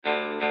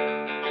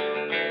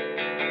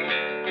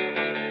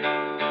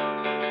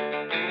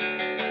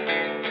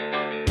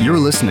You're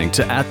listening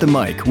to At the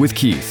Mic with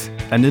Keith,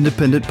 an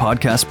independent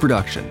podcast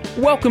production.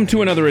 Welcome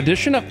to another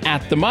edition of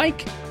At the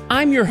Mic.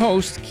 I'm your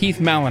host, Keith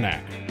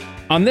Malinak.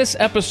 On this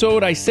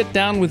episode, I sit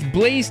down with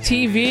Blaze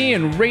TV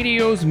and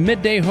radio's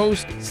midday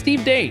host, Steve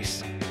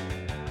Deace.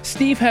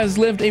 Steve has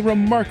lived a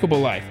remarkable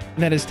life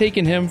that has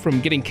taken him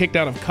from getting kicked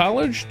out of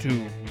college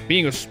to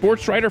being a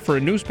sports writer for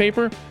a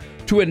newspaper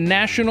to a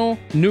national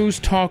news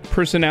talk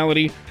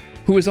personality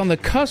who is on the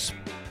cusp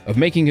of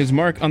making his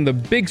mark on the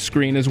big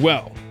screen as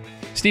well.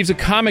 Steve's a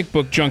comic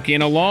book junkie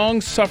and a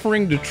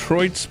long-suffering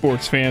Detroit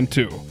sports fan,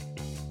 too.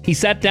 He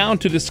sat down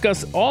to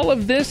discuss all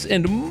of this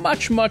and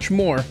much, much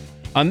more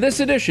on this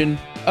edition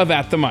of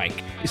At the Mic.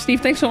 Steve,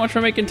 thanks so much for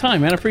making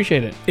time, man. I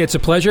appreciate it. It's a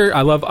pleasure.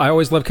 I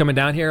always love coming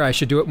down here. I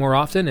should do it more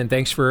often, and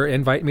thanks for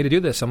inviting me to do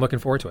this. I'm looking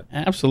forward to it.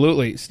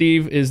 Absolutely.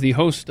 Steve is the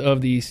host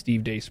of the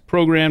Steve Deace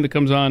program that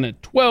comes on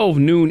at 12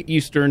 noon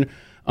Eastern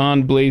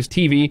on Blaze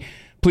TV.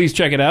 Please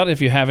check it out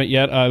if you haven't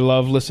yet. I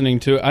love listening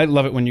to it. I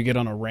love it when you get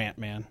on a rant,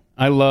 man.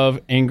 I love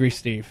Angry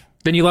Steve.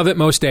 Then you love it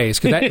most days,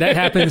 because that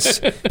happens,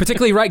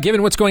 particularly right,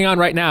 given what's going on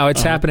right now.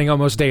 It's happening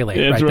almost daily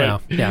right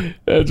now. Yeah,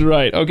 that's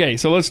right. Okay,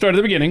 so let's start at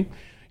the beginning.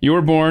 You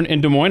were born in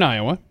Des Moines,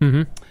 Iowa,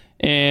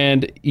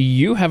 and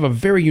you have a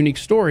very unique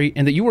story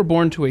in that you were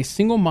born to a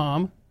single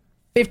mom,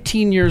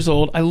 15 years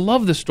old. I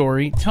love the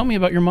story. Tell me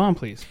about your mom,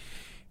 please.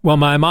 Well,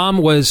 my mom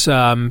was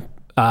 14,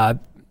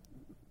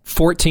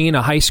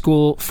 a high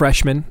school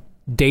freshman,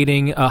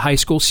 dating a high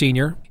school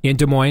senior in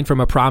Des Moines from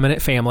a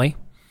prominent family,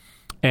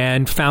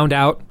 and found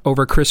out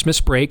over Christmas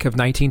break of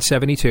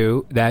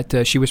 1972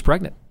 that she was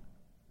pregnant.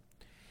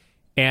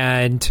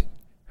 And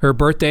her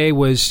birthday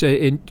was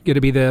going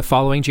to be the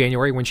following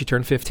January when she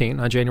turned 15,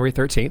 on January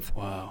 13th.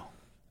 Wow.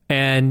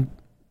 And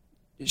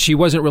she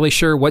wasn't really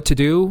sure what to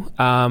do.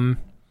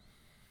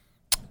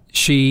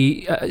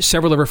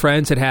 Several of her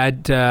friends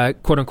had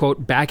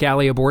quote-unquote back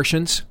alley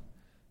abortions,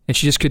 and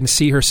she just couldn't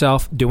see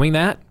herself doing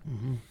that.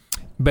 Mm-hmm.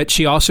 But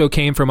she also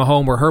came from a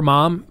home where her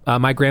mom,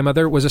 my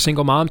grandmother, was a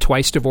single mom,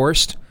 twice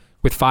divorced,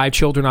 with 5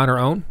 children on her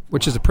own,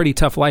 which is a pretty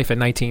tough life in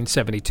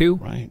 1972.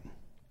 Right.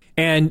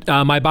 And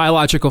my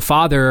biological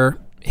father,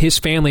 his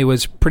family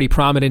was pretty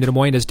prominent in Des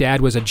Moines. His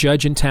dad was a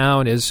judge in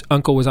town. His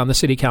uncle was on the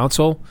city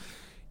council.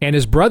 And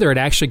his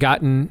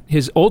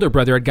older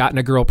brother had gotten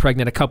a girl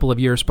pregnant a couple of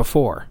years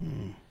before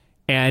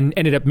and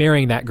ended up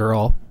marrying that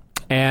girl.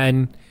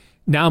 And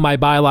now my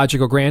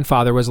biological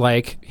grandfather was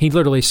like, he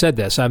literally said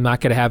this, I'm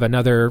not going to have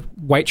another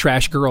white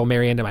trash girl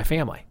marry into my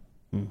family.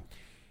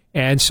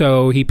 And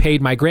so he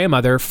paid my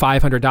grandmother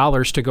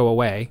 $500 to go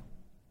away,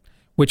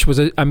 which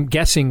was, I'm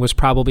guessing, was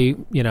probably,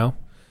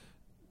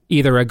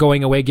 either a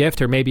going away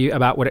gift or maybe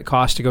about what it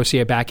cost to go see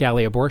a back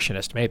alley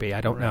abortionist. Maybe,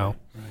 I don't know.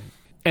 Right.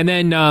 And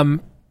then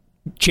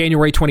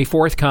January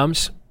 24th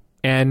comes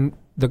and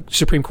the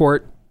Supreme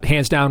Court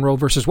hands down Roe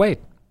versus Wade.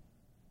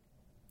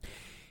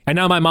 And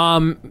now my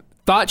mom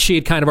thought she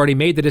had kind of already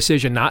made the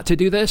decision not to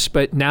do this,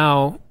 but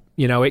now,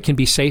 it can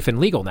be safe and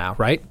legal now,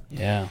 right?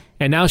 Yeah.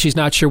 And now she's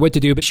not sure what to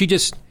do, but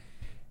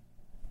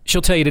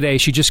she'll tell you today,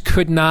 she just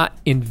could not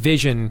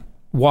envision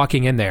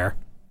walking in there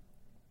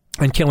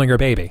and killing her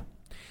baby.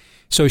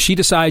 So she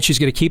decides she's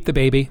going to keep the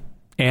baby.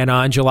 And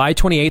on July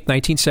 28th,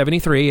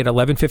 1973, at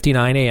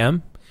 11:59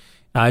 a.m.,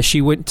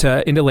 she went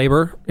into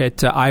labor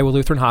at Iowa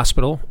Lutheran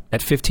Hospital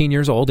at 15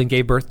 years old and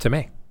gave birth to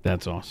me.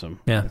 That's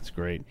awesome. Yeah. That's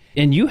great.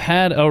 And you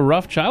had a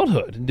rough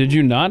childhood, did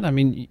you not? I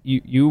mean,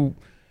 you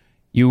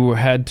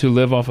had to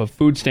live off of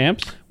food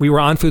stamps? We were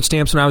on food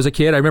stamps when I was a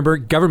kid. I remember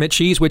government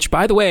cheese, which,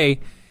 by the way,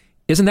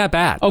 isn't that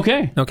bad.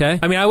 Okay.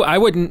 I mean, I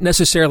wouldn't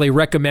necessarily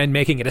recommend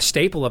making it a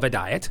staple of a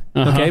diet,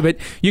 okay? But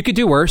you could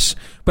do worse.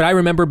 But I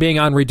remember being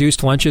on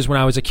reduced lunches when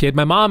I was a kid.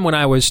 My mom, when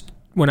I was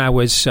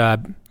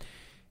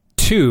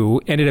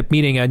 2, ended up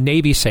meeting a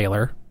Navy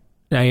sailor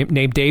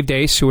named Dave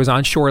Deace, who was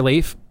on shore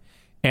leave.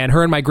 And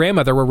her and my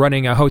grandmother were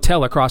running a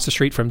hotel across the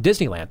street from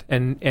Disneyland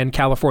in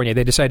California.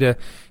 They decided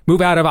to move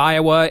out of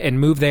Iowa and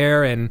move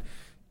there and,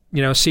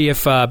 see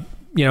if,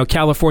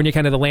 California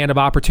kind of the land of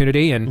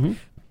opportunity. And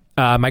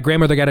my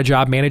grandmother got a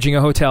job managing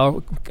a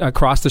hotel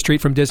across the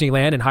street from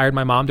Disneyland and hired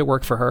my mom to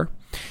work for her.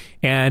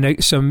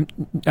 And some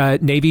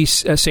Navy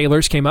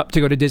sailors came up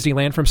to go to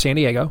Disneyland from San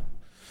Diego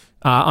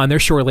on their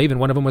shore leave. And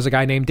one of them was a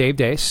guy named Dave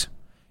Deace.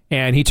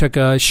 And he took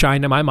a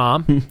shine to my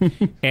mom,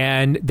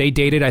 and they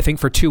dated, I think,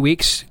 for 2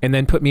 weeks, and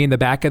then put me in the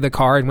back of the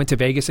car and went to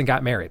Vegas and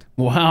got married.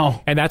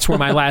 Wow. And that's where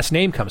my last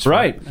name comes from.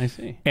 Right, I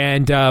see.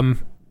 And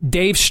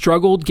Dave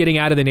struggled getting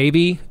out of the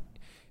Navy.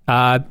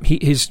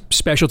 His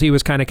specialty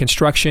was kind of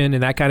construction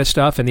and that kind of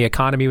stuff, and the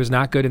economy was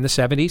not good in the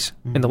 70s,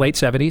 in the late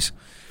 70s.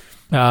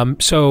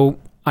 So,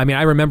 I mean,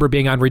 I remember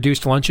being on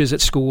reduced lunches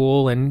at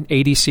school and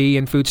ADC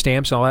and food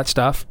stamps and all that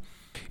stuff.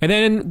 And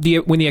then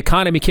when the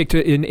economy kicked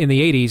in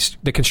the 80s,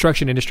 the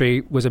construction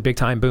industry was a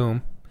big-time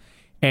boom.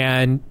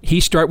 And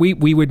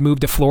we would move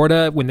to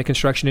Florida when the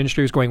construction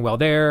industry was going well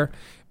there,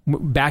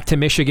 back to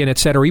Michigan, et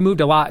cetera. We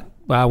moved a lot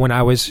when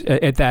I was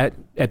at that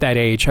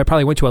age. I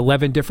probably went to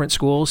 11 different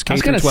schools. I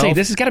was going to say,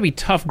 this has got to be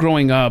tough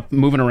growing up,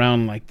 moving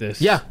around like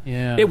this. Yeah.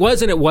 It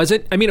was and it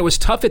wasn't. I mean, it was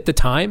tough at the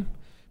time,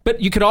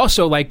 But you could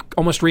also like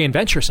almost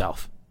reinvent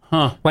yourself.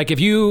 Huh. Like if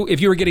you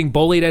were getting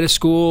bullied at a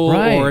school,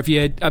 Right. or if you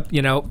had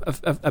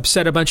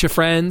upset a bunch of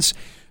friends,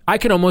 I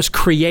can almost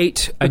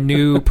create a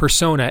new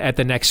persona at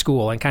the next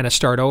school and kind of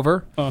start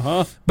over.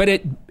 Uh-huh.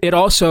 But it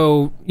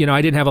also,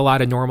 I didn't have a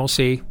lot of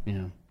normalcy.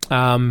 Yeah.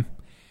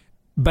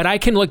 But I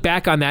can look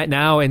back on that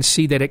now and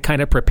see that it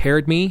kind of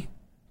prepared me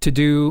to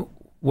do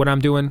what I'm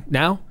doing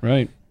now.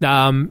 Right.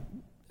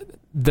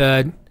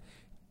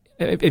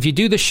 If you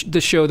do the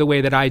show the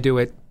way that I do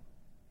it,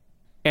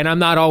 and I'm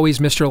not always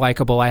Mr.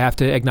 Likeable, I have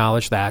to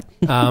acknowledge that.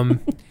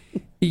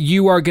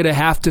 You are going to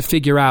have to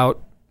figure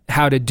out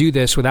how to do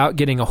this without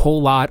getting a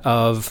whole lot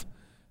of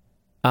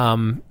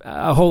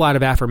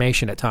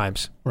affirmation at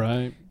times.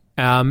 Right.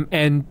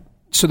 And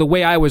so the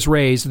way I was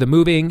raised, the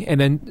moving and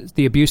then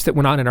the abuse that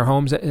went on in our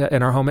home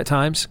at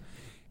times.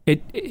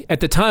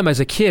 At the time as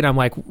a kid, I'm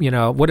like,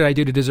 what did I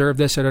do to deserve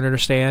this? I don't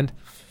understand.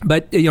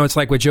 But, it's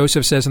like what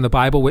Joseph says in the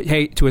Bible,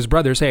 hey, to his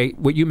brothers, hey,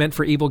 what you meant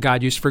for evil,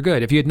 God used for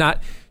good. If you had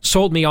not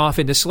sold me off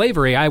into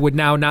slavery, I would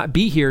now not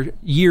be here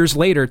years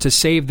later to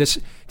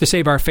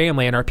save our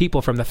family and our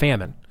people from the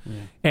famine. Yeah.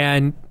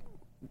 And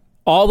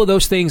all of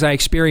those things I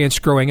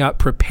experienced growing up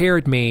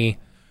prepared me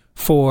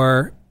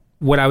for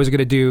what I was going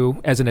to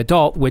do as an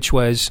adult, which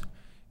was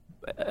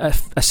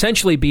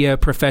essentially be a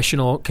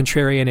professional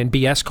contrarian and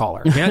BS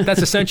caller. Yeah,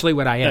 that's essentially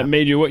what I am. That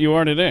made you what you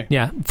are today.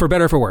 Yeah, for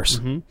better or for worse.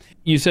 Mm-hmm.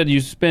 You said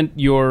you spent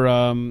your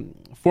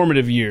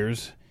formative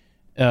years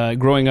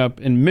growing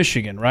up in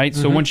Michigan, right?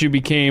 Mm-hmm. So once you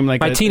became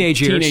like my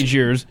teenage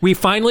years, we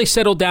finally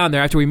settled down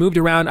there after we moved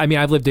around. I mean,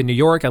 I've lived in New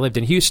York, I lived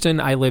in Houston,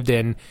 I lived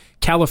in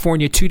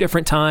California 2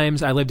 different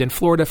times, I lived in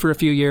Florida for a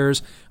few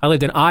years, I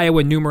lived in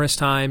Iowa numerous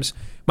times.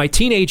 My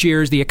teenage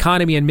years, the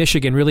economy in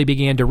Michigan really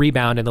began to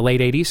rebound in the late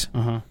 80s.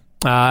 Uh-huh.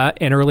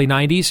 And early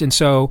 90s.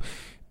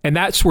 And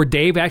that's where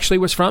Dave actually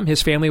was from.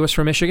 His family was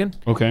from Michigan.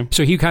 Okay.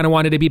 So he kind of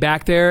wanted to be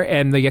back there,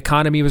 and the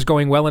economy was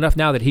going well enough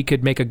now that he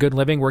could make a good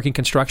living working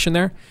construction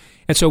there.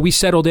 And so we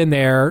settled in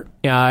there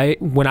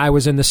when I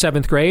was in the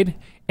 7th grade.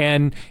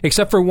 And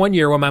except for 1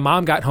 year when my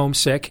mom got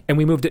homesick, and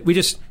we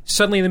just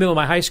suddenly in the middle of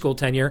my high school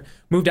tenure,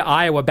 moved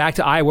to back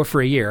to Iowa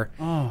for a year.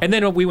 Oh. And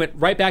then we went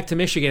right back to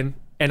Michigan.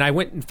 And I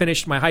went and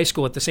finished my high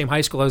school at the same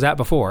high school I was at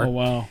before. Oh,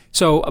 wow.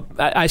 So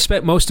I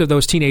spent most of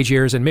those teenage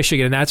years in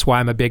Michigan, and that's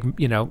why I'm a big,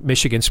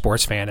 Michigan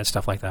sports fan and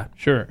stuff like that.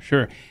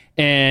 Sure.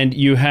 And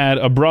you had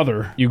a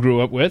brother you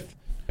grew up with.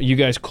 Are you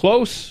guys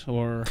close,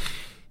 or?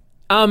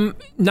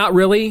 Not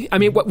really. I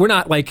mean, we're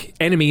not like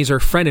enemies or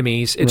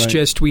frenemies. It's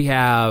just we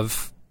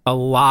have a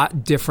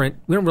lot different.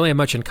 We don't really have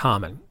much in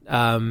common.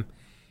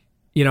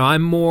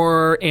 I'm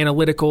more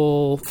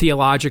analytical,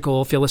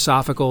 theological,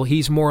 philosophical.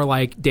 He's more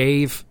like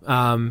Dave.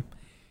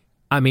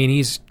 I mean,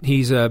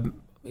 he's a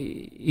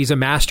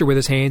master with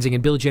his hands. He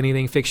can build you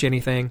anything, fix you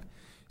anything.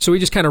 So we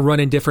just kind of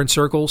run in different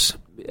circles.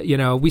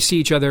 We see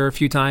each other a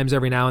few times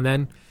every now and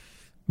then,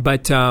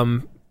 but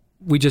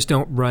we just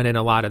don't run in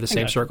a lot of the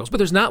same circles. But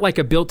there's not like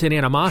a built-in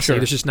animosity. Sure.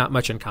 There's just not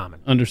much in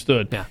common.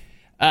 Understood. Yeah.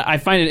 I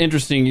find it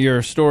interesting,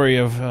 your story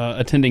of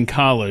attending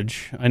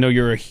college. I know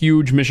you're a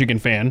huge Michigan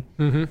fan.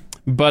 Mm-hmm.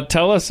 But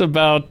tell us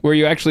about where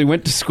you actually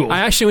went to school. I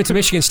actually went to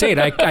Michigan State.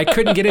 I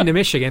couldn't get into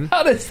Michigan.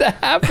 How does that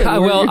happen?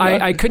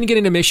 I couldn't get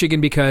into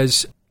Michigan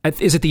because,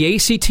 is it the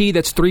ACT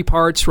that's 3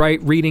 parts,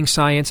 right? Reading,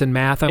 science, and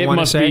math, I want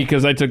to say? It must be,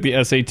 because I took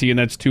the SAT, and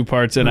that's 2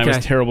 parts, and I was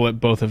terrible at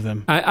both of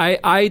them.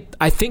 I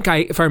think,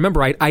 if I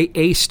remember right, I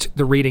aced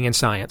the reading and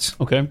science.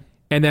 Okay.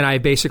 And then I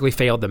basically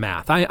failed the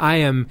math. I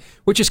am,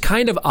 which is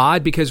kind of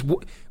odd, because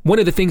one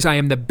of the things I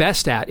am the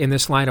best at in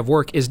this line of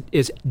work is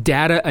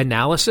data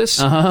analysis.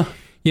 Uh-huh.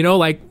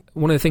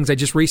 One of the things I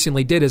just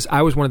recently did is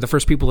I was one of the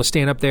first people to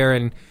stand up there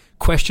and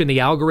question the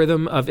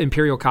algorithm of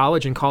Imperial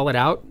College and call it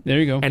out. There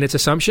you go. And its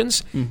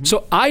assumptions. Mm-hmm.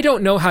 So I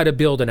don't know how to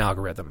build an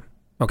algorithm.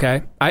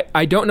 Okay.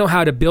 I don't know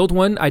how to build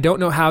one. I don't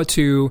know how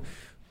to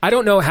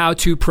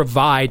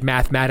provide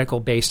mathematical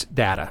based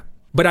data.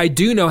 But I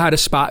do know how to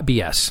spot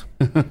BS,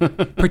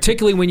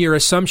 particularly when your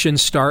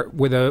assumptions start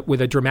with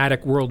a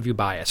dramatic worldview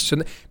bias. So,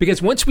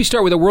 because once we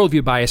start with a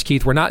worldview bias,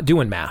 Keith, we're not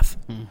doing math.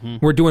 Mm-hmm.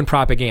 We're doing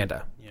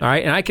propaganda. All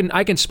right, and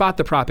I can spot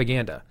the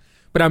propaganda,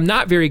 but I'm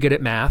not very good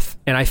at math,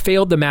 and I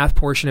failed the math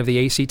portion of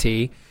the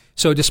ACT.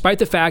 So despite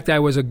the fact I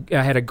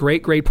had a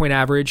great grade point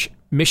average,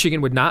 Michigan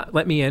would not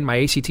let me in.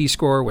 My ACT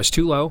score was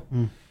too low,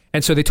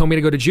 and so they told me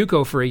to go to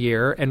JUCO for a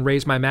year and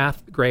raise my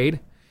math grade.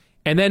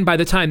 And then by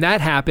the time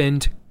that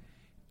happened,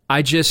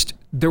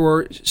 there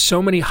were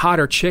so many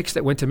hotter chicks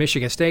that went to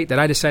Michigan State that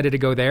I decided to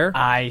go there.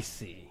 I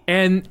see.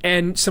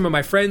 And some of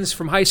my friends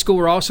from high school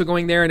were also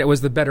going there, and it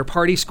was the better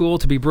party school,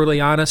 to be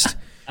brutally honest.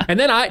 And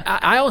then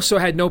I also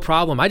had no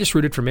problem. I just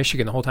rooted for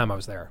Michigan the whole time I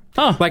was there.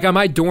 Huh. Like on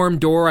my dorm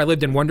door, I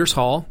lived in Wonders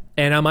Hall,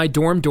 and on my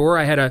dorm door,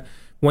 I had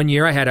one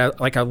year I had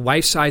a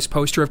life-size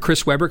poster of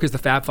Chris Webber, because the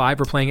Fab Five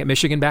were playing at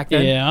Michigan back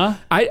then. Yeah.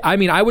 I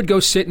mean, I would go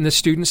sit in the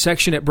student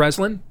section at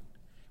Breslin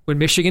when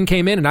Michigan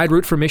came in, and I'd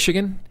root for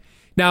Michigan.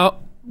 Now,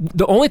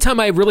 the only time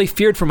I really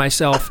feared for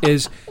myself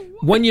is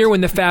one year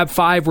when the Fab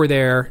Five were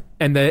there,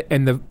 and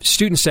the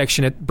student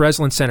section at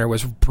Breslin Center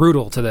was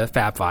brutal to the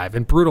Fab Five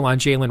and brutal on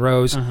Jalen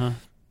Rose. Uh-huh.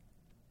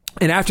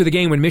 And after the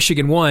game, when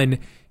Michigan won,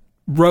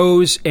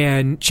 Rose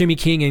and Jimmy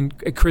King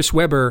and Chris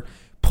Webber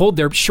pulled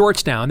their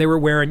shorts down. They were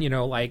wearing,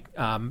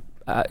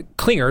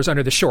 clingers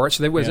under the shorts.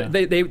 So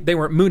they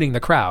weren't mooning the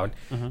crowd,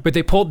 but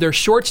they pulled their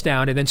shorts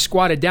down and then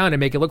squatted down to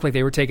make it look like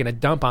they were taking a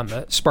dump on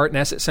the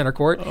Spartaness at center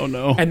court. Oh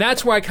no! And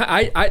that's why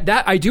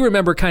I do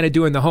remember kind of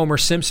doing the Homer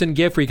Simpson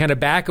gif where you kind of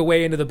back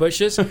away into the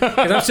bushes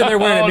because I'm sitting there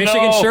wearing a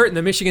Michigan shirt in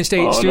the Michigan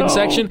State student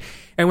section.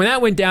 And when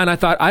that went down, I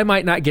thought I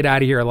might not get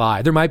out of here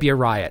alive. There might be a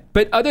riot.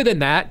 But other than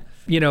that,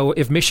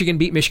 if Michigan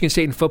beat Michigan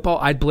State in football,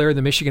 I'd blare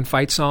the Michigan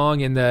Fight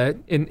song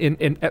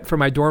for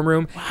my dorm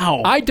room.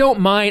 Wow. I don't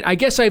mind. I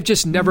guess I've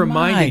just never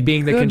minded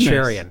being the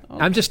contrarian.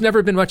 I've just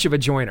never been much of a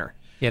joiner,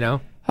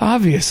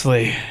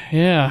 Obviously.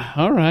 Yeah.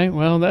 All right.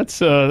 Well, that's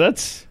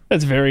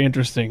very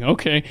interesting.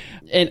 Okay.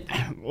 And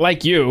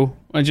like you,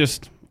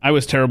 I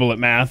was terrible at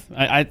math.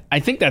 I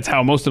think that's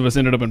how most of us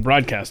ended up in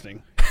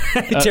broadcasting.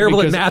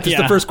 Terrible at math is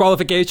the first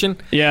qualification?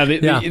 Yeah.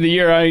 The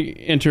year I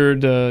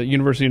entered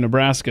University of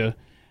Nebraska,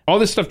 all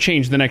this stuff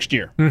changed the next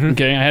year.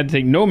 Okay, I had to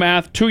take no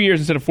math, 2 years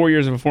instead of 4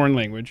 years of a foreign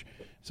language.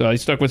 So I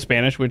stuck with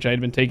Spanish, which I had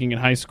been taking in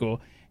high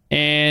school.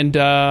 And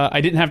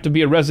I didn't have to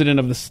be a resident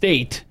of the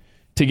state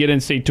to get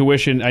in-state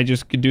tuition. I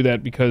just could do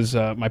that because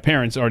my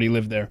parents already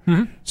lived there.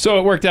 So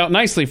it worked out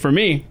nicely for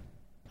me.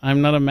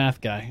 I'm not a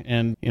math guy.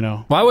 And,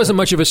 Well, I wasn't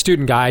much of a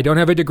student guy. I don't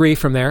have a degree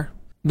from there.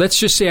 Let's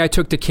just say I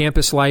took to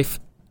campus life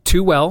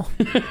too well.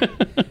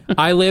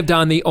 I lived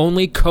on the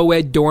only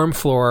co-ed dorm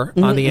floor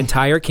on the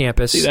entire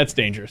campus. See, that's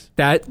dangerous.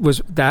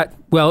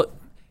 Well,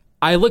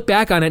 I look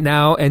back on it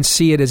now and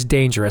see it as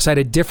dangerous. I had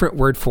a different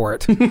word for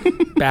it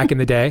back in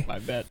the day. I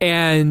bet.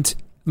 And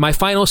my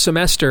final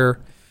semester,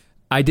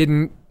 I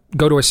didn't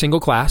go to a single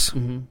class.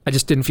 I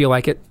just didn't feel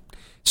like it.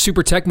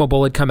 Super Tecmo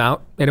Bowl had come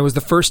out, and it was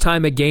the first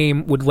time a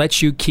game would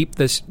let you keep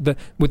that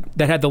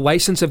had the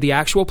license of the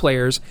actual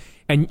players,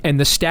 and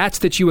the stats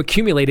that you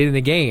accumulated in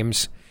the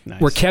games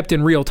were kept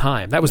in real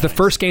time. That was the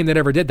first game that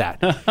ever did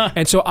that.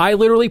 And so I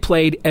literally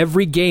played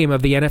every game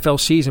of the NFL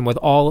season with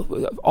all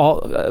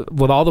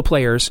the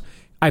players.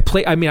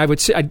 I would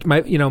sit.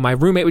 My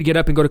roommate would get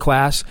up and go to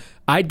class.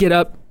 I'd get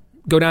up,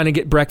 go down and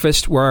get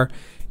breakfast. Where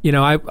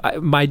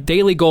my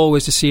daily goal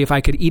was to see if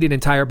I could eat an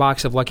entire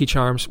box of Lucky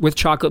Charms with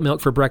chocolate milk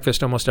for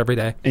breakfast almost every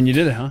day. And you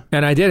did it, huh?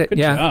 And I did it. Good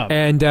job.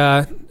 And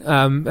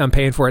I'm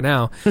paying for it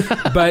now.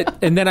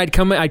 And then I'd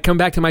come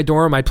back to my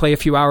dorm. I'd play a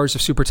few hours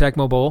of Super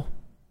Tecmo Bowl,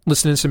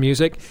 listening to some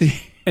music,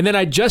 and then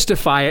I'd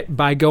justify it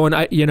by going.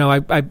 I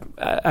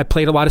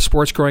played a lot of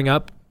sports growing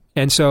up,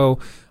 and so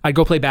I'd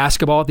go play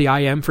basketball at the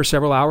IM for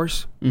several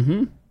hours.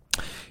 And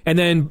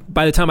then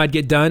by the time I'd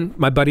get done,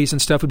 my buddies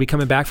and stuff would be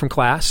coming back from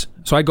class,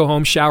 so I'd go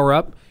home, shower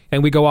up,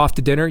 and we go off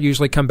to dinner.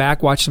 Usually come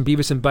back, watch some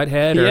Beavis and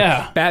Butthead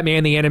or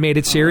Batman the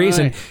Animated Series,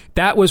 and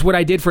that was what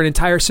I did for an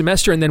entire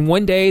semester. And then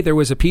one day there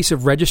was a piece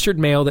of registered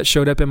mail that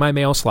showed up in my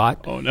mail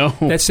slot. Oh no!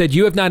 That said,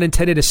 "You have not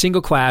attended a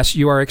single class.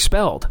 You are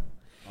expelled."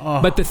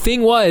 But the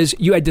thing was,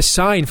 you had to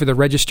sign for the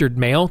registered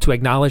mail to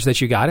acknowledge that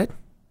you got it.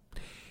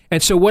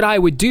 And so what I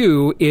would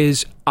do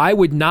is I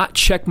would not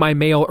check my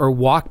mail or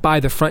walk by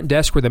the front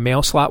desk where the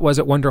mail slot was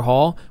at Wonders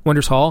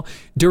Hall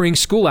during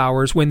school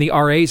hours when the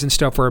RAs and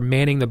stuff were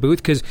manning the booth,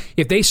 because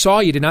if they saw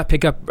you did not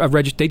pick up a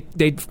register,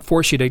 they'd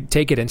force you to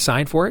take it and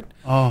sign for it.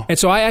 And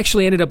so I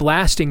actually ended up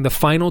lasting the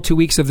final 2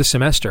 weeks of the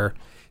semester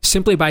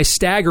simply by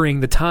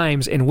staggering the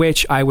times in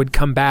which I would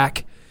come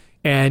back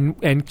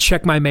and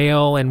check my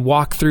mail and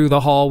walk through the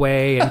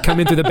hallway and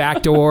come in through the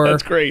back door.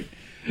 That's great.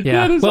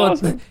 Yeah, that is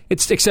awesome.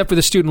 It's except for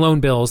the student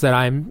loan bills that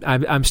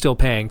I'm still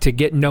paying to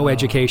get no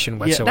education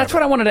whatsoever. Yeah, that's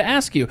what I wanted to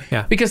ask you.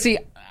 Yeah. Because see,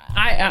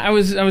 I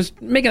was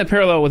making a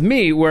parallel with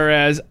me,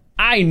 whereas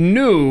I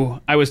knew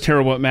I was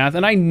terrible at math,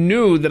 and I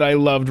knew that I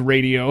loved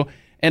radio,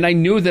 and I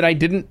knew that I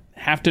didn't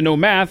have to know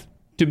math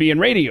to be in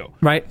radio.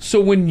 Right.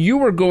 So when you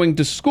were going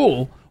to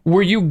school,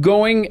 were you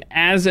going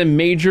as a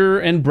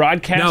major in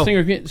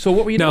broadcasting? No. So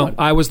what were you doing? No,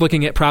 I was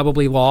looking at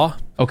probably law.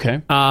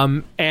 Okay.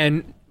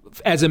 And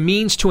as a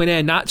means to an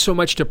end, not so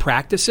much to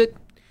practice it,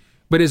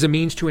 but as a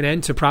means to an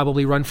end to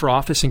probably run for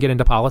office and get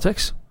into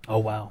politics. Oh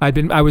wow!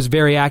 I was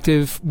very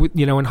active,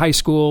 in high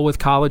school with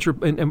college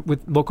and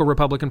with local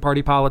Republican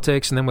Party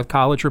politics, and then with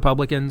college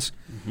Republicans,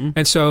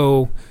 and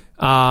so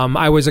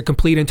I was a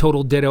complete and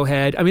total ditto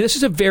head. I mean, this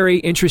is a very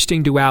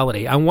interesting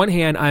duality. On one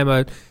hand, I'm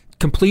a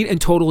complete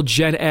and total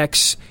Gen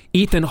X,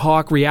 Ethan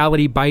Hawke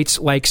reality bites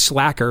like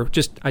slacker.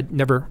 Just I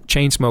never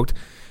chain smoked,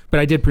 but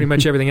I did pretty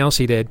much everything else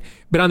he did.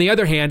 But on the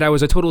other hand, I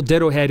was a total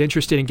ditto head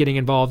interested in getting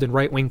involved in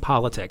right-wing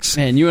politics.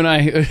 Man, you and I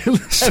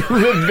have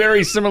a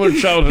very similar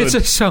childhood.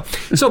 So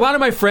a lot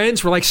of my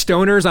friends were like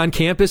stoners on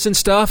campus and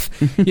stuff,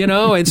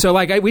 and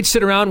so we'd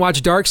sit around,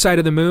 watch Dark Side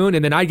of the Moon,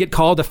 and then I'd get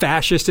called a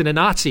fascist and a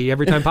Nazi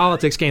every time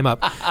politics came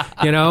up,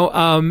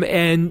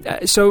 and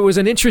so it was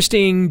an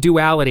interesting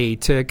duality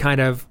to kind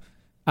of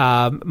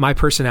my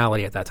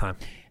personality at that time.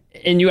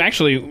 And you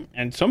actually,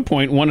 at some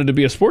point, wanted to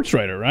be a sports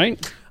writer,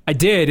 right? I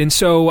did, and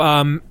so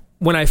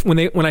when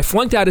I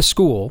flunked out of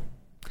school,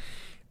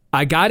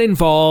 I got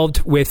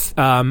involved with.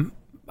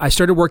 I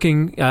started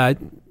working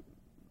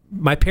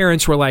my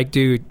parents were like,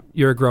 dude,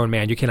 you're a grown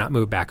man. You cannot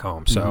move back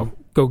home. So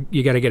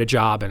you got to get a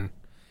job and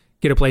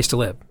get a place to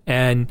live.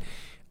 And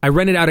I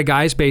rented out a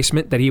guy's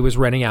basement that he was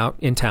renting out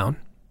in town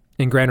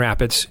in Grand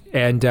Rapids.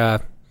 And I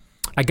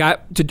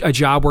got a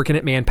job working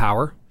at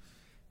Manpower.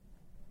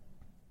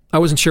 I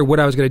wasn't sure what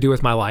I was going to do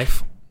with my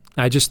life.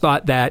 I just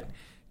thought that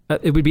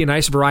it would be a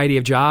nice variety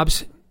of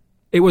jobs.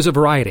 It was a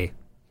variety,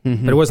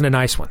 but it wasn't a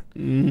nice one. I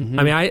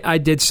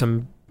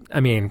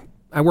mean,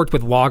 I worked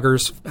with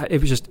loggers.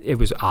 It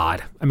was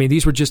odd. I mean,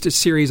 these were just a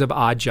series of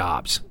odd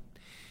jobs.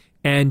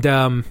 And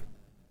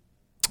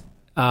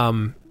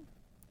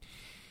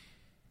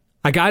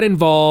I got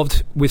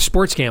involved with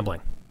sports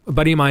gambling. A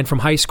buddy of mine from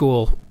high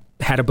school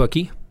had a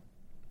bookie,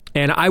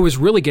 and I was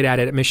really good at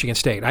it at Michigan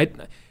State. I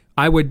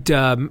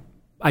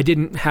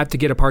didn't have to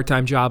get a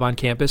part-time job on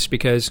campus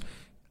because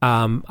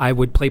I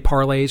would play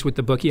parlays with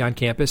the bookie on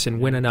campus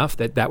and win enough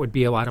that would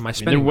be a lot of my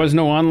spending. There was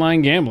no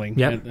online gambling.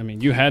 Yep. I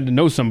mean, you had to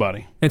know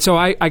somebody. And so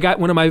I got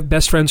one of my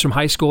best friends from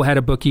high school had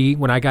a bookie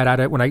when I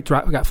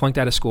got flunked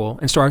out of school,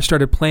 and so I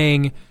started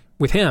playing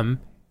with him.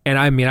 And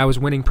I mean, I was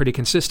winning pretty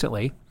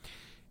consistently.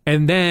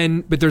 And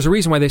then, but there's a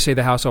reason why they say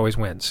the house always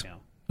wins. Yeah.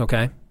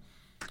 Okay.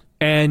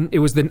 And it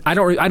was I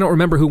don't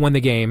remember who won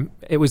the game.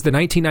 It was the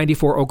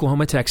 1994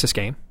 Oklahoma-Texas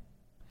game.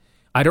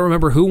 I don't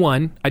remember who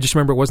won. I just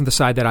remember it wasn't the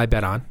side that I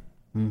bet on.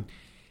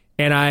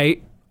 And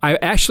I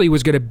actually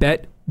was going to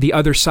bet the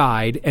other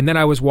side, and then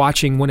I was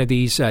watching one of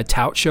these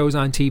tout shows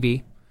on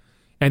TV,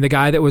 and the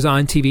guy that was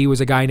on TV was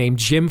a guy named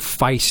Jim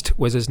Feist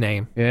was his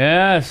name.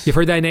 Yes. You've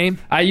heard that name?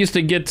 I used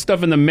to get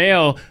stuff in the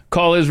mail,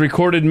 call his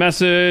recorded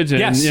message,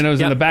 and it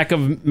was in the back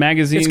of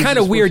magazines. It's kind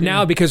of weird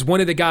now because one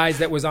of the guys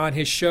that was on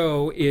his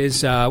show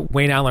is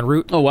Wayne Allen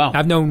Root. Oh, wow.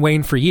 I've known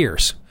Wayne for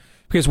years.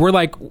 Because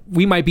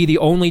we might be the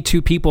only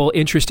two people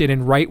interested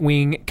in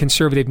right-wing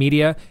conservative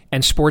media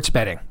and sports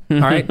betting.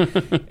 All right.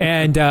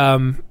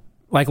 And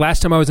like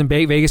last time I was in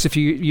Vegas a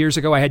few years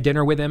ago, I had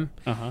dinner with him.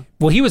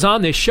 Well, he was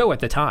on this show at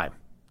the time.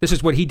 This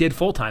is what he did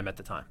full-time at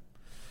the time.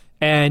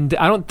 And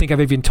I don't think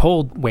I've even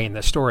told Wayne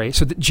this story.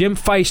 So Jim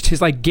Feist,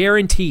 his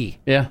guarantee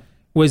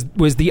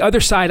was the other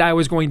side I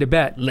was going to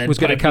bet was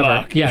going to cover.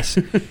 Block. Yes.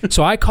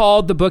 So I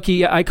called the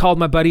bookie. I called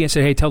my buddy and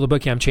said, hey, tell the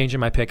bookie I'm changing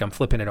my pick. I'm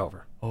flipping it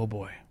over. Oh,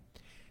 boy.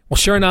 Well,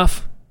 sure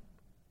enough,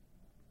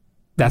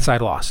 that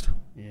side lost.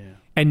 Yeah.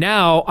 And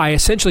now I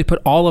essentially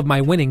put all of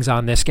my winnings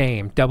on this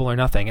game, double or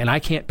nothing, and I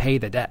can't pay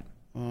the debt.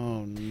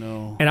 Oh,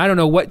 no. And I don't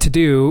know what to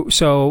do,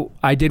 so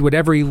I did what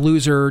every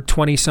loser,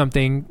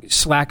 20-something,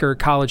 slacker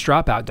college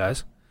dropout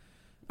does.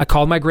 I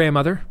called my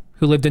grandmother,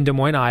 who lived in Des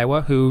Moines,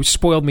 Iowa, who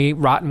spoiled me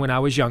rotten when I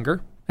was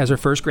younger as her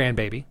first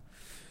grandbaby.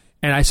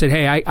 And I said,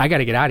 hey, I got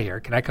to get out of here.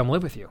 Can I come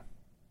live with you?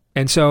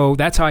 And so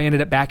that's how I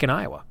ended up back in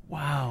Iowa.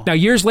 Wow. Now,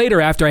 years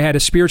later, after I had a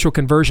spiritual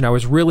conversion, I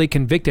was really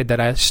convicted that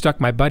I stuck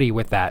my buddy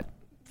with that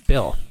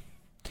bill.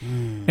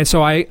 And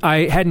so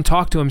I hadn't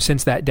talked to him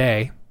since that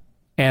day,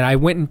 and I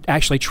went and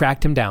actually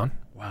tracked him down.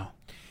 Wow.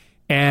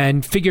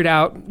 And figured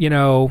out,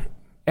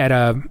 at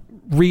a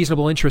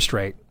reasonable interest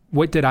rate,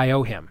 what did I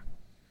owe him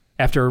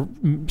after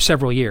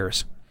several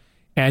years,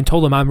 and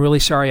told him I'm really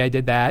sorry I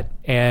did that,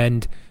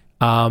 and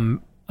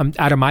I'm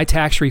out of my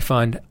tax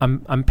refund.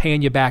 I'm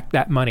paying you back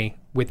that money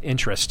with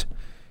interest.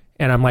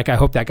 And I'm like, I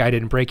hope that guy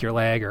didn't break your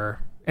leg or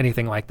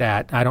anything like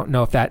that. I don't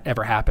know if that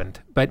ever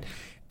happened. But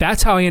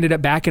that's how I ended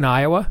up back in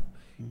Iowa.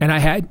 And I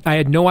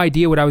had no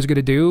idea what I was going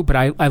to do, but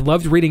I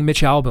loved reading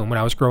Mitch Albom when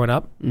I was growing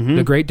up,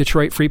 the great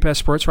Detroit Free Press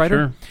sports writer.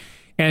 Sure.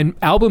 And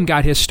Albom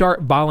got his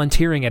start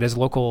volunteering at his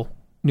local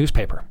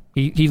newspaper.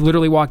 He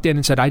literally walked in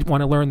and said, I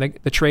want to learn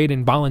the trade,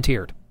 and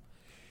volunteered.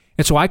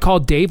 And so I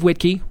called Dave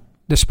Whitkey,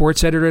 the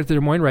sports editor at the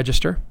Des Moines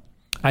Register.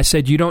 I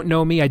said, you don't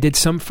know me. I did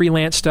some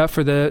freelance stuff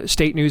for the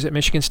state news at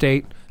Michigan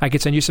State. I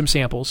could send you some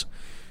samples.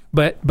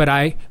 But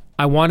I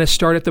want to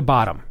start at the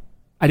bottom.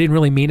 I didn't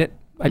really mean it.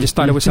 I just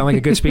thought it would sound like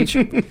a good speech.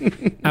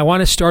 I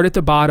want to start at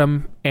the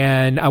bottom,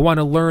 and I want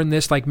to learn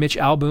this like Mitch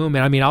Albom. And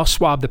I mean, I'll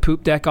swab the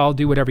poop deck. I'll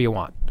do whatever you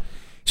want.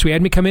 So he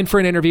had me come in for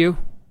an interview.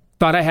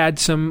 Thought I had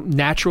some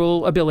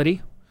natural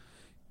ability.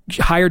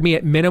 Hired me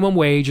at minimum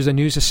wage as a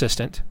news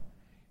assistant.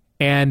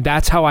 And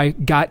that's how I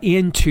got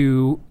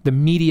into the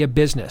media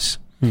business.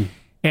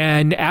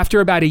 And after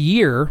about a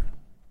year,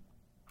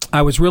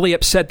 I was really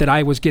upset that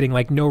I was getting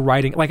no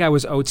writing, like I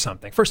was owed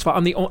something. First of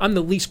all, I'm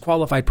the least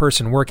qualified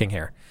person working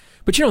here.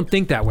 But you don't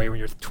think that way when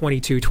you're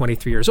 22,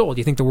 23 years old.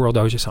 You think the world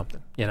owes you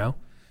something,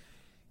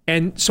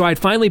 And so I'd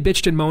finally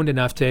bitched and moaned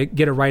enough to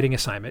get a writing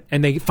assignment,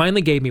 and they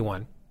finally gave me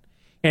one.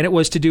 And it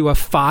was to do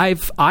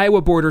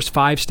Iowa borders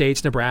 5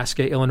 states,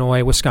 Nebraska,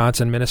 Illinois,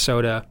 Wisconsin,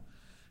 Minnesota,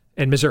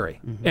 and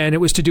Missouri. And it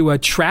was to do a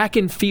track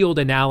and field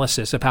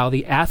analysis of how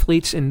the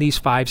athletes in these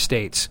 5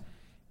 states,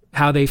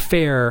 how they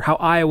fare, how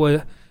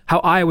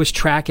Iowa's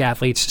track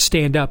athletes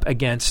stand up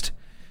against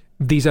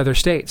these other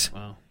states.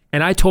 Wow.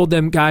 And I told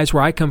them, guys,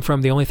 where I come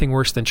from, the only thing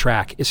worse than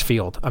track is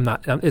field.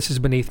 This is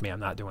beneath me. I'm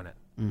not doing it.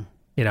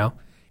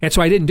 And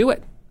so I didn't do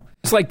it.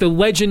 It's like the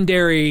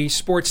legendary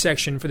sports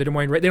section for the Des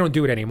Moines Red. They don't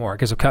do it anymore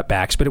because of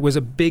cutbacks, but it was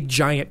a big,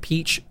 giant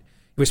peach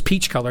It was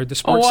peach colored, the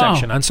sports wow.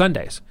 section on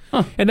Sundays.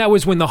 And that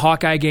was when the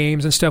Hawkeye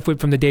games and stuff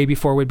from the day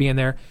before would be in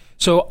there.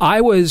 So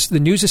I was the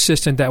news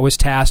assistant that was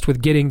tasked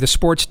with getting the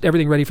sports,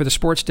 everything ready for the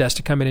sports desk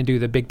to come in and do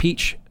the big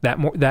peach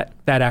that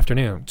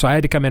afternoon. So I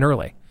had to come in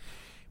early.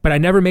 But I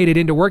never made it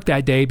into work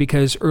that day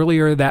because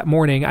earlier that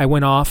morning I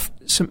went off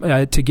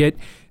to get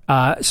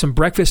some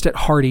breakfast at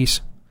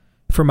Hardee's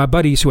for my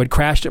buddies who had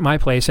crashed at my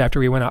place after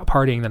we went out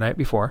partying the night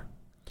before.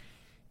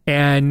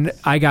 And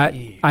I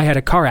had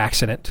a car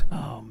accident,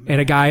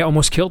 and a guy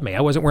almost killed me.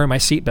 I wasn't wearing my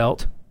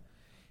seatbelt,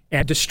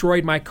 and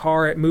destroyed my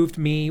car. It moved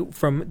me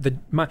from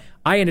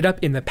I ended up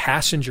in the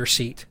passenger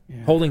seat,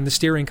 holding the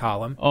steering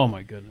column. Oh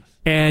my goodness!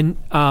 And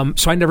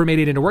so I never made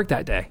it into work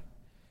that day.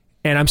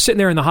 And I'm sitting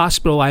there in the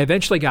hospital. I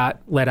eventually got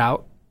let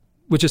out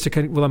with just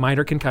a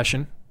minor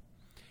concussion.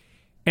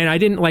 And I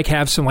didn't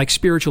have some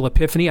spiritual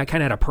epiphany. I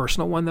kind of had a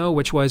personal one though,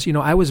 which was,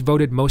 I was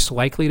voted most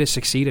likely to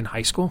succeed in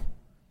high school.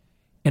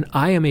 And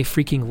I am a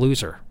freaking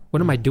loser.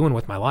 What am I doing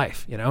with my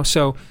life?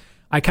 So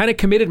I kind of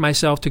committed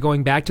myself to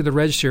going back to the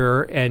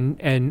register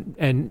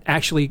and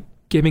actually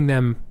giving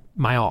them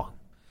my all.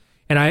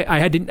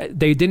 And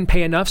they didn't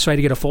pay enough, so I had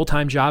to get a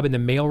full-time job in the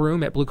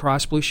mailroom at Blue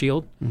Cross Blue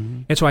Shield.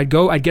 Mm-hmm. And so I'd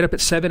get up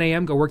at 7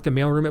 a.m., go work the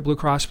mailroom at Blue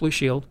Cross Blue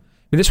Shield.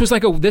 And this was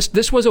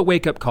this was a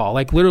wake-up call.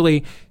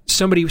 Literally,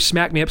 somebody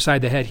smacked me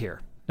upside the head here.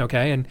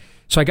 Okay, and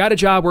so I got a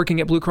job working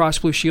at Blue Cross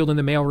Blue Shield in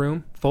the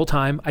mailroom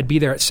full-time. I'd be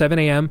there at 7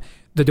 a.m.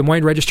 The Des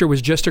Moines Register was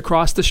just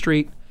across the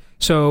street.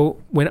 So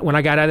when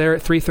I got out of there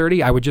at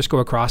 3:30, I would just go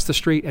across the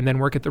street and then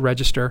work at the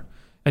register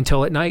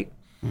until at night.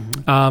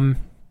 Mm-hmm.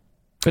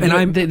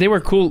 But they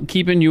were cool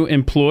keeping you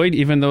employed,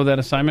 even though that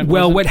assignment.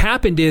 What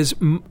happened is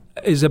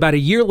about a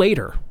year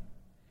later,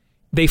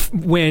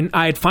 when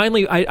I had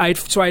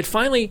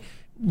finally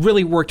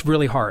really worked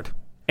really hard,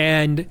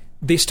 and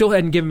they still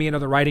hadn't given me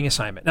another writing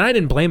assignment, and I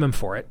didn't blame them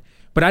for it,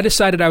 but I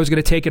decided I was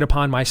going to take it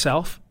upon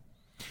myself,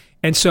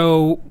 and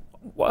so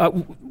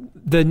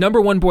the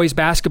number one boys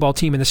basketball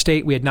team in the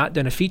state, we had not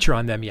done a feature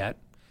on them yet.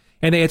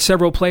 And they had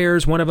several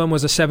players. One of them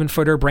was a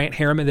 7-footer, Brant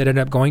Harriman, that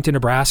ended up going to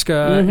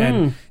Nebraska,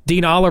 and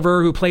Dean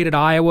Oliver, who played at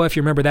Iowa, if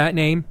you remember that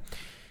name.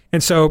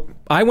 And so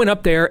I went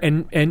up there,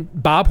 and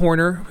Bob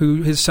Horner,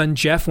 who his son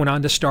Jeff went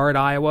on to star at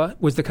Iowa,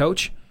 was the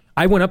coach.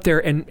 I went up there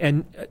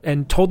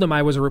and told them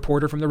I was a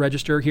reporter from the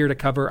Register, here to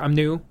cover. I'm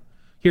new,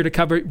 here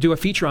to do a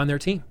feature on their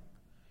team.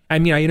 I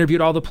mean, I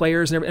interviewed all the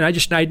players, and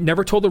I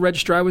never told the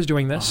Register I was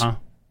doing this.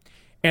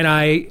 And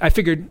I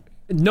figured,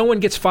 no one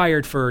gets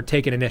fired for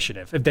taking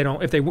initiative if they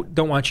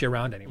don't want you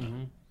around anymore.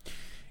 Mm-hmm.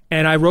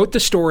 And I wrote the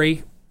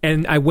story,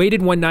 and I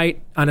waited one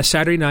night on a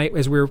Saturday night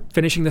as we were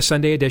finishing the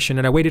Sunday edition,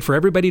 and I waited for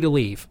everybody to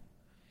leave.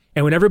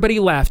 And when everybody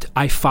left,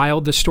 I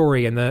filed the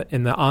story in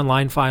the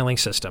online filing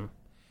system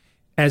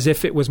as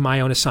if it was my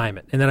own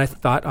assignment. And then I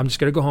thought, I'm just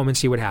going to go home and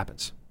see what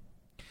happens.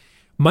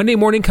 Monday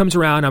morning comes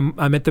around.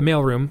 I'm at the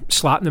mailroom,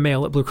 slotting the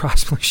mail at Blue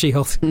Cross Blue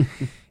Shield.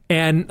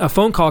 And a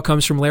phone call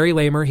comes from Larry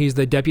Lamer. He's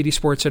the deputy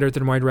sports editor at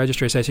the Des Moines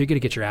Register. He says, "You got to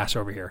get your ass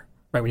over here.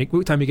 Right?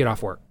 What time you get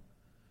off work?"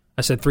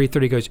 I said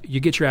 3:30. He goes, "You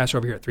get your ass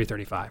over here at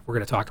 3:35. We're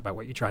going to talk about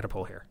what you try to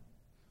pull here."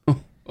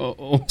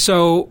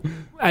 So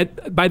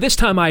by this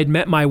time, I had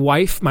met my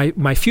wife,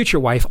 my future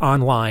wife,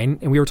 online,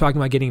 and we were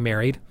talking about getting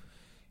married.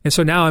 And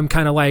so now I'm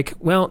kind of like,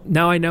 well,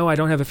 now I know I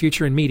don't have a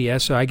future in media,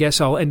 so I guess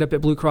I'll end up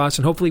at Blue Cross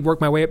and hopefully work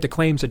my way up to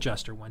claims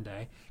adjuster one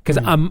day, because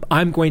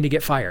I'm going to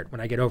get fired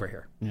when I get over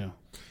here. Yeah.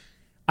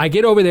 I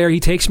get over there,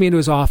 he takes me into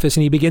his office,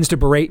 and he begins to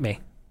berate me.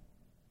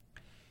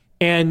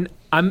 And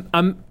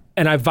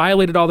I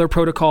violated all their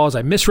protocols.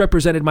 I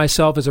misrepresented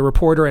myself as a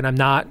reporter, and I'm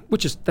not,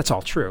 that's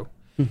all true.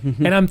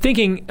 And I'm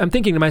thinking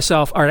to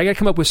myself, all right, I got to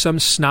come up with some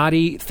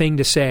snotty thing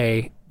to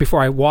say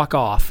before I walk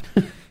off,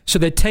 so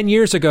that 10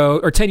 years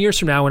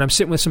from now, when I'm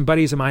sitting with some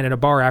buddies of mine at a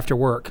bar after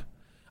work,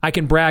 I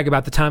can brag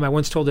about the time I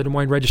once told the Des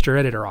Moines Register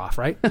editor off,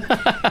 right?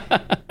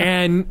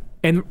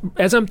 And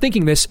as I'm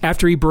thinking this,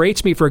 after he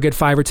berates me for a good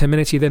 5 or 10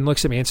 minutes, he then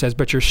looks at me and says,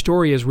 "But your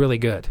story is really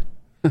good.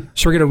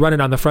 So we're going to run it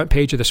on the front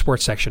page of the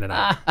sports section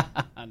tonight."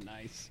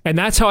 Nice. And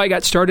that's how I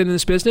got started in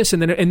this business.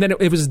 And then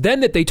it was then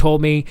that they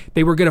told me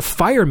they were going to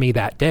fire me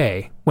that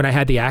day when I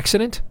had the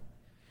accident.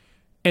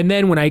 And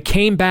then when I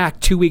came back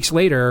 2 weeks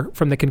later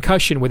from the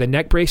concussion with a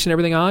neck brace and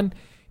everything on,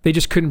 they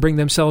just couldn't bring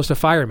themselves to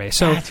fire me.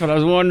 So that's what I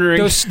was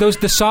wondering.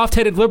 The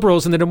soft-headed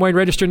liberals in the Des Moines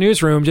Register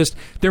newsroom, just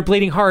their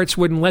bleeding hearts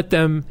wouldn't let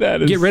them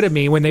get rid of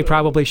me when they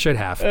probably should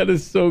have. That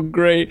is so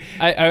great.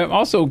 I'm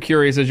also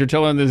curious, as you're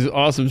telling these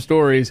awesome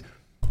stories,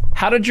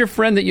 how did your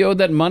friend that you owed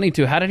that money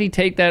to, how did he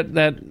take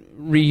that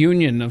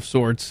reunion of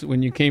sorts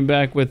when you came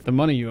back with the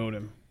money you owed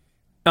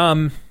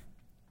him?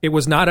 It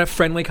was not a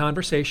friendly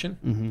conversation.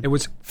 Mm-hmm. It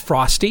was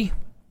frosty,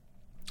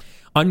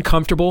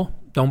 uncomfortable.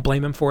 Don't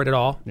blame him for it at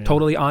all. Yeah.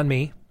 Totally on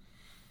me.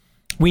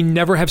 We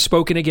never have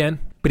spoken again,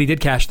 but he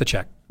did cash the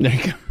check. There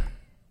you go.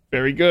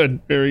 Very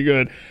good. Very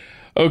good.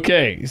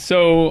 Okay,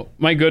 so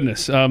my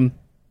goodness,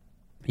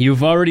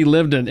 you've already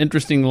lived an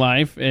interesting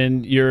life,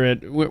 and you're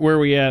at where are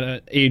we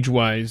at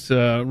age-wise,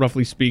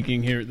 roughly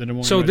speaking, here at the Des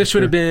Moines Register? This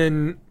would have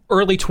been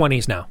early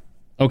 20s now.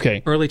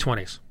 Okay, early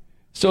 20s.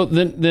 So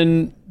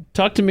then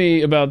talk to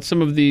me about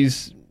some of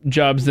these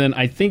jobs then.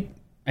 I think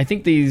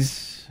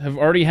these have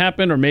already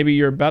happened, or maybe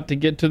you're about to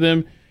get to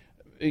them,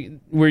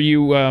 where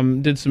you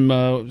did some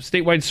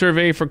statewide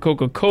survey for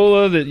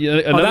Coca-Cola.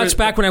 That's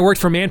back when I worked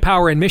for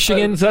Manpower in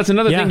Michigan. So that's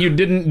another thing you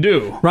didn't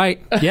do.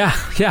 Right. Yeah,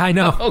 I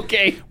know.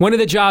 Okay. One of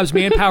the jobs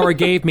Manpower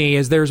gave me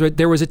is there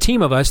was a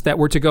team of us that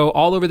were to go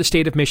all over the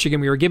state of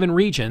Michigan. We were given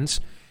regions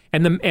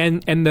and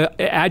the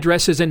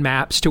addresses and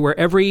maps to where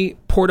every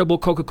portable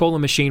Coca-Cola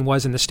machine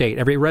was in the state.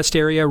 Every rest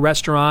area,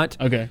 restaurant,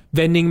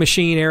 vending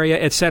machine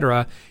area,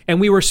 etc. And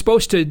we were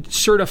supposed to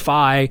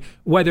certify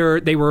whether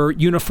they were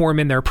uniform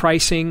in their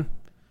pricing,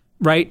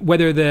 right?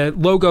 Whether the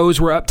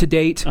logos were up to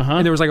date.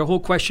 And there was like a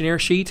whole questionnaire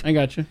sheet. I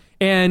got you.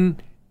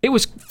 And it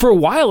was, for a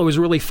while, it was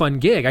a really fun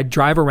gig. I'd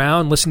drive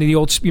around, listen to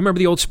you remember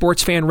the old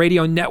Sports Fan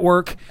Radio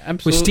Network?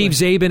 Absolutely. With Steve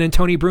Zabin and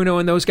Tony Bruno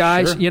and those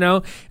guys, Sure.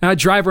 And I'd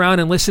drive around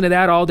and listen to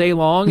that all day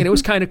long, and it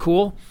was kind of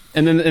cool.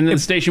 And then the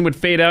station would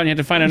fade out and you had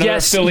to find another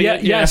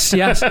affiliate. Yes.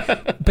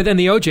 But then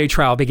the OJ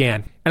trial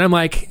began. And I'm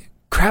like,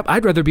 crap,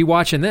 I'd rather be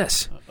watching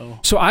this. Uh-oh.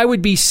 So I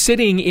would be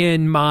sitting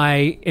in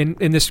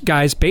this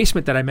guy's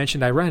basement that I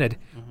mentioned I rented,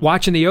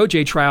 watching the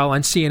OJ trial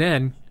on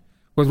CNN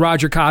with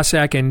Roger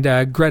Cossack and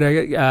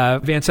Greta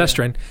Van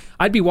Susteren.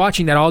 I'd be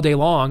watching that all day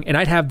long, and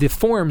I'd have the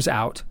forms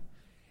out.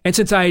 And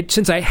since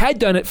I had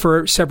done it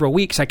for several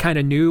weeks, I kind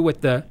of knew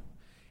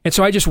and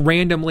so I just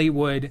randomly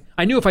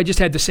I knew if I just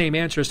had the same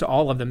answers to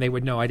all of them, they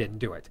would know I didn't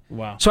do it.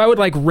 Wow. So I would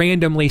like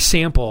randomly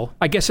sample.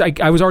 I guess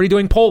I was already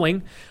doing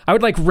polling. I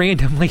would like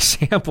randomly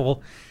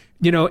sample,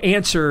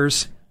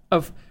 answers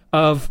of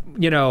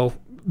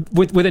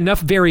with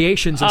enough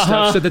variations and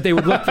stuff so that they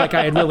would look like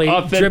I had really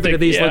driven to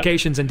these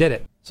locations and did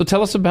it. So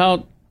tell us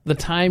about the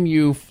time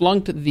you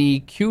flunked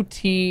the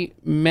QT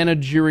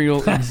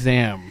managerial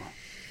exam.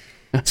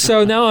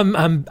 So now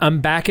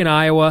I'm back in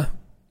Iowa,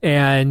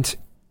 and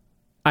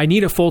I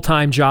need a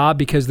full-time job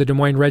because the Des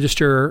Moines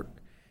Register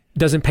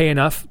doesn't pay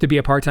enough to be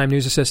a part-time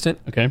news assistant.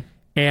 Okay.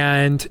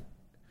 And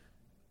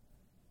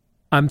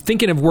I'm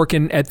thinking of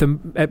working at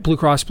Blue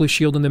Cross Blue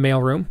Shield in the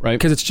mailroom, right?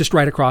 Because it's just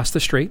right across the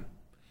street.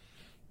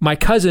 My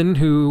cousin,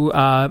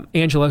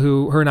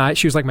 Angela,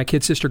 she was like my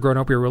kid sister growing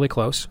up. We were really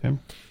close. Okay.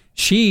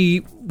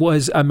 She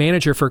was a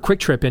manager for Quick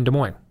Trip in Des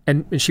Moines,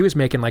 and she was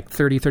making like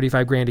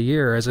 $30,000-$35,000 a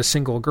year as a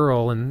single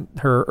girl in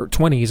her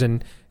 20s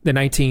in the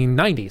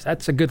 1990s.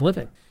 That's a good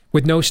living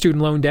with no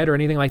student loan debt or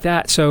anything like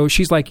that. So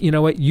she's like, you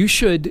know what? You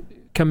should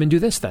come and do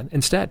this then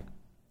instead.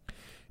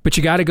 But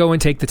you got to go and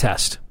take the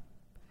test.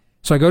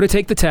 So I go to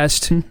take the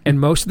test, and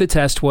most of the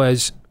test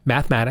was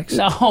mathematics.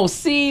 No,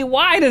 see,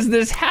 why does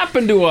this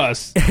happen to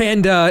us?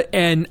 And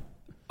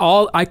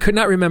I could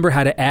not remember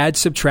how to add,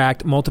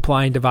 subtract,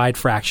 multiply, and divide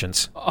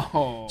fractions.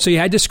 Oh. So you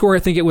had to score, I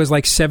think it was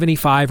like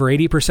 75 or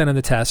 80% on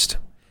the test.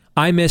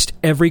 I missed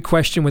every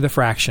question with a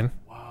fraction.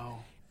 Wow.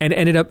 And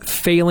ended up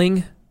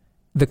failing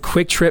the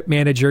Quick Trip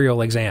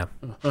managerial exam.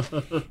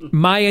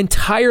 My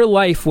entire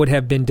life would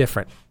have been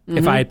different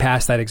if I had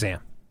passed that exam.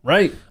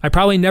 Right. I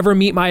probably never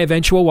meet my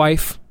eventual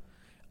wife.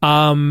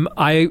 I'm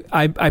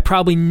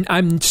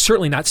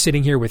certainly not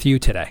sitting here with you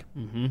today.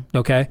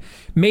 Okay.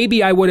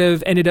 Maybe I would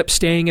have ended up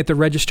staying at the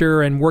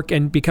Register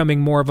and becoming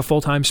more of a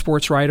full-time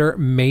sports writer.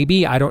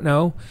 Maybe, I don't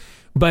know.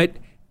 But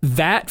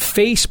that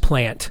face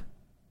plant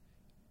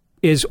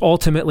is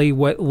ultimately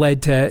what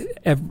led to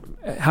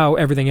how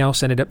everything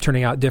else ended up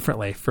turning out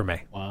differently for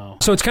me. Wow.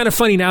 So it's kind of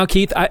funny now,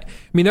 Keith. I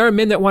mean, there are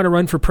men that want to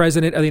run for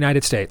president of the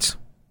United States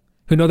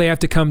who know they have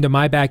to come to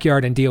my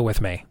backyard and deal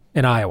with me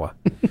in Iowa,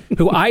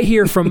 who I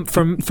hear from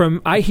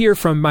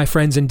my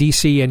friends in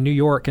DC and New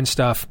York and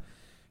stuff.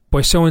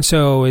 Boy, so and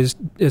so is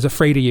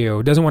afraid of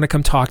you, doesn't want to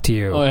come talk to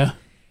you. Oh yeah,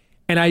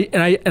 and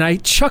I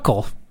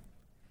chuckle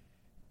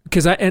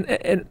because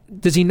and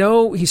does he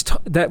know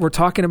that we're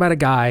talking about a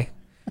guy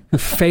who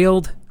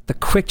failed the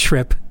Quick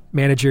Trip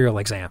managerial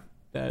exam?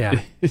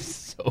 That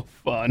is so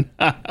fun.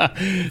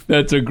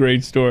 That's a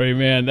great story,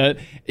 man.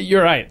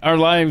 You're right. Our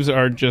lives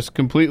are just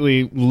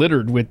completely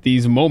littered with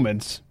these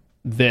moments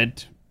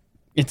that.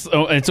 It's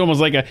almost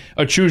like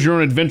a choose your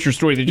own adventure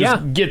story that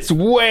just gets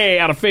way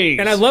out of phase.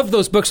 And I loved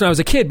those books when I was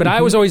a kid, but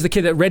I was always the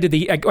kid that read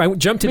I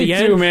jumped to the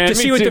end to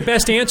see what the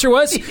best answer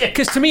was.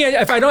 Because to me,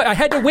 if I don't, I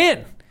had to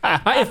win.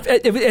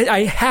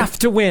 I have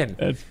to win.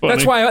 That's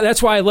funny.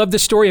 That's why I love the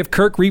story of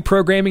Kirk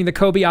reprogramming the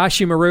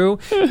Kobayashi Maru.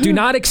 Do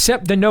not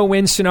accept the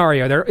no-win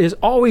scenario. There is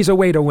always a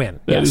way to win.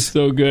 That is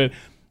so good.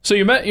 So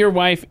you met your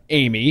wife,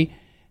 Amy,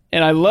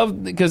 and I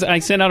love because I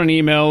sent out an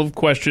email of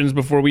questions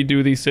before we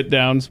do these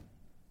sit-downs.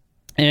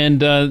 And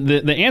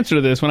the answer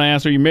to this, when I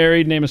asked, are you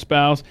married, name a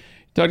spouse,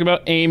 talked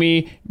about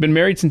Amy, been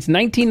married since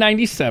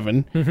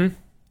 1997,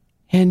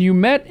 and you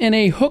met in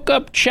a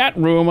hookup chat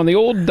room on the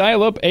old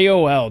dial-up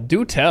AOL.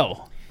 Do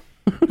tell.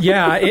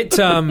 Yeah, I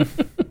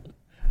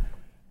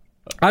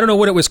don't know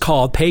what it was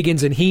called,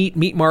 Pagans and Heat,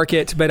 Meat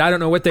Market, but I don't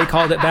know what they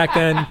called it back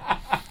then.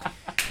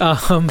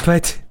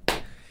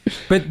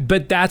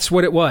 But that's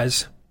what it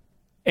was.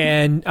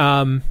 And...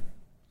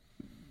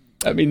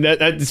 I mean,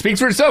 that speaks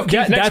for itself.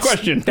 Keith, next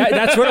question.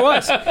 That's what it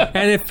was.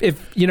 And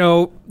if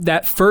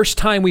that first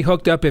time we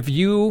hooked up, if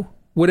you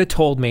would have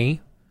told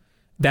me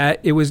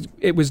that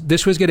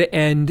this was going to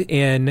end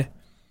in,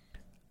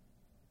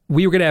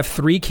 we were going to have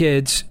 3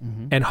 kids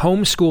and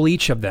homeschool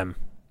each of them,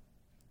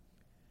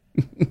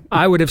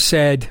 I would have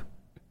said,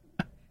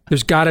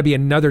 there's got to be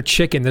another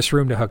chick in this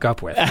room to hook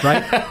up with,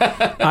 right?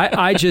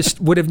 I just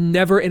would have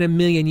never in a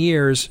million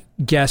years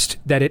guessed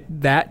that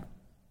that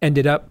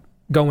ended up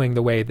going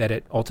the way that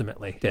it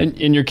ultimately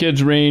did. And your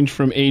kids range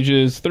from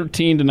ages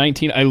 13 to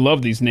 19. I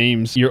love these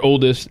names. Your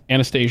oldest,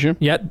 Anastasia.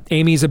 Yeah,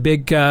 Amy's a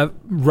big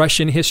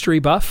Russian history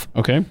buff.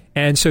 Okay.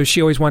 And so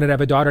she always wanted to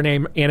have a daughter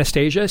named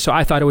Anastasia, so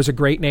I thought it was a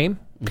great name.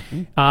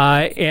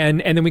 And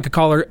then we could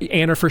call her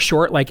Anna for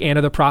short, like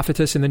Anna the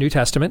prophetess in the New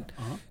Testament.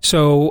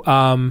 So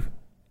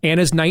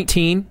Anna's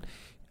 19.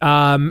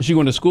 Is she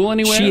going to school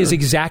anywhere? She is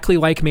exactly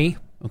like me.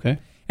 Okay.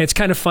 It's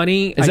kind of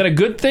funny. Is that a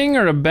good thing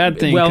or a bad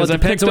thing? Well, it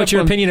depends on what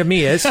your opinion of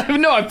me is.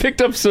 No, I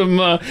picked up some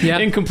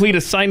incomplete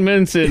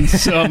assignments and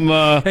some...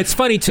 It's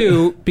funny,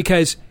 too,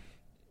 because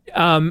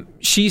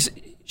she's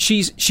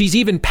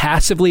even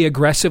passively,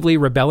 aggressively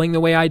rebelling the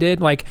way I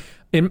did. Like,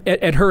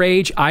 at her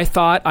age, I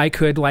thought I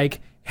could, like,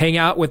 hang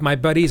out with my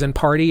buddies and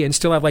party and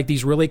still have, like,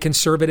 these really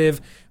conservative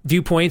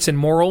viewpoints and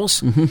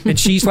morals. And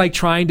she's, like,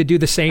 trying to do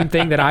the same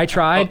thing that I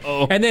tried.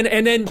 And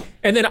then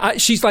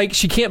she's like,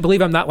 she can't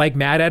believe I'm not, like,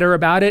 mad at her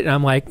about it. And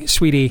I'm like,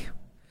 sweetie,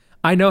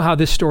 I know how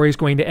this story is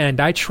going to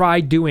end. I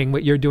tried doing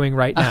what you're doing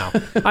right now.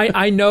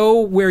 I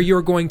know where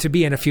you're going to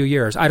be in a few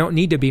years. I don't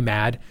need to be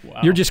mad.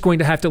 Wow. You're just going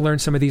to have to learn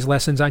some of these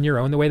lessons on your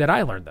own the way that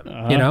I learned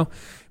them, you know?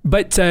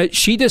 But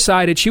she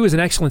decided, she was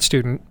an excellent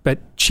student, but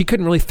she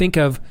couldn't really think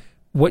of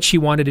what she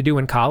wanted to do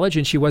in college,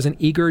 and she wasn't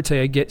eager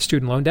to get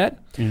student loan debt.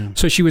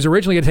 So she was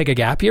originally going to take a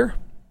gap year.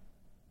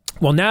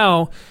 Well,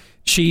 now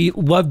she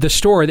loved the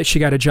store that she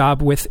got a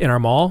job with in our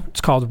mall.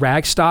 It's called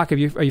Ragstock.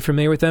 Are you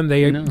familiar with them?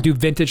 They do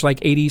vintage,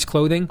 like, 80s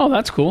clothing. Oh,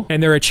 that's cool.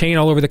 And they're a chain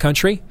all over the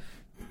country.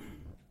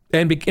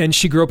 And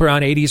she grew up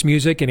around 80s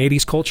music and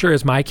 80s culture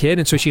as my kid,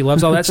 and so she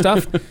loves all that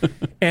stuff.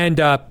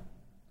 And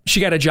she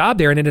got a job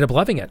there and ended up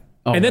loving it.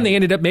 And then they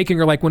ended up making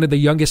her like one of the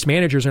youngest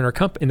managers in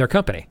their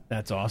company.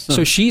 That's awesome.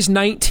 So she's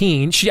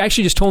 19. She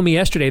actually just told me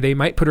yesterday they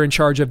might put her in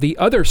charge of the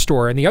other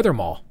store in the other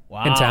mall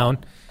in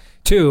town,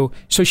 too.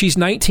 So she's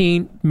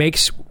 19,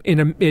 makes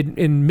in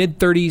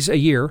mid-30s a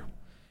year,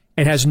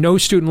 and has no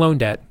student loan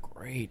debt.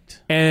 Great.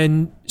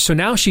 And so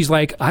now she's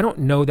like, I don't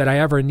know that I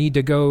ever need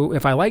to go,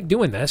 if I like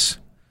doing this.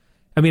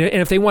 I mean,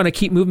 and if they want to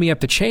keep moving me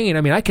up the chain,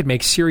 I mean, I could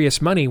make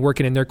serious money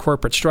working in their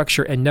corporate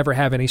structure and never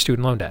have any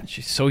student loan debt.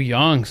 She's so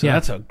young, so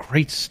that's a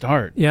great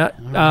start. Yeah.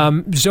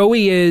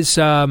 Zoe is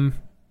 14,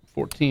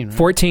 right?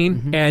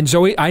 14, and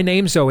Zoe, I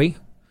named Zoe.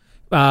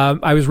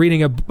 I was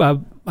reading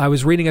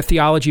a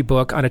theology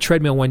book on a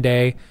treadmill one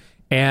day,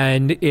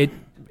 and it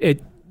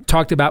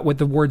talked about what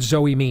the word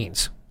Zoe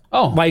means.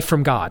 Oh, life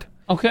from God.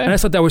 Okay. And I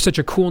thought that was such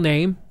a cool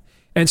name,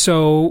 and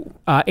so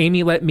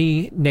Amy let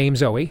me name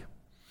Zoe.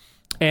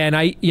 And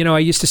I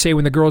used to say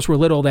when the girls were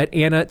little that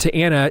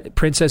Anna,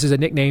 princess is a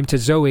nickname. To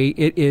Zoe,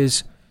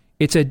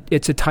 it's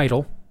a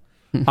title.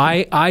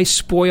 I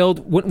spoiled,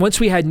 once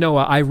we had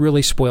Noah, I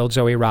really spoiled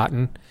Zoe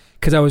rotten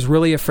because I was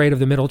really afraid of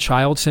the middle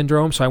child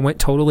syndrome. So I went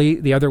totally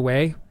the other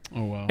way.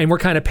 Oh, wow. And we're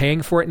kind of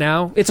paying for it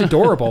now. It's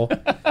adorable.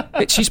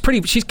 She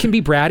can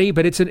be bratty,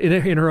 but it's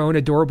in her own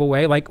adorable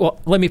way. Like, well,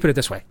 let me put it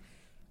this way.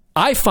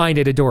 I find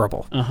it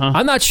adorable.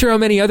 I'm not sure how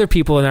many other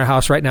people in our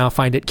house right now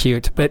find it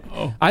cute, but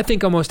I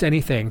think almost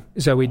anything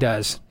Zoe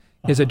does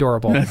is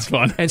adorable. That's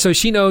fun. And so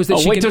she knows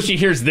that wait till she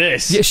hears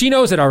this. Yeah, she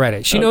knows it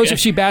already. She knows if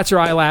she bats her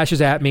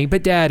eyelashes at me,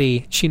 but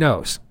Daddy, she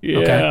knows.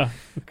 Yeah.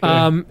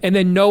 Okay. And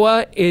then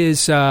Noah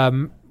is,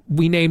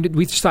 we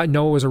just thought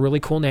Noah was a really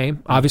cool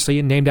name, obviously,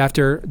 and named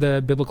after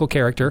the biblical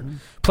character.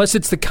 Plus,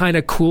 it's the kind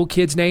of cool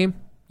kid's name,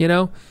 you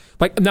know?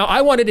 Like, now, I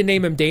wanted to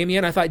name him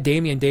Damien. I thought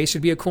Damien Dace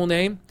would be a cool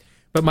name.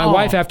 But my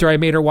wife, after I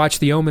made her watch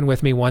The Omen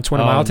with me once, one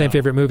of my all-time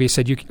favorite movies,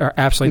 said, you are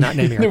absolutely not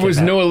naming her. There was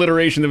no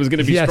alliteration that was going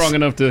to be strong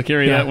enough to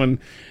carry that one.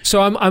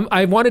 So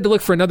I wanted to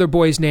look for another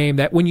boy's name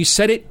that when you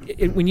said it,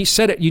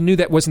 you knew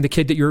that wasn't the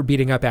kid that you were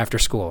beating up after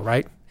school,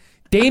 right?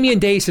 Damien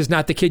Dace is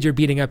not the kid you're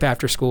beating up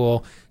after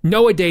school.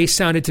 Noah Dace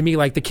sounded to me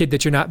like the kid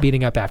that you're not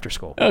beating up after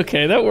school.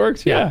 Okay, that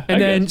works. Yeah.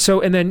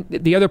 And then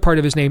the other part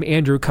of his name,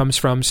 Andrew, comes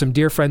from some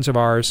dear friends of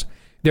ours.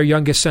 Their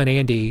youngest son,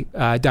 Andy,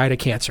 died of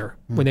cancer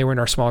when they were in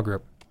our small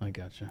group. I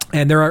gotcha.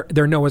 And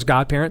they're Noah's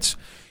godparents.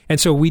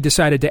 And so we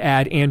decided to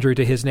add Andrew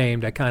to his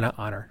name to kind of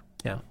honor.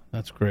 Yeah.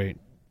 That's great.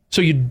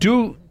 So you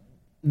do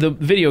the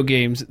video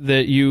games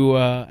that you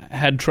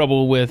had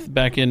trouble with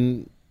back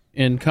in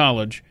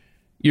college.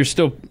 You're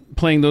still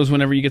playing those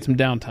whenever you get some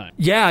downtime.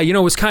 Yeah, it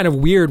was kind of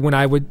weird when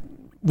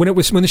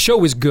the show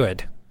was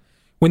good.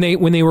 When they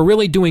were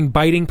really doing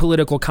biting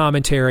political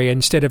commentary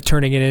instead of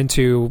turning it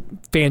into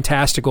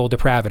fantastical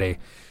depravity.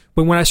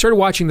 But when I started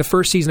watching the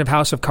first season of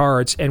House of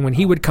Cards, and when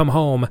he would come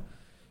home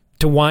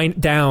to wind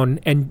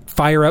down and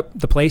fire up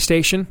the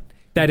PlayStation,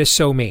 that is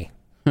so me.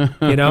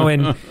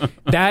 And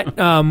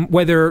that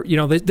whether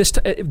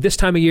this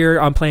time of year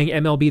I'm playing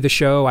MLB The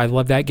Show. I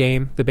love that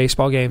game, the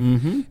baseball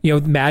game.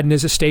 Madden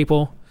is a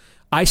staple.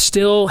 I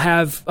still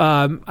have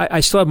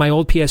my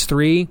old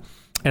PS3.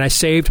 and I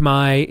saved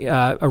my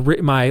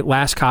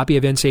last copy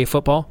of NCAA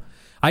football.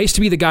 I used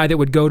to be the guy that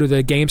would go to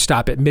the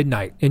GameStop at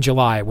midnight in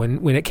July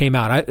when it came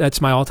out.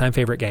 That's my all-time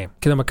favorite game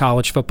because I'm a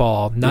college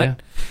football nut.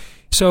 Yeah.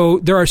 So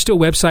there are still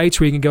websites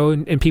where you can go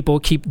and people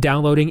keep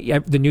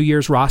downloading the New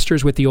Year's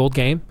rosters with the old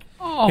game.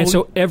 Oh, and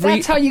so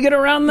that's how you get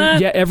around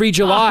that? Yeah, every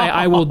July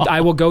I will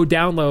go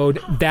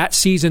download that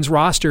season's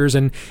rosters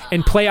and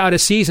play out a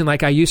season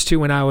like I used to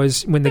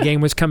when the game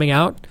was coming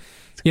out.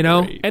 You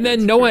know, great. And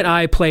then Noah and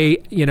I play,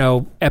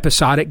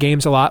 episodic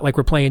games a lot. Like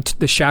we're playing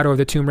The Shadow of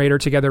the Tomb Raider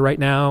together right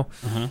now.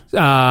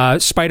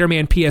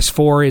 Spider-Man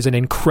PS4 is an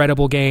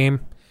incredible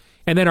game.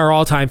 And then our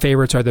all-time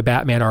favorites are the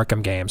Batman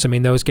Arkham games. I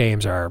mean, those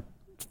games are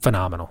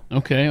phenomenal.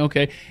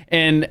 Okay.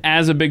 And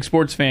as a big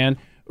sports fan,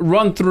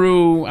 run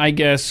through, I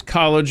guess,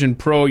 college and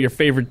pro, your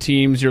favorite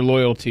teams, your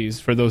loyalties,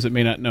 for those that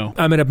may not know.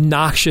 I'm an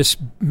obnoxious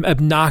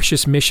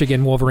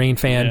Michigan Wolverine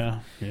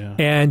fan. Yeah.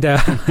 And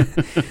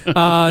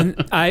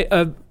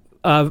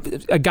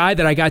a guy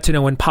that I got to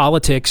know in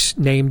politics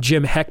named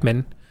Jim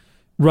Heckman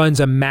runs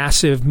a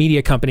massive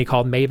media company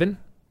called Maven.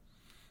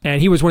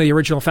 And he was one of the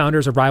original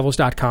founders of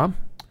Rivals.com.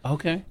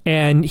 Okay.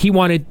 And he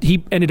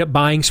ended up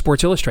buying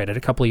Sports Illustrated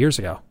a couple of years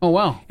ago. Oh,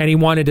 wow. And he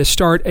wanted to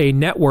start a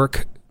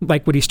network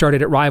like what he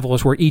started at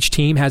Rivals, where each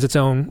team has its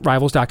own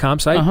Rivals.com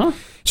site.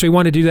 So he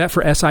wanted to do that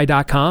for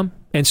SI.com.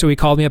 And so he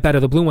called me up out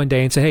of the blue one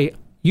day and said, hey,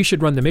 you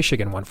should run the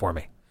Michigan one for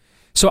me.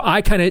 So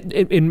I kind of,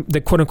 in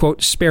the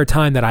quote-unquote spare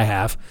time that I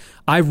have,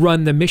 I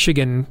run the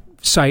Michigan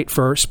site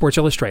for Sports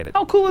Illustrated.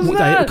 How cool is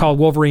that? Called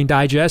Wolverine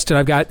Digest, and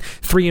I've got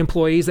 3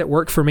 employees that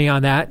work for me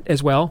on that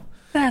as well.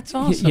 That's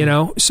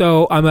awesome.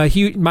 So I'm a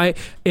huge,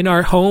 in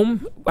our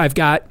home, I've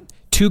got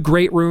 2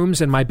 great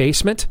rooms in my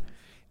basement.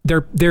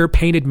 They're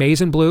painted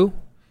maize and blue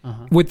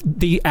with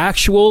the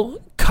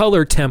actual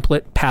color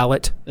template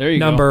palette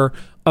number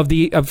of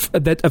the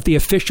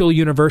official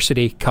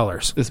university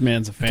colors. This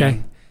man's a fan.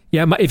 Okay.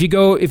 Yeah,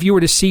 if you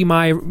were to see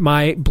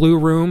my blue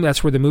room,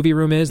 that's where the movie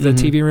room is, the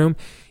TV room.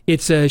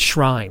 It's a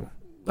shrine.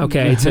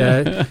 Okay, it's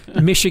a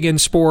Michigan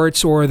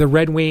sports or the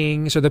Red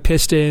Wings or the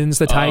Pistons,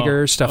 the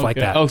Tigers, stuff like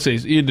that. Oh, so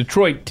you're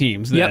Detroit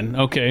teams then. Yep.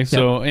 Okay,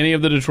 so any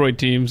of the Detroit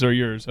teams are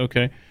yours.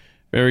 Okay,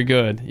 very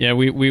good. Yeah,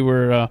 we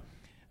were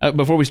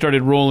before we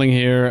started rolling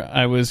here,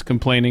 I was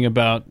complaining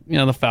about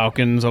the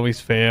Falcons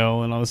always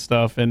fail and all this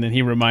stuff, and then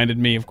he reminded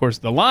me, of course,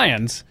 the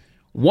Lions,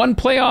 1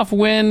 playoff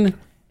win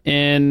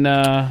in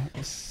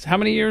how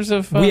many years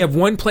of... we have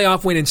 1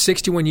 playoff win in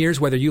 61 years,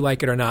 whether you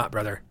like it or not,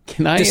 brother.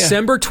 Can I...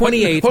 December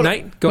 28th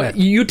night... Go ahead.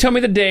 You tell me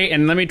the day,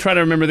 and let me try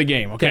to remember the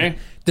game, okay?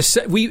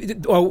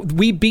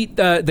 We beat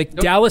the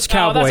Dallas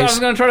Cowboys. That's how I was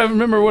going to try to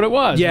remember what it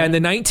was. Yeah, in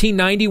the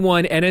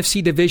 1991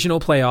 NFC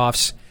Divisional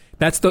Playoffs.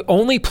 That's the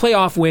only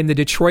playoff win the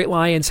Detroit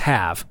Lions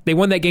have. They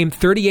won that game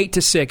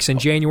 38-6 in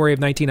January of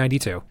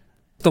 1992.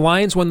 The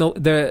Lions won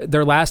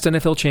their last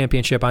NFL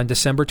championship on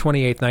December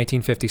 28th,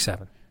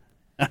 1957.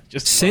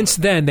 Since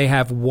then, they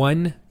have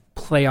 1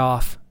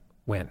 playoff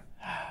win.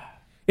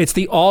 It's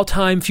the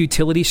all-time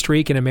futility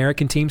streak in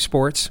American team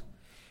sports.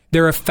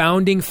 They're a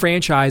founding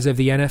franchise of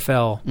the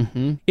NFL.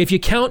 Mm-hmm. If you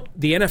count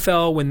the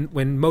NFL,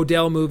 when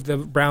Modell moved the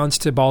Browns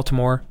to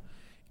Baltimore,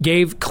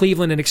 gave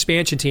Cleveland an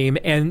expansion team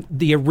and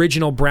the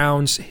original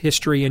Browns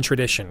history and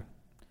tradition.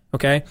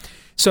 Okay?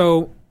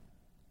 So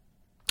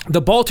the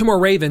Baltimore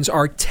Ravens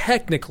are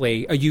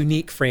technically a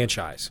unique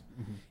franchise.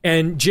 Mm-hmm.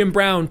 And Jim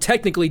Brown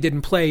technically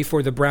didn't play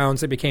for the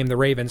Browns that became the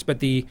Ravens, but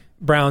the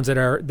Browns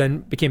that then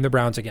became the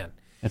Browns again.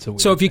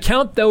 So if you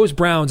count those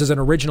Browns as an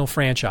original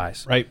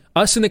franchise, right?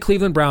 Us and the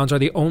Cleveland Browns are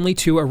the only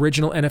 2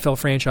 original NFL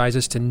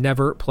franchises to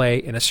never play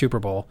in a Super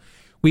Bowl.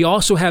 We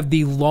also have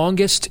the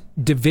longest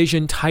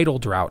division title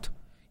drought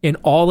in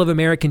all of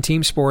American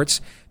team sports.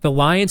 The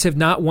Lions have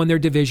not won their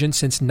division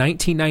since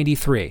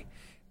 1993.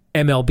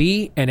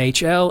 MLB,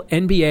 NHL,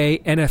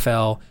 NBA,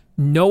 NFL,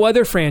 no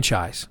other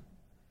franchise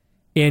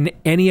in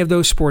any of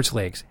those sports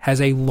leagues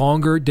has a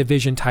longer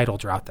division title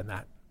drought than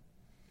that.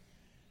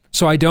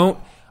 So I don't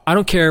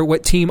care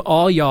what team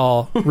all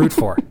y'all root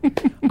for.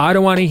 I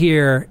don't want to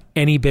hear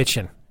any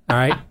bitching, all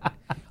right?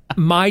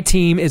 My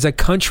team is a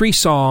country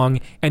song,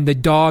 and the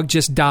dog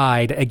just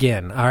died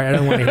again. All right, I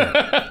don't want to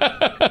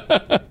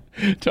hear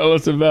it. Tell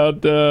us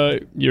about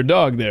your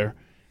dog there.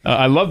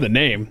 I love the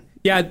name.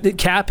 Yeah,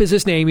 Cap is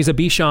his name. He's a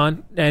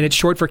Bichon, and it's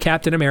short for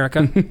Captain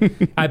America.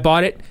 I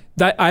bought it.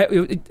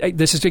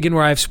 This is again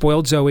where I've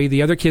spoiled Zoe.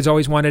 The other kids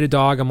always wanted a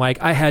dog. I'm like,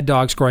 I had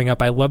dogs growing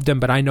up. I loved them,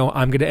 but I know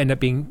I'm going to end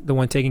up being the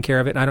one taking care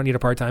of it, and I don't need a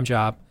part-time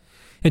job.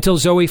 Until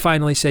Zoe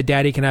finally said,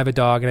 Daddy, can I have a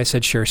dog? And I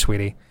said, sure,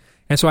 sweetie.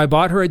 And so I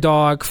bought her a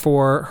dog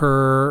for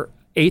her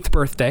 8th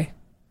birthday,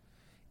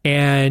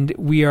 and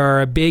we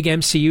are a big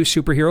MCU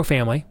superhero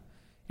family.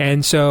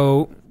 And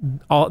so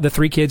all the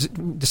 3 kids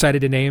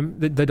decided to name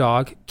the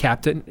dog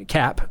Cap,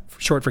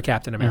 short for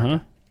Captain America.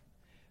 Uh-huh.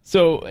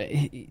 So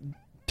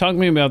talk to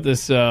me about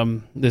this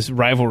this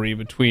rivalry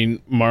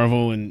between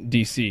Marvel and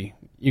DC.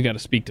 You got to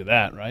speak to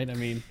that, right? I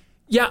mean...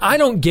 Yeah, I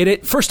don't get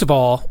it. First of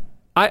all,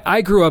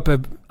 I grew up...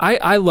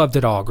 I loved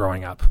it all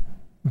growing up.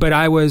 But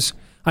I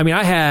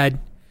had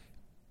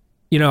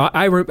You know,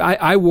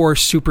 I wore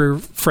Super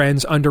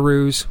Friends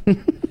underoos.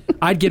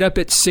 I'd get up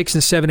at 6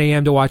 and 7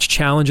 a.m. to watch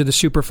Challenge of the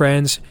Super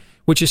Friends,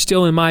 which is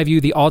still, in my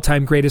view, the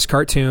all-time greatest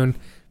cartoon,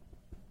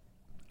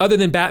 other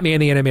than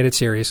Batman the Animated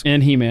Series.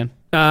 And He-Man.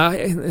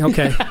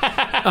 Okay.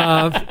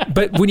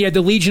 But when you had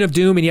the Legion of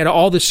Doom and you had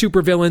all the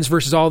supervillains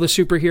versus all the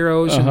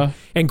superheroes,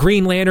 and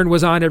Green Lantern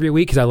was on every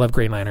week because I love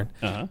Green Lantern.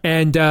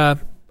 And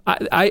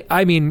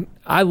I mean,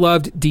 I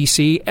loved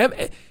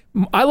DC.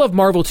 I love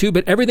Marvel too,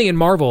 but everything in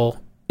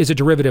Marvel is a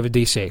derivative of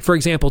DC. For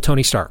example,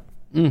 Tony Stark.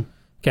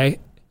 Okay,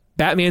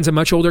 Batman's a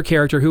much older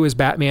character. Who is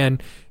Batman?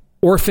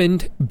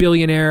 Orphaned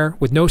billionaire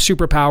with no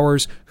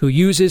superpowers who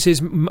uses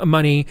his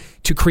money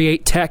to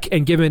create tech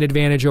and give him an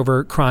advantage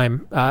over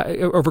crime,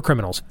 over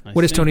criminals.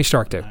 What does Tony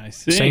Stark do?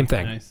 Same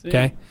thing.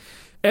 Okay,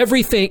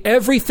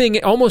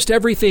 everything, almost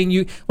everything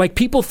you like.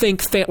 People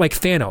think like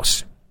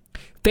Thanos.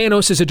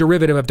 Thanos is a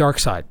derivative of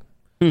Darkseid.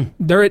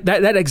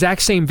 That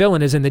exact same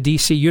villain is in the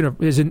DC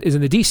is in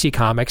the DC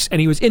comics,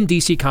 and he was in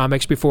DC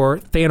comics before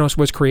Thanos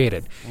was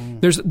created.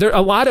 There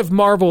a lot of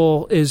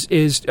Marvel is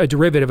a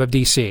derivative of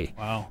DC.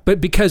 Wow. But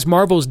because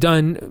Marvel's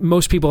done,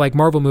 most people like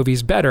Marvel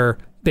movies better,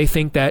 they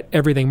think that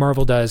everything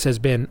Marvel does has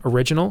been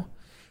original.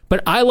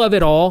 But I love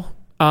it all.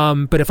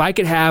 But if I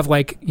could have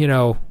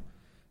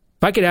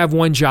if I could have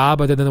one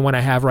job other than the one I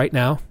have right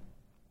now,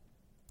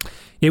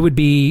 it would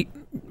be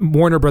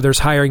Warner Brothers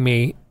hiring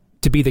me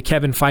to be the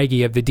Kevin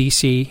Feige of the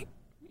DC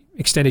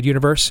extended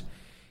universe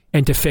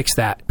and to fix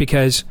that.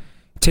 Because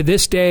to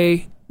this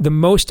day, the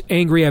most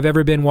angry I've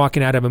ever been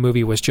walking out of a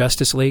movie was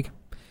Justice League.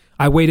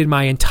 I waited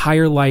my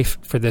entire life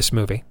for this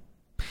movie.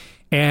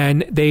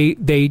 And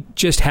they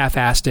just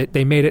half-assed it.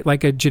 They made it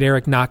like a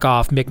generic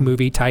knockoff Mick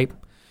movie type.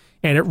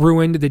 And it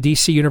ruined the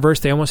DC universe.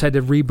 They almost had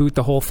to reboot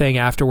the whole thing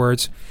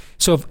afterwards.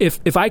 So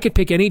if I could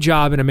pick any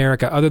job in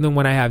America other than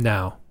what I have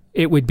now,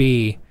 it would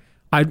be...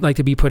 I'd like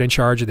to be put in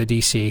charge of the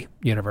DC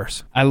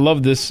universe. I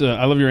love this.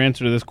 I love your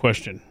answer to this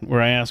question,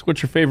 where I ask,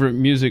 what's your favorite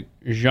music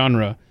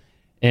genre?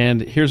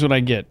 And here's what I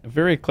get. A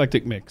very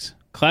eclectic mix.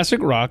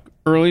 Classic rock,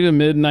 early to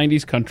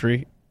mid-90s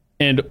country,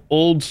 and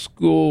old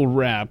school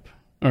rap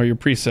are your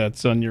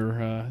presets on your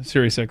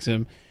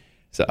SiriusXM.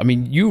 So, I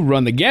mean, you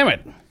run the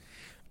gamut.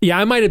 Yeah,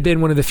 I might have been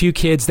one of the few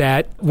kids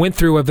that went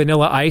through a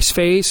Vanilla Ice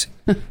phase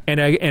and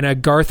a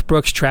Garth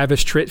Brooks,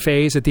 Travis Tritt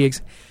phase at the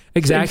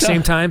exact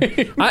same time.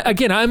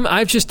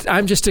 I'm just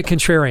a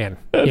contrarian.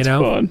 That's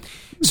fun.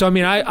 So I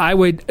mean, I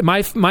would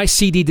my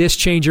CD disc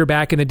changer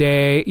back in the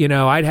day. You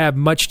know, I'd have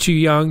Much Too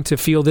Young to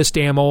Feel This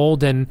Damn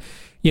Old, and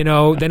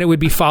then it would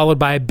be followed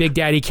by Big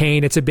Daddy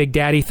Kane. It's a Big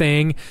Daddy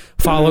thing,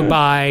 followed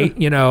by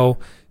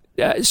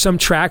some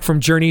track from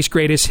Journey's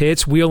Greatest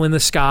Hits, Wheel in the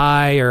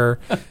Sky, or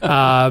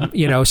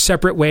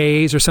Separate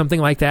Ways, or something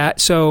like that.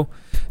 So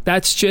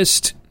that's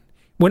just.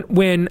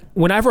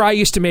 Whenever I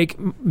used to make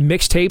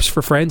mixtapes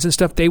for friends and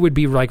stuff, they would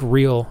be like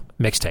real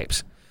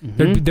mixtapes.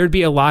 There'd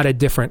be a lot of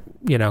different,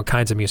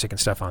 kinds of music and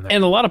stuff on there.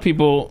 And a lot of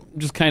people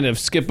just kind of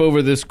skip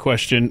over this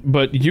question,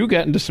 but you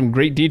got into some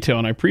great detail,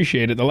 and I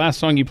appreciate it. The last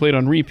song you played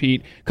on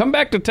repeat, Come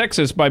Back to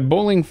Texas by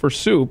Bowling for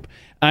Soup.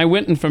 I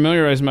went and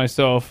familiarized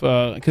myself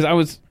because I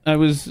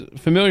was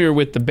familiar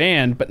with the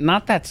band, but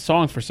not that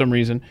song for some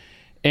reason.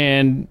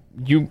 And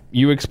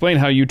you explained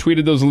how you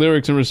tweeted those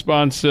lyrics in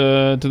response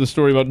to the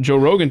story about Joe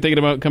Rogan thinking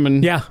about coming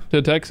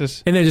to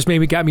Texas. And then just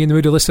got me in the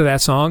mood to listen to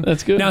that song.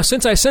 That's good. Now,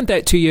 since I sent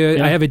that to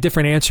you, I have a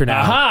different answer now.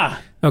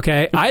 Aha!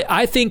 Okay.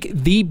 I think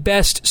the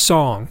best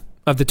song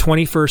of the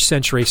 21st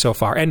century so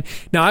far, and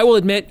now I will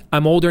admit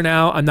I'm older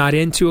now. I'm not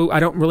I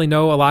don't really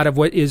know a lot of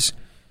what is...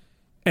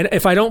 And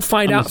if I don't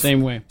find out... the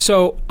same way.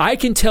 So I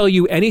can tell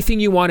you anything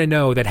you want to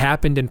know that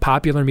happened in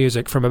popular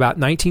music from about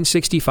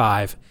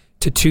 1965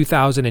 to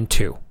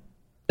 2002.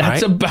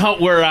 That's right? about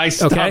where I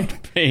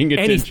stopped paying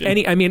attention.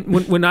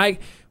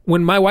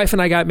 When my wife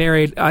and I got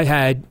married, I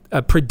had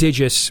a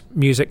prodigious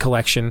music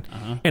collection,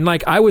 and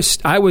I was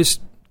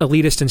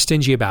elitist and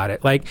stingy about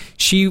it. Like,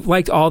 she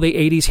liked all the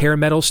 80s hair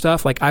metal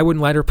stuff. Like, I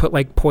wouldn't let her put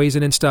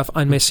Poison and stuff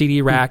on my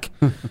CD rack.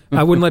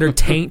 I wouldn't let her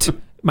taint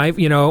I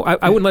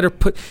wouldn't let her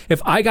put,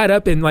 if I got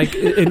up and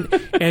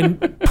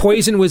and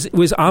Poison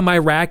was on my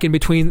rack in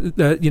between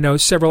the,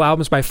 several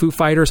albums by Foo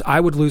Fighters, I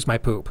would lose my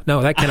poop.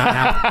 No, that cannot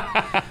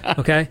happen.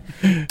 Okay.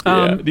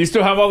 Do you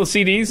still have all the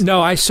CDs?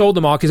 No, I sold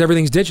them all because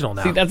everything's digital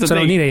now. See, that's the so thing.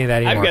 I don't need any of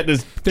that anymore. I've got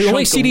this. The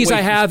only CDs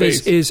I have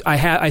is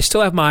I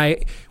still have my,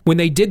 when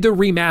they did the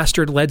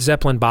remastered Led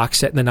Zeppelin box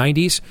set in the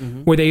 90s,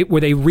 where they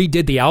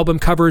redid the album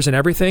covers and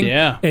everything.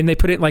 Yeah. And they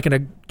put it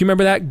do you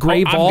remember that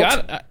gray vault?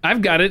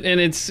 I've got it, and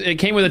it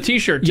came with a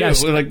T-shirt too.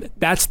 Yes,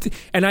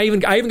 and I even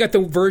got the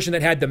version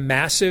that had the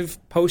massive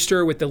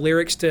poster with the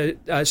lyrics to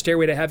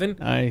Stairway to Heaven.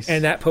 Nice.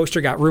 And that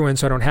poster got ruined,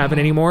 so I don't have it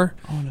anymore.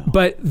 Oh no.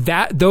 But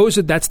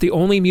that's the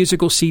only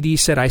musical CD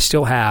set I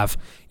still have.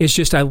 It's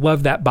just I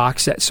love that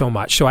box set so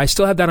much. So I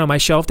still have that on my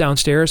shelf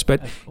downstairs,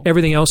 but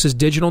everything else is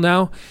digital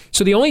now.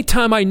 So the only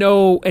time I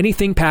know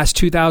anything past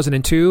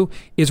 2002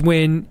 is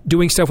when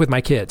doing stuff with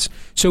my kids.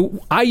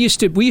 So we used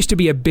to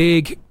be a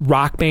big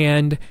rock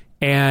band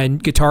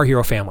and Guitar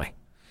Hero family.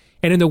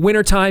 And in the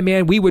wintertime,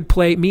 man,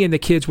 me and the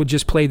kids would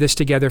just play this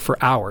together for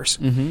hours.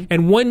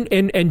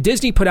 And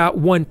Disney put out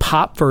one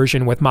pop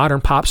version with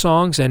modern pop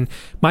songs. And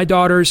my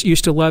daughters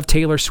used to love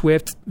Taylor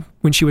Swift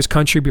when she was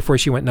country before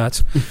she went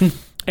nuts.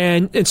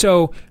 and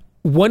so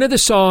one of the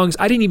songs,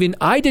 I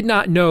did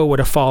not know what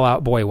a Fall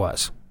Out Boy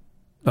was.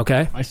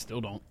 Okay. I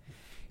still don't.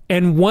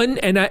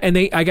 And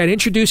I got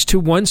introduced to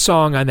one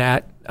song on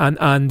that,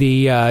 on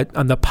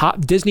the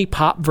pop Disney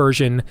pop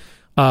version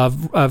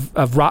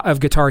of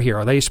Guitar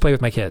Hero that I used to play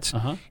with my kids.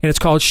 And it's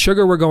called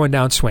Sugar We're Going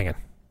Down Swinging.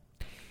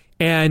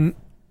 And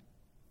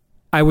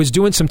I was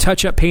doing some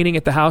touch-up painting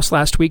at the house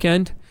last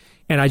weekend,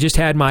 and I just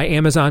had my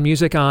Amazon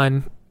Music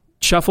on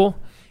shuffle,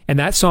 and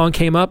that song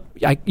came up.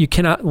 You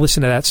cannot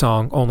listen to that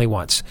song only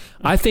once.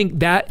 I think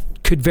that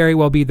could very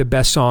well be the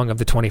best song of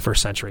the 21st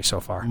century so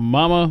far.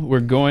 Mama,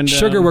 we're going down.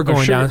 Sugar, we're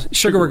going down.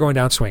 Sugar, we're going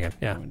down swinging.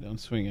 Yeah. Going Down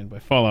Swinging by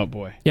Fall Out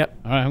Boy. Yep.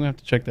 All right, I'm going to have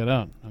to check that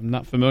out. I'm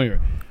not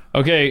familiar.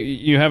 Okay,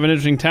 you have an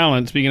interesting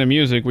talent, speaking of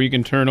music, where you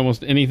can turn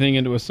almost anything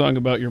into a song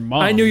about your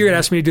mom. I knew you were going to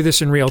ask me to do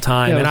this in real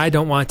time, and I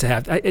don't want to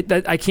have...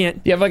 I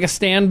can't... Do you have like a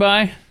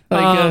standby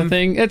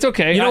thing? It's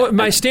okay. You know what?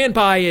 My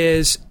standby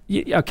is...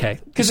 Okay.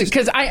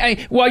 Because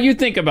I while you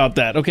think about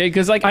that, okay?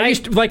 Because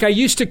I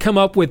used to come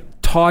up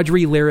with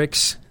tawdry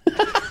lyrics...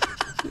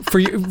 for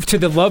you, to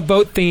the Love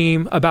Boat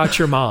theme about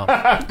your mom.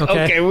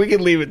 Okay, we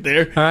can leave it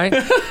there. All right.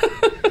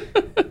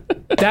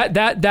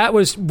 that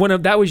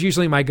was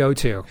usually my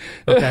go-to.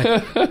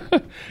 Okay.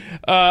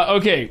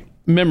 Okay.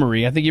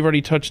 Memory. I think you've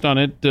already touched on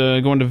it.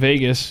 Going to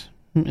Vegas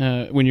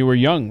when you were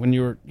young.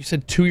 You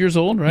said 2 years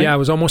old, right? Yeah, I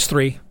was almost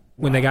 3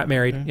 when they got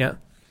married. Okay. Yeah.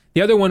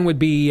 The other one would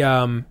be,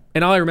 and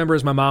all I remember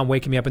is my mom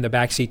waking me up in the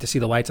back seat to see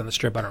the lights on the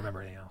Strip. I don't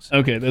remember anything else.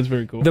 Okay, that's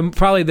very cool.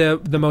 Probably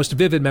the most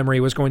vivid memory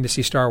was going to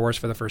see Star Wars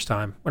for the first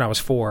time when I was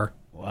 4.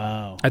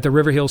 Wow. At the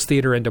River Hills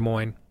Theater in Des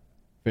Moines.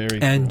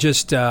 Very cool. And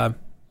just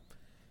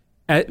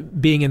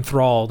being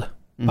enthralled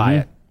by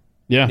it.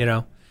 Yeah. You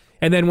know?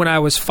 And then when I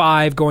was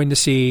 5, going to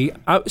see...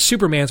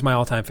 Superman's my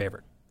all-time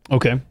favorite.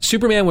 Okay.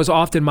 Superman was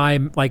often my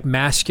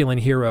masculine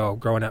hero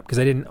growing up because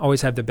I didn't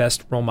always have the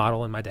best role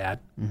model in my dad.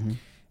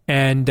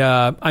 And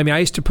I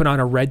used to put on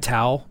a red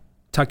towel,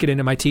 tuck it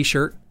into my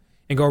T-shirt,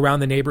 and go around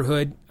the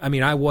neighborhood.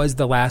 I was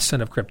the last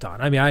son of Krypton.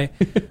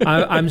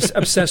 I'm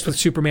obsessed with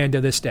Superman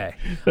to this day.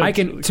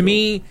 To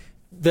me,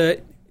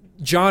 the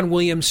John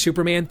Williams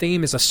Superman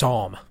theme is a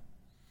psalm.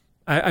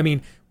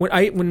 When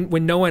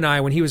Noah and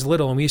I, when he was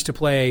little, and we used to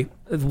play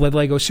the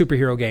Lego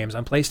superhero games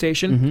on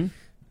PlayStation,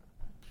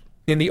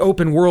 in the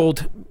open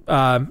world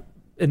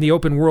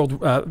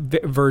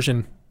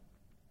version,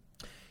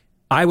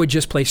 I would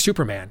just play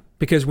Superman,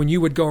 because when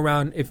you would go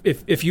around,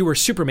 if you were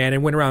Superman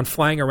and went around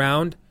flying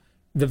around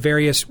the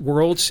various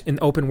worlds in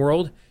open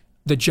world,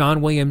 the John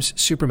Williams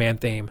Superman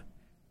theme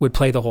would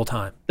play the whole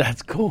time.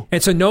 That's cool.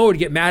 And so Noah would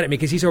get mad at me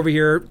because he's over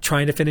here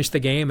trying to finish the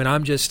game, and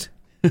I'm just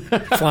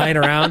flying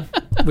around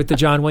with the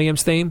John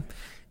Williams theme.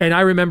 And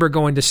I remember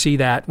going to see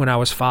that when I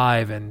was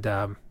 5,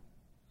 and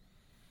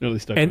really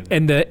stuck.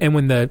 And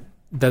when the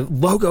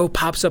logo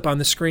pops up on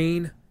the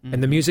screen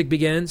and the music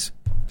begins,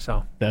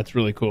 so that's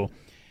really cool.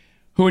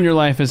 Who in your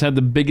life has had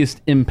the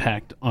biggest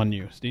impact on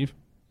you, Steve?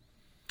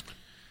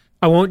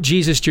 I won't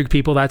Jesus juke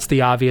people. That's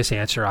the obvious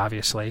answer,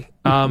 obviously.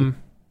 Well,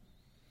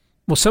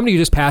 somebody who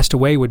just passed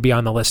away would be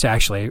on the list,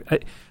 actually.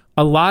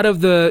 A lot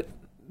of the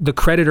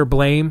credit or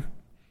blame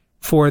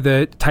for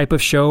the type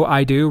of show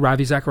I do,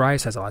 Ravi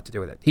Zacharias has a lot to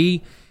do with it.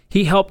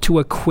 He helped to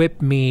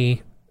equip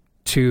me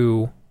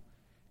to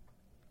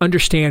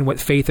understand what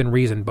faith and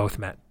reason both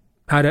meant.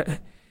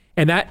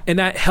 And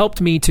that helped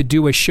me to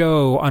do a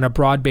show on a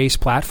broad-based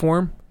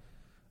platform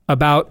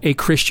about a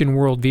Christian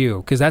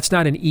worldview, because that's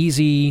not an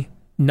easy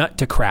nut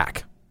to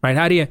crack, right?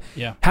 How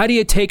do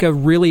you take a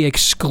really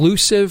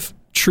exclusive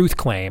truth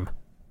claim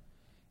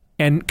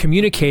and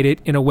communicate it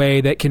in a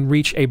way that can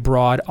reach a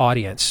broad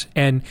audience?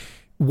 And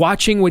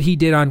watching what he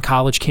did on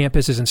college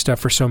campuses and stuff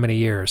for so many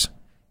years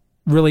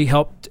really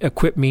helped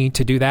equip me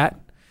to do that.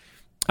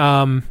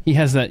 He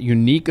has that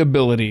unique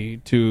ability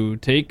to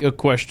take a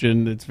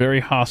question that's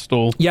very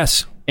hostile,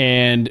 yes,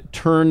 and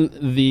turn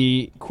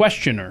the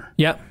questioner,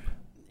 yep,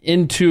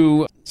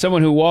 into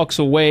someone who walks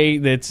away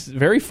that's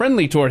very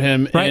friendly toward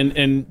him, right.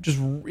 and just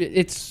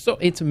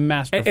it's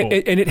masterful.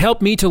 And it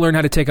helped me to learn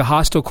how to take a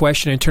hostile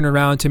question and turn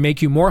around to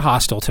make you more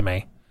hostile to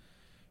me.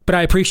 But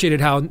I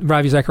appreciated how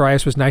Ravi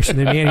Zacharias was nicer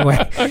than me anyway.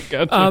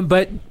 Gotcha.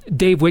 But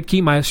Dave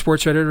Whitkey, my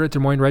sports editor at Des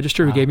Moines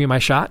Register, who gave me my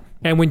shot.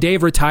 And when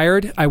Dave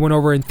retired, I went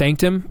over and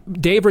thanked him.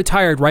 Dave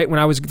retired right when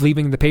I was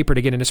leaving the paper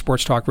to get into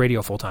sports talk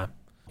radio full time.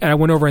 And I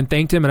went over and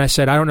thanked him, and I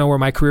said, I don't know where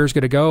my career is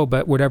going to go,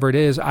 but whatever it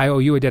is, I owe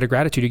you a debt of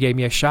gratitude. You gave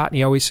me a shot.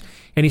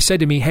 And he said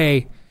to me,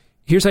 hey,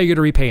 here's how you're going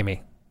to repay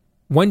me.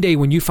 One day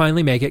when you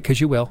finally make it, because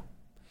you will,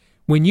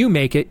 when you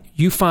make it,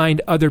 you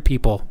find other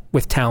people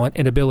with talent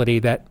and ability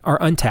that are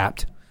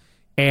untapped,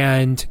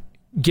 and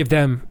see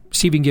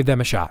if you can give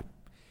them a shot.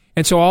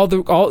 And so all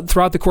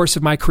throughout the course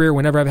of my career,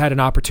 whenever I've had an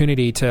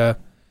opportunity to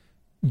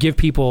give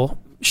people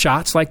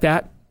shots like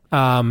that,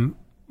 I've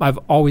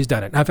always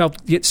done it. I've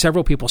helped get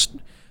several people.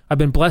 I've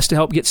been blessed to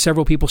help get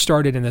several people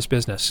started in this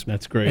business.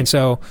 That's great. And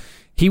so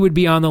he would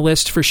be on the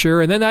list for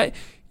sure. And then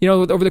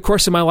over the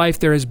course of my life,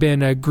 there has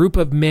been a group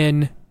of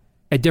men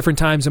at different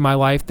times in my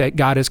life that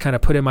God has kind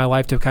of put in my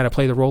life to kind of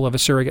play the role of a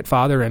surrogate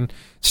father and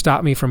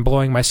stop me from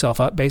blowing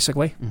myself up,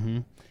 basically. Mm-hmm.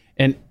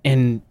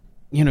 And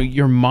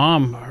your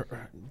mom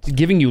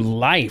giving you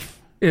life.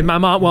 And my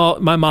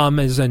mom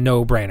is a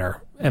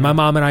no-brainer. And my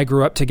mom and I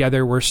grew up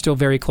together. We're still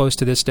very close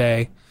to this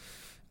day.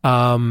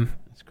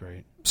 That's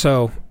great.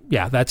 So,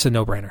 yeah, that's a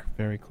no-brainer.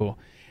 Very cool.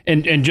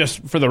 And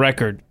just for the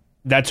record,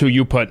 that's who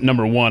you put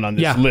number one on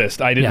this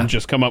list. I didn't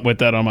just come up with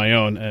that on my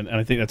own. And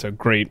I think that's a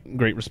great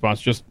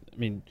response.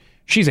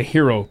 She's a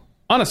hero.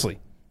 Honestly,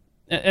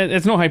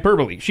 it's no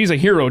hyperbole. She's a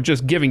hero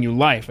just giving you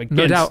life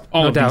against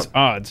all of these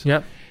odds.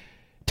 Yep.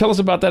 Tell us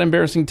about that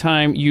embarrassing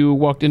time you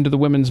walked into the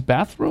women's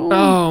bathroom.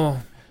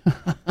 Oh.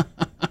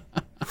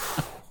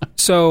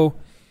 So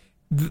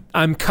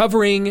I'm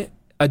covering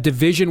a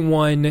Division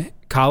I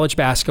college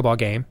basketball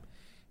game.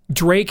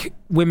 Drake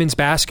women's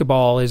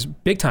basketball is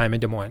big time in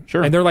Des Moines.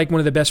 Sure. And they're like one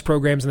of the best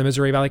programs in the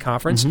Missouri Valley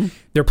Conference. Mm-hmm.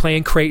 They're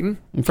playing Creighton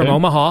from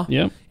Omaha.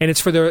 Yep. And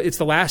it's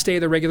the last day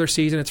of the regular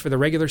season. It's for the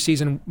regular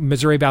season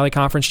Missouri Valley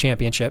Conference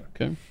Championship.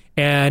 Okay.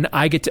 And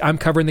I'm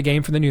covering the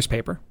game for the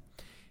newspaper.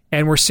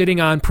 And we're sitting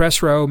on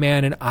press row,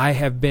 man, and I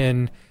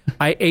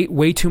ate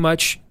way too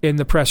much in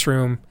the press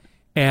room,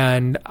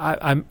 and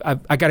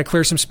I got to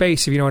clear some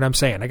space, if you know what I'm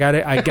saying. I got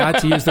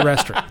to use the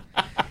restroom.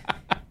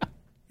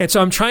 And so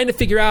I'm trying to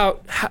figure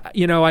out,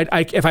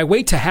 if I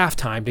wait to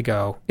halftime to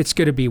go, it's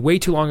going to be way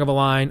too long of a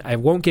line. I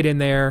won't get in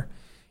there,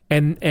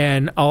 and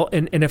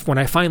if when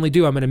I finally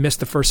do, I'm going to miss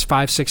the first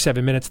 5, 6,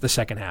 7 minutes of the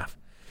second half.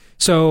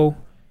 So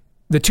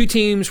the two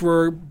teams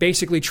were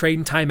basically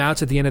trading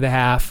timeouts at the end of the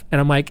half, and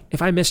I'm like,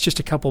 if I miss just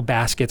a couple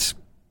baskets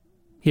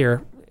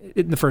here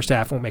in the first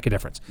half, it won't make a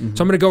difference. Mm-hmm.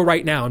 So I'm going to go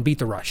right now and beat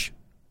the rush.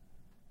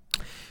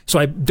 So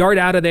I dart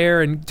out of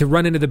there and to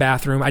run into the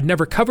bathroom. I'd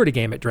never covered a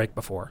game at Drake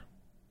before.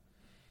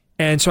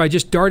 And so I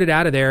just darted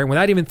out of there, and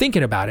without even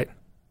thinking about it,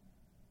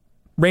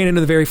 ran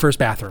into the very first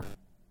bathroom.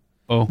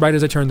 Oh. Right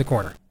as I turned the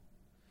corner.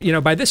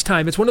 By this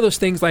time, it's one of those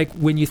things like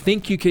when you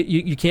think you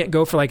can't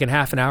go for like in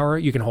half an hour,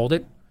 you can hold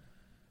it.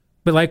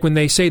 But like when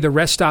they say the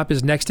rest stop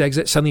is next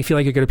exit, suddenly you feel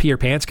like you're going to pee your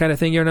pants kind of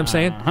thing, you know what I'm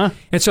saying? Uh-huh.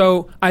 And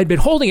so I'd been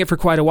holding it for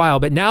quite a while,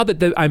 but now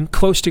that I'm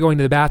close to going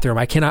to the bathroom,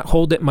 I cannot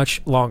hold it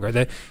much longer.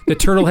 The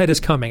turtle head is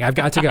coming. I've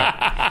got to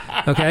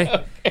go.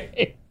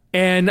 Okay?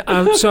 And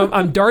so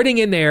I'm darting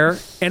in there,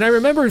 and I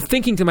remember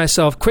thinking to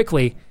myself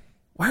quickly,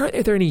 why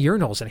aren't there any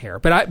urinals in here?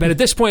 But at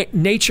this point,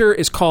 nature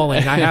is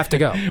calling. I have to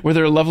go. Were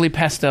there lovely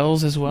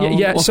pastels as well?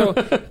 Yeah. So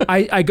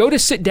I go to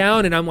sit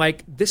down, and I'm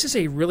like, this is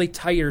a really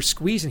tighter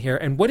squeeze in here.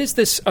 And what is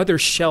this other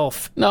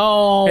shelf?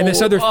 No. And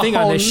this other thing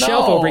on this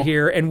shelf over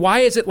here? And why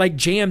is it like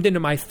jammed into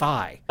my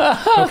thigh?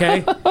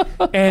 Okay.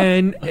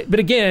 But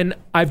again,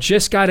 I've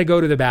just got to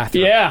go to the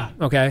bathroom. Yeah.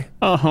 Okay.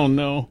 Oh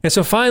no. And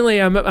so finally,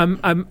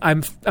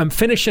 I'm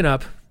finishing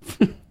up.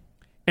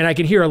 And I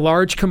can hear a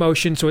large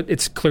commotion, so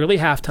it's clearly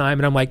halftime.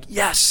 And I'm like,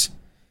 yes,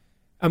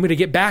 I'm going to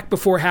get back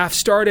before half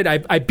started.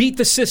 I beat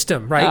the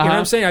system, right? You know what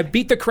I'm saying? I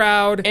beat the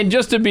crowd. And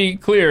just to be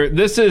clear,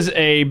 this is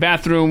a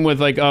bathroom with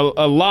like a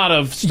lot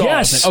of stalls.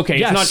 Yes. Okay,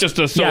 yes, it's not just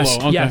a solo.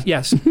 Yes, okay.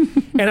 yes.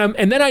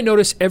 And then I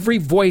notice every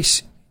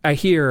voice I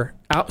hear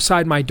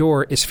outside my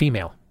door is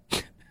female.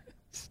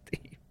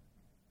 Steve.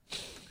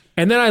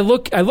 And then I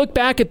look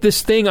back at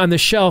this thing on the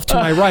shelf to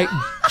my right,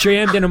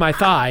 jammed into my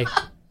thigh.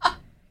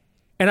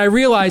 And I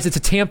realize it's a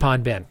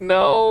tampon bin.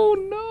 No.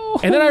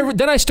 And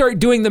then I start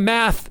doing the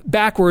math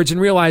backwards and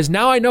realize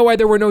now I know why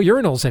there were no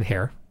urinals in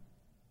here.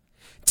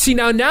 See,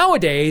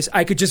 nowadays,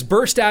 I could just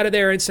burst out of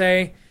there and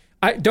say,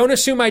 don't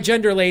assume my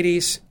gender,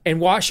 ladies, and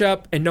wash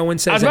up, and no one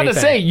says anything. I was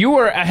about to say, you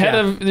were ahead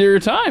of your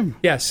time.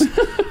 Yes.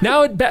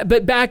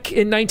 But back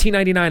in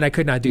 1999, I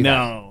could not do that.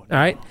 No. All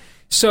right?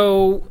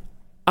 So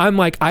I'm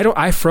like,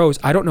 I froze.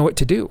 I don't know what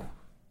to do.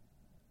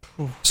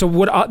 So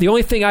the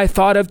only thing I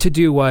thought of to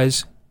do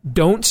was,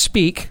 don't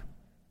speak.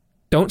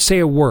 Don't say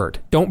a word.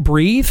 Don't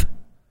breathe.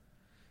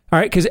 All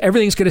right, because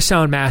everything's going to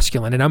sound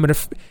masculine, and I'm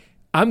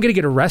going to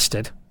get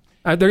arrested.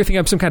 They're going to think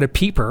I'm some kind of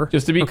peeper.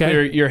 Just to be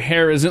clear, your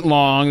hair isn't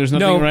long. There's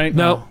nothing, right?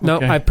 No.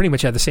 Okay. I've pretty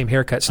much had the same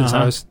haircut since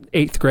I was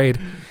 8th grade.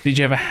 Did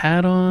you have a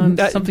hat on?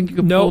 Something you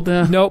could pull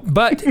down? No.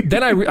 But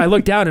then I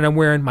look down, and I'm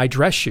wearing my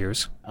dress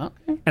shoes,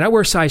 okay. and I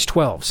wear size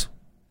 12s.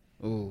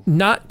 Ooh.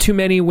 Not too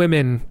many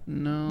women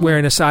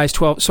wearing a size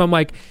 12. So I'm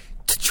like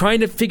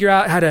trying to figure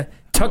out how to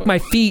tuck my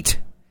feet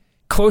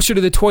closer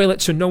to the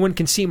toilet so no one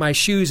can see my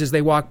shoes as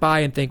they walk by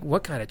and think,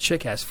 what kind of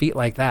chick has feet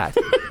like that?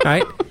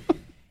 Right?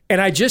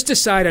 And I just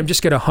decide I'm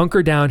just going to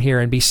hunker down here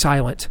and be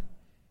silent.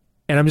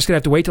 And I'm just going to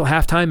have to wait till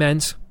halftime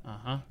ends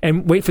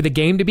and wait for the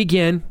game to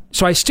begin.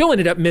 So I still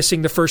ended up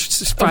missing the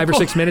first 5 or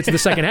 6 minutes of the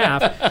second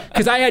half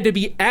because I had to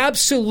be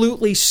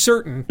absolutely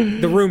certain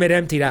the room had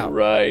emptied out.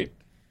 Right.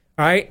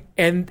 All right.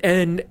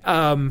 And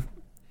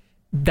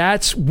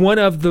that's one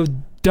of the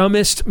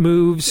dumbest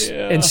moves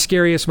and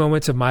scariest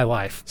moments of my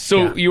life.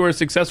 So you were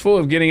successful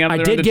of getting out of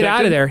there? I did get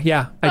out of there.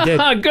 Yeah, I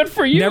did. Good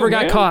for you. Never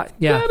got caught.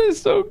 Yeah. That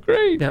is so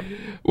great. Yep.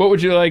 What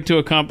would you like to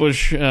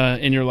accomplish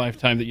in your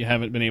lifetime that you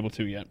haven't been able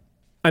to yet?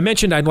 I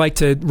mentioned I'd like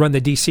to run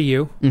the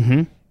DCU.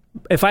 Mm-hmm.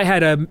 If I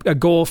had a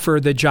goal for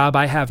the job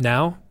I have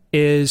now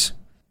is,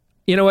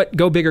 you know what,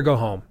 go big or go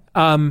home.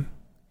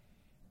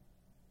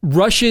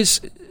 Rush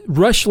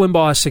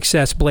Limbaugh's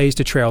success blazed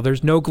a trail.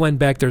 There's no Glenn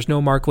Beck, there's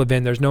no Mark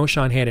Levin, there's no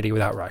Sean Hannity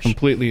without Rush.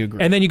 Completely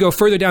agree. And then you go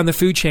further down the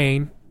food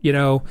chain, you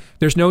know,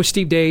 there's no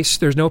Steve Deace,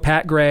 there's no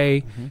Pat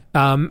Gray,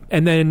 and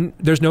then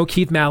there's no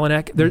Keith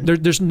Malinek.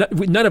 There's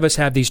none of us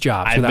have these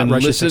jobs without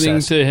Rush's success. I've been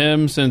listening to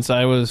him since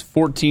I was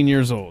 14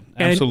 years old.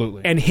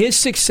 Absolutely. And his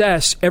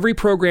success, every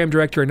program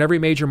director in every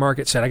major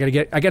market said, I got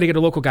to get a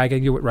local guy, I got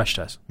to do what Rush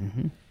does.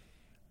 Mm-hmm.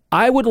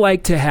 I would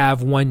like to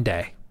have one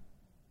day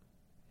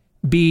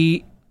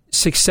be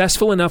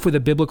successful enough with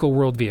a biblical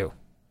worldview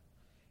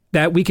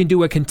that we can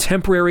do a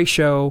contemporary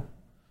show.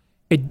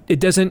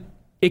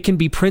 It can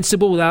be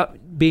principled without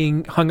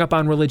being hung up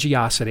on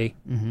religiosity.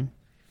 Mm-hmm.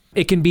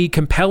 It can be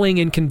compelling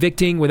and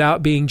convicting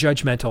without being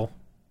judgmental.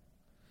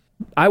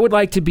 I'd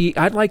like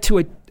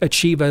to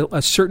achieve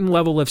a certain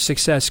level of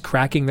success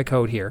cracking the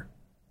code here.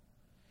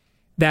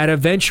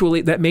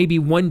 That maybe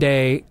one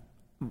day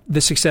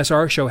the success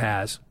our show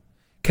has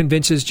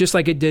convinces, just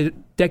like it did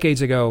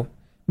decades ago,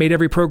 made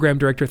every program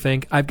director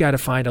think, I've got to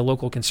find a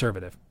local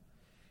conservative.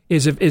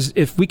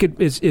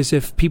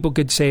 If people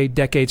could say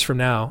decades from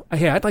now,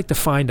 hey, I'd like to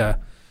find a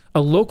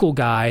local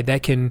guy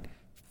that can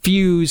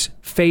fuse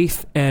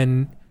faith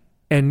and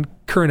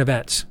current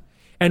events.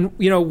 And,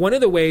 you know, one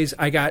of the ways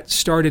I got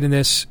started in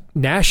this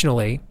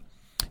nationally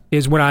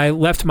is when I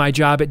left my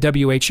job at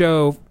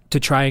WHO to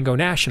try and go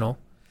national.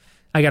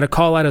 I got a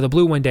call out of the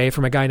blue one day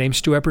from a guy named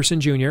Stu Epperson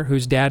Jr.,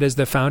 whose dad is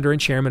the founder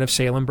and chairman of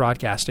Salem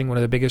Broadcasting, one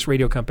of the biggest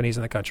radio companies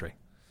in the country.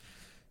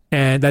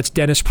 And that's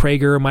Dennis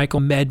Prager, Michael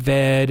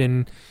Medved,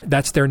 and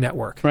that's their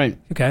network. Right.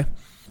 Okay.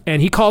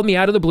 And he called me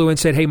out of the blue and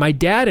said, hey, my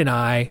dad and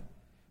I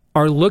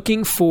are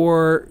looking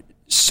for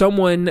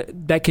someone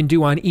that can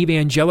do on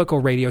evangelical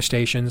radio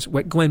stations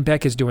what Glenn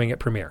Beck is doing at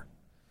Premier.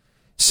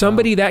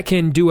 Somebody that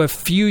can do a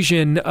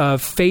fusion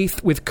of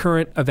faith with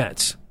current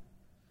events,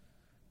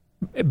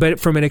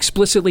 but from an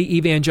explicitly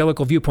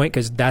evangelical viewpoint,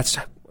 because that's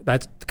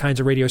the kinds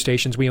of radio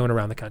stations we own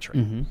around the country.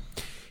 Mm-hmm.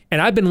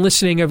 And I've been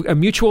listening. A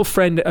mutual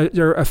friend,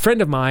 or a friend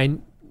of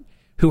mine,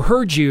 who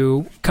heard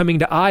you coming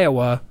to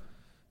Iowa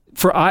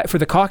for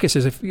the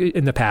caucuses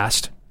in the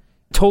past,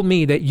 told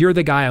me that you're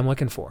the guy I'm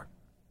looking for.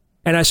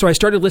 And so I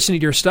started listening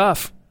to your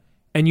stuff,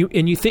 and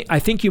you think, I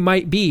think you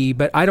might be,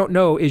 but I don't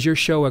know. Is your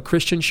show a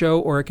Christian show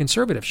or a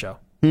conservative show?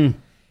 And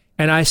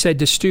I said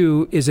to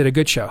Stu, is it a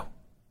good show?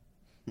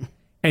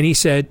 And he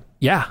said,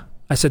 yeah.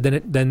 I said,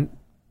 then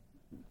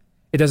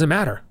it doesn't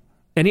matter.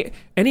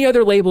 Any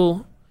other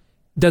label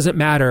doesn't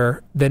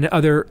matter than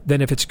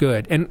if it's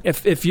good. And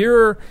if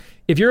you're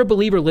a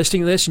believer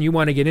listening to this and you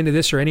want to get into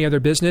this or any other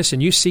business,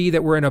 and you see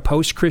that we're in a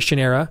post-Christian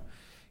era,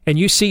 and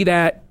you see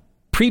that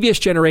previous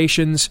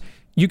generations,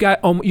 you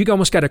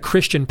almost got a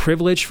Christian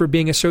privilege for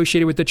being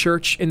associated with the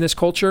church in this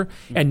culture,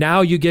 and now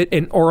you get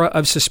an aura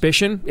of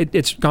suspicion.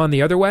 It's gone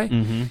the other way.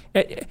 Mm-hmm.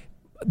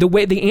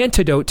 The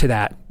antidote to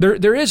that,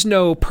 there is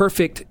no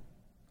perfect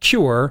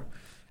cure.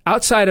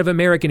 Outside of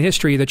American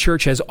history, the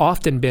church has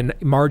often been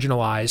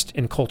marginalized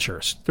in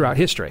cultures throughout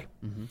history.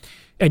 Mm-hmm.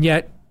 And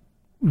yet,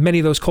 many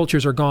of those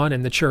cultures are gone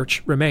and the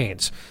church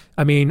remains.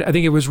 I mean, I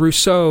think it was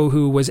Rousseau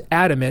who was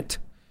adamant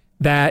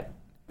that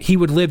he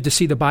would live to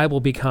see the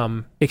Bible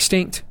become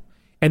extinct.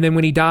 And then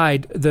when he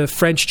died, the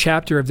French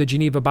chapter of the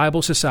Geneva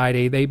Bible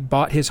Society, they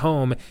bought his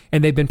home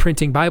and they've been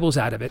printing Bibles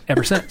out of it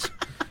ever since.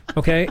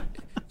 Okay?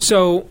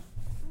 So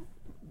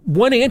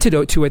one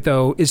antidote to it,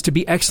 though, is to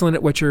be excellent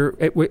at what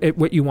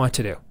you want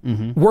to do.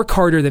 Mm-hmm. Work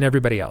harder than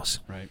everybody else.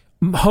 Right.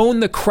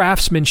 Hone the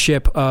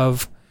craftsmanship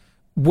of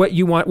what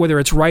you want, whether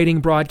it's writing,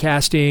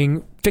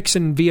 broadcasting,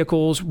 fixing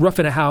vehicles,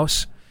 roofing a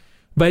house.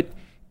 But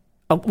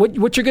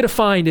what you're going to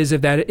find is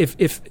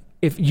if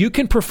you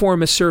can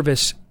perform a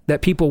service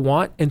that people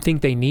want and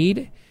think they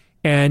need,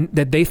 and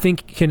that they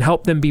think can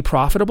help them be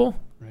profitable,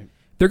 right,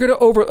 they're going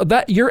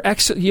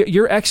to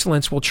your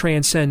excellence will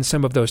transcend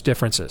some of those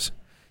differences.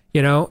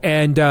 You know,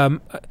 and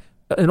an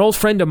old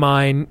friend of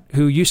mine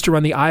who used to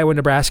run the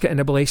Iowa-Nebraska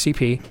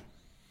NAACP,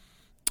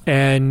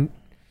 and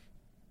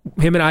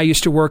him and I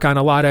used to work on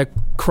a lot of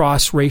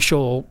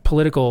cross-racial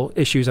political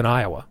issues in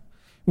Iowa,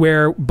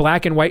 where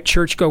black and white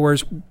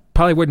churchgoers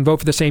probably wouldn't vote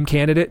for the same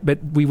candidate, but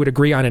we would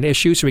agree on an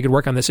issue so we could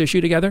work on this issue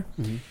together.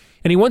 Mm-hmm.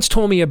 And he once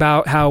told me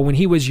about how when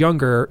he was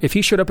younger, if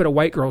he showed up at a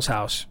white girl's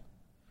house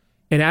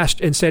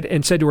and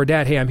said to her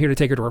dad, hey, I'm here to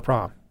take her to her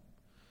prom,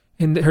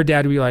 and her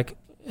dad would be like,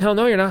 hell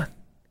no, you're not.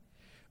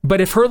 But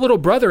if her little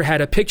brother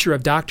had a picture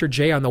of Dr.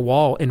 J on the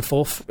wall in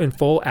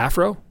full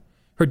afro,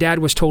 her dad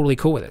was totally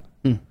cool with it.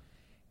 Mm.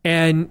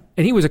 And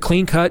he was a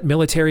clean-cut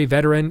military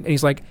veteran, and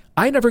he's like,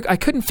 I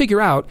couldn't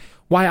figure out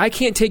why I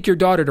can't take your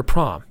daughter to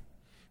prom,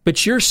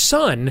 but your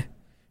son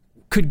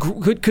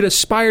could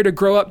aspire to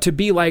grow up to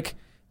be like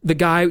the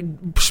guy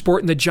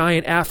sporting the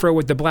giant afro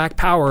with the black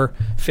power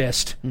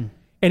fist.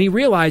 And he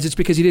realized it's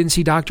because he didn't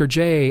see Dr.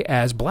 J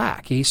as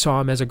black. He saw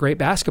him as a great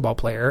basketball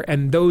player.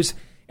 And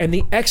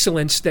the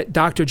excellence that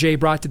Dr. J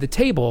brought to the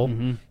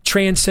table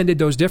transcended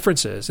those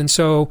differences. And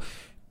so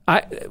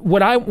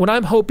what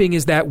I'm hoping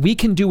is that we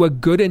can do a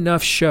good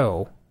enough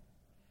show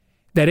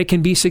that it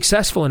can be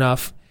successful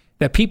enough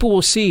that people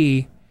will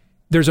see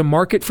there's a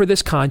market for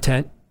this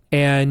content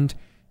and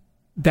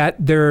that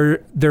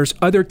there's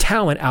other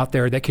talent out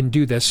there that can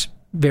do this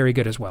very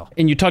good as well.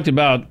 And you talked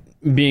about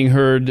being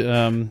heard.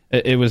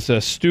 It was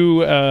Stu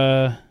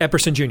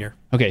Epperson Jr.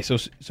 Okay, so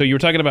you were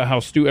talking about how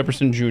Stu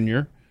Epperson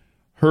Jr.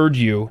 heard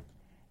you.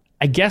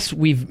 I guess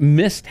we've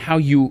missed how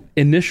you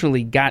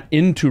initially got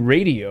into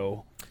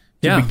radio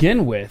to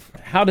begin with.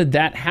 How did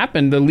that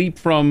happen? The leap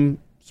from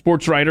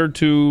sports writer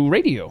to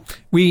radio.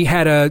 We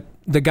had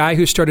the guy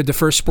who started the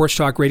first sports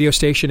talk radio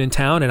station in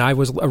town, and I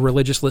was a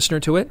religious listener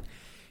to it.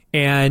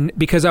 And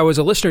because I was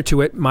a listener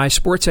to it, my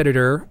sports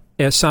editor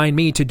assigned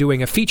me to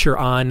doing a feature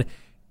on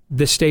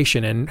this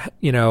station and,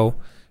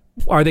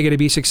 are they going to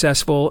be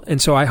successful?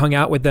 And so I hung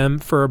out with them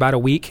for about a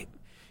week,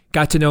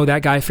 got to know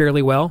that guy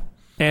fairly well.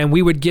 And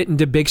we would get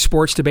into big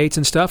sports debates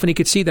and stuff, and he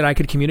could see that I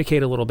could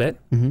communicate a little bit.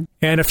 Mm-hmm.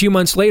 And a few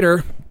months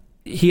later,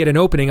 he had an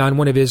opening on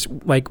one of his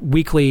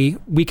weekly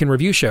week in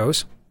review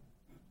shows.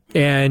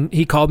 And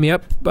he called me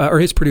up, or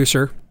his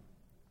producer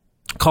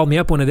called me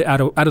up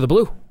out of the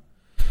blue.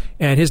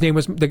 And his name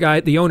was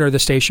the owner of the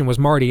station was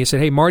Marty. He said,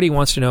 "Hey, Marty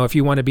wants to know if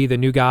you want to be the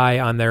new guy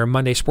on their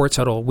Monday Sports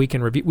Huddle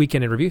weekend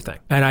in review thing."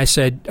 And I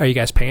said, "Are you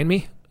guys paying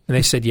me?" And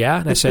they said,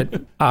 "Yeah." And I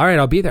said, "All right,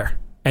 I'll be there."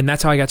 And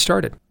that's how I got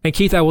started. And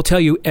Keith, I will tell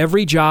you,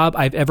 every job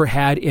I've ever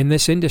had in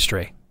this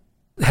industry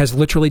has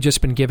literally just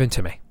been given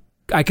to me.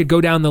 I could go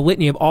down the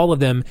litany of all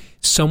of them.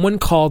 Someone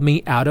called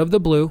me out of the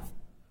blue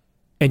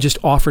and just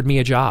offered me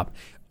a job.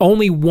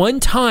 Only one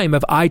time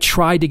have I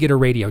tried to get a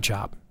radio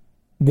job.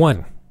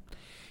 One.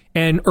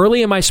 And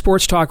early in my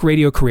sports talk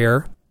radio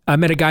career, I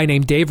met a guy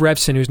named Dave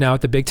Revson, who's now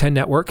at the Big Ten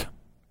Network.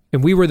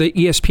 And we were the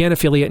ESPN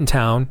affiliate in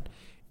town.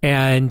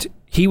 And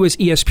he was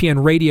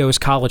ESPN Radio's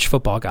college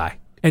football guy.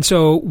 And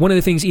so one of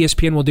the things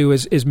ESPN will do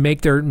is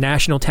make their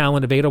national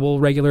talent available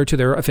regular to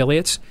their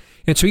affiliates.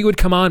 And so he would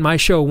come on my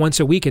show once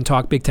a week and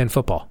talk Big Ten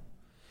football.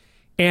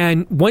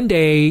 And one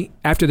day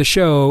after the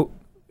show,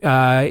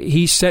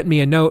 he sent me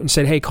a note and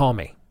said, "Hey, call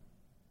me."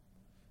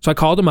 So I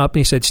called him up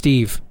and he said,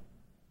 "Steve,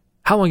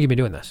 how long have you been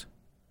doing this?"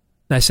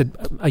 And I said,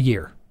 "A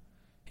year."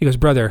 He goes,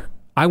 "Brother,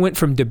 I went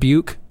from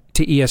Dubuque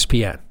to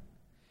ESPN.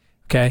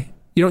 Okay?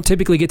 You don't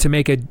typically get to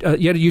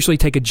you had to usually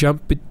take a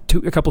jump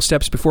a couple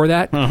steps before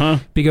that."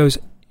 Because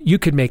you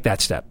could make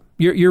that step.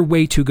 You're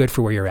way too good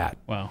for where you're at.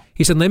 Wow.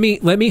 He said, let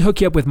me hook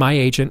you up with my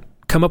agent,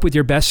 come up with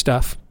your best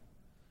stuff.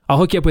 I'll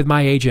hook you up with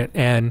my agent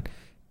and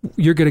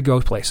you're going to go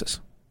places.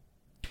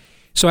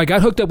 So I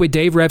got hooked up with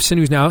Dave Revson,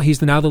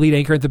 he's now the lead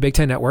anchor at the Big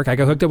Ten Network. I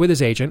got hooked up with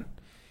his agent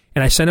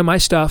and I sent him my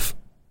stuff.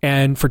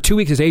 And for 2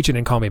 weeks, his agent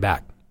didn't call me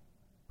back.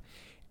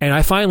 And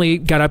I finally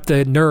got up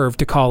the nerve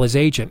to call his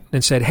agent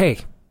and said, "Hey,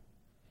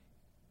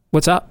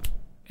 what's up?"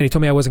 And he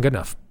told me I wasn't good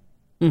enough.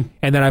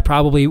 And that I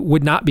probably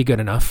would not be good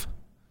enough.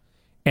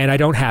 And I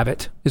don't have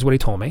it, is what he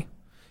told me.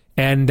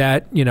 And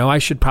that, I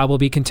should probably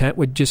be content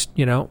with just,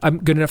 I'm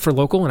good enough for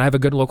local and I have a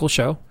good local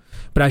show.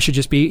 But I should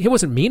just be, he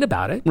wasn't mean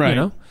about it,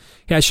 right.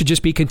 I should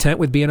just be content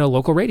with being a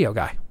local radio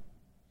guy.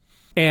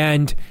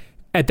 And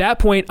at that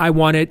point,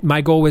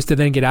 my goal was to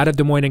then get out of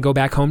Des Moines and go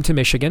back home to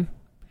Michigan.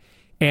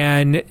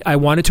 And I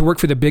wanted to work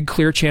for the big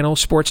Clear Channel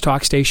sports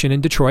talk station in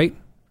Detroit.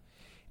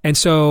 And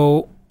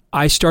so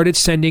I started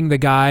sending the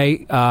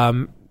guy,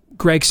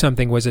 Greg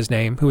something was his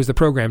name, who was the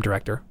program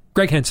director,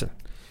 Greg Henson.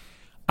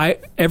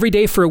 Every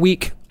day for a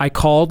week, I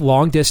called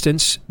long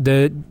distance,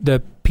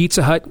 the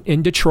Pizza Hut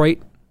in Detroit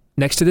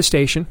next to the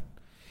station.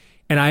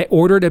 And I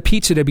ordered a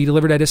pizza to be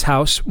delivered at his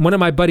house. One of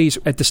my buddies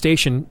at the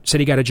station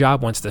said he got a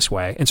job once this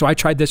way. And so I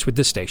tried this with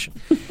this station.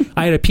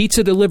 I had a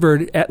pizza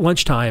delivered at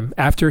lunchtime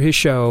after his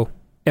show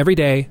every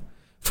day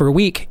for a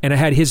week. And I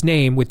had his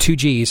name with 2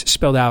 G's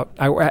spelled out.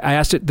 I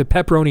asked the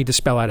pepperoni to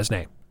spell out his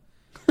name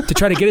to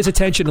try to get his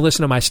attention to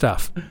listen to my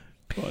stuff.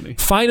 Funny.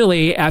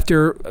 Finally,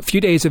 after a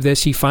few days of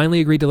this, he finally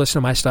agreed to listen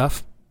to my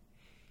stuff.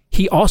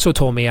 He also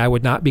told me I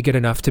would not be good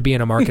enough to be in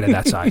a market of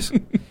that size.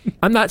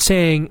 I'm not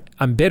saying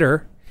I'm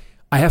bitter.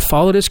 I have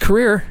followed his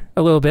career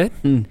a little bit,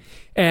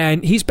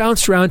 and he's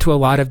bounced around to a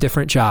lot of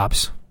different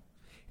jobs.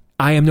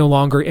 I am no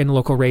longer in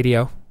local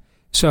radio.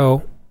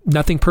 So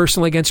nothing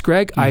personal against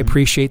Greg. I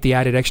appreciate the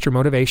added extra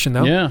motivation,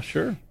 though. Yeah,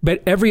 sure.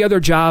 But every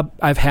other job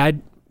I've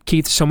had,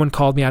 Keith, someone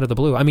called me out of the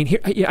blue. I mean,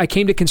 I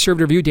came to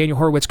Conservative Review. Daniel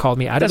Horowitz called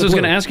me out of the blue. I was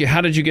going to ask you,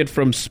 how did you get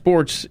from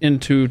sports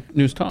into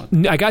News Talk?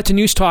 I got to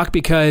News Talk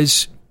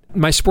because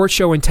my sports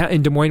show in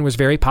Des Moines was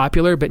very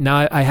popular, but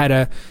now I had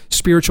a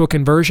spiritual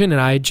conversion and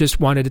I just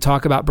wanted to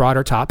talk about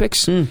broader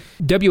topics.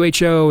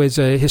 WHO is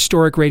a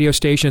historic radio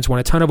station. It's won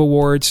a ton of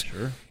awards.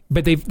 Sure.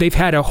 But they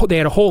had a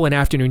whole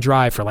afternoon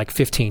drive for like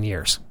 15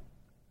 years.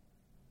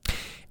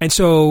 And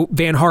so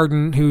Van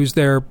Harden, who's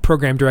their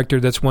program director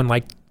that's won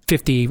like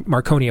 50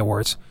 Marconi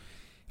Awards,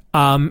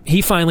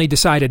 he finally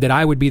decided that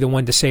I would be the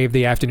one to save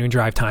the afternoon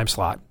drive time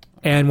slot.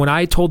 And when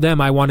I told them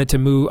I wanted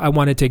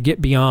to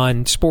get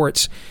beyond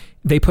sports,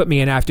 they put me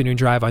in afternoon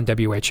drive on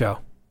WHO.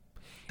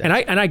 And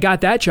I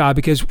got that job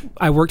because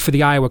I worked for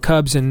the Iowa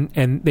Cubs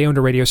and they owned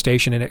a radio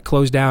station and it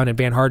closed down, and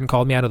Van Harden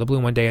called me out of the blue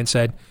one day and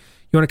said,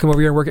 "You want to come over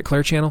here and work at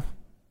Clear Channel?"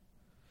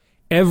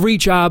 Every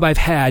job I've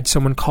had,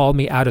 someone called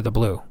me out of the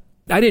blue.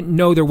 I didn't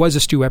know there was a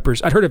Stu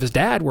Eppers. I'd heard of his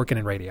dad working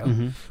in radio,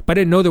 but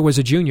I didn't know there was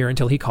a junior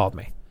until he called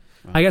me.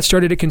 Wow. I got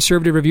started at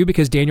Conservative Review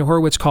because Daniel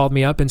Horowitz called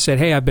me up and said,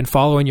 "Hey, I've been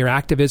following your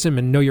activism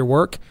and know your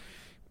work.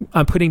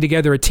 I'm putting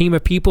together a team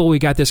of people. We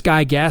got this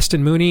guy,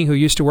 Gaston Mooney, who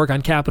used to work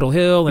on Capitol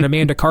Hill, and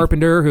Amanda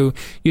Carpenter, who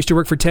used to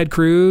work for Ted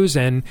Cruz,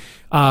 and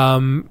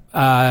Joe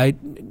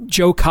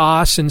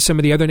Koss and some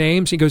of the other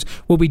names." He goes,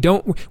 "Well,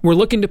 we're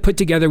looking to put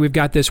together, we've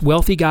got this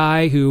wealthy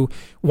guy who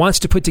wants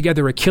to put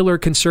together a killer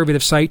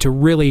conservative site to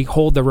really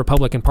hold the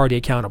Republican Party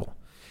accountable.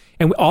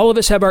 And all of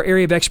us have our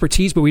area of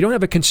expertise, but we don't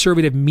have a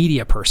conservative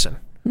media person."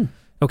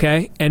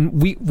 Okay.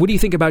 And what do you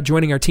think about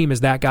joining our team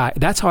as that guy?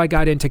 That's how I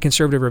got into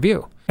Conservative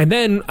Review. And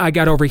then I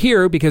got over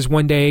here because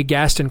one day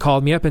Gaston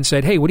called me up and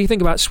said, "Hey, what do you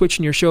think about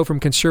switching your show from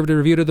Conservative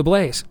Review to The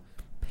Blaze?"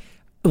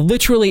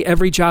 Literally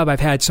every job I've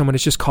had, someone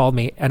has just called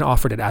me and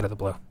offered it out of the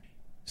blue.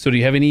 So do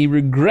you have any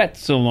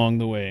regrets along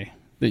the way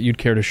that you'd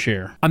care to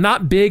share? I'm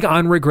not big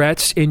on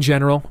regrets in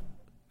general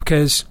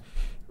because,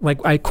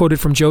 like I quoted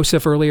from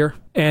Joseph earlier,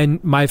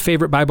 and my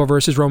favorite Bible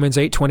verse is Romans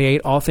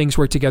 8:28, "All things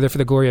work together for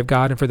the glory of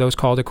God and for those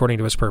called according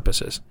to his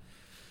purposes."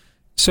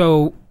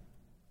 So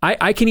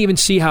I can even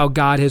see how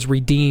God has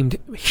redeemed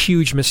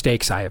huge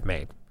mistakes I have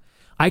made.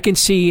 I can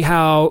see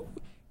how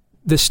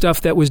the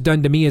stuff that was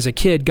done to me as a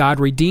kid, God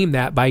redeemed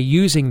that by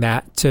using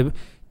that to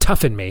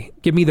toughen me,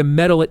 give me the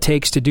mettle it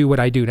takes to do what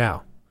I do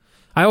now.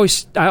 I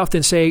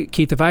often say,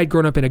 Keith, if I had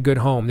grown up in a good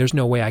home, there's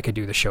no way I could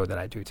do the show that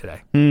I do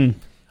today.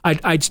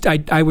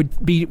 I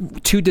would be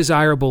too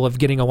desirable of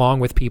getting along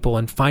with people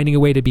and finding a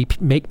way to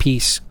make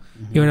peace.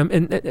 You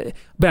know,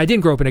 but I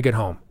didn't grow up in a good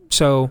home,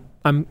 so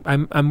I'm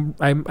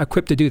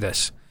equipped to do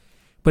this.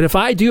 But if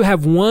I do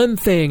have one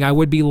thing, I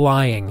would be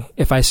lying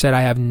if I said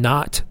I have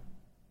not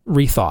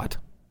rethought.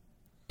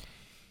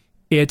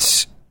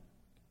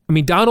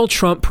 Donald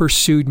Trump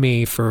pursued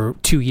me for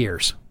 2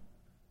 years,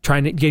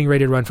 getting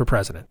ready to run for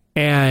president,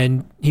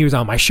 and he was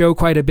on my show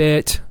quite a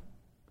bit.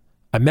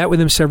 I met with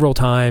him several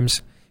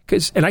times.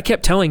 And I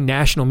kept telling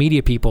national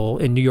media people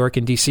in New York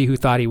and D.C. who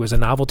thought he was a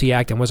novelty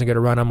act and wasn't going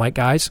to run, I'm like,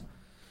 guys,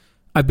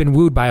 I've been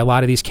wooed by a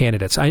lot of these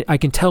candidates. I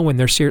can tell when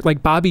they're serious.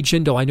 Like Bobby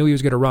Jindal, I knew he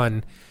was going to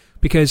run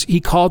because he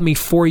called me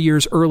 4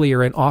 years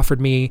earlier and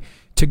offered me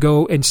to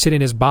go and sit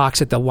in his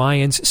box at the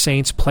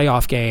Lions-Saints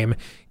playoff game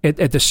at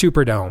the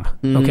Superdome.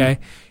 Okay,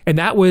 and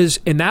that was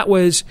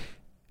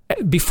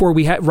right before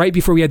we had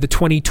the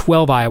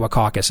 2012 Iowa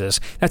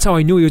caucuses. That's how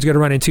I knew he was going to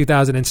run in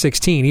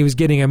 2016. He was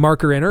getting a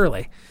marker in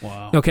early.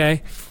 Wow.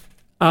 Okay.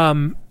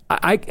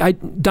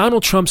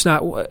 Donald Trump's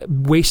not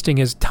wasting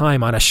his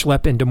time on a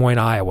schlep in Des Moines,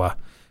 Iowa,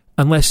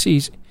 unless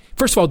he's.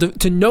 First of all,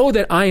 to know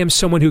that I am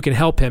someone who can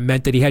help him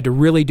meant that he had to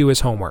really do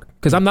his homework,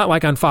 because I'm not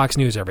like on Fox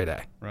News every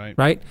day.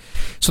 Right.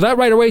 So that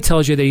right away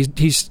tells you that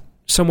he's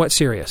somewhat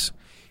serious.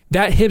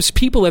 That his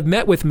people have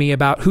met with me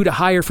about who to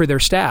hire for their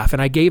staff,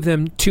 and I gave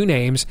them 2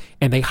 names,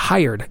 and they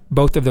hired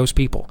both of those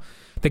people.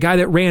 The guy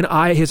that ran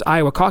his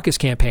Iowa caucus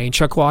campaign,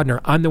 Chuck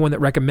Laudner, I'm the one that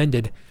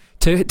recommended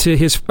to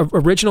his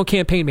original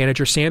campaign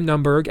manager, Sam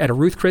Nunberg, at a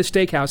Ruth Chris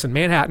Steakhouse in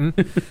Manhattan.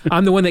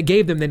 I'm the one that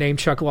gave them the name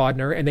Chuck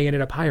Laudner, and they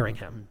ended up hiring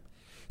him.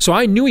 So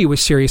I knew he was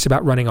serious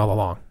about running all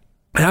along.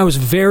 And I was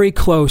very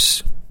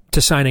close to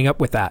signing up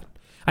with that.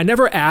 I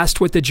never asked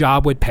what the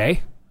job would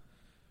pay,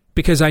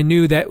 because I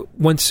knew that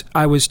once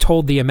I was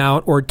told the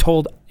amount or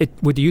told it,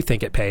 what do you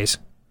think it pays?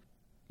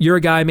 You're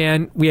a guy,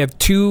 man. We have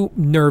 2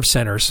 nerve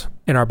centers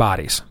in our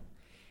bodies.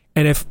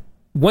 And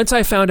once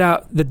I found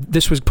out that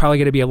this was probably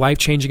going to be a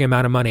life-changing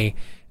amount of money,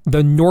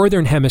 the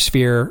northern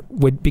hemisphere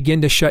would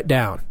begin to shut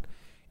down,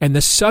 and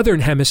the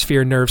southern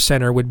hemisphere nerve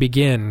center would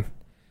begin.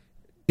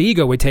 The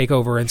ego would take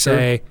over and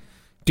say,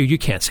 dude, you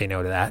can't say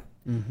no to that.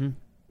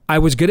 I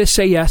was going to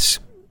say yes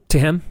to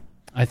him.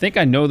 I think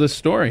I know this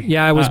story.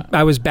 Yeah,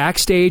 I was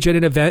backstage at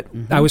an event.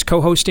 I was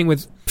co-hosting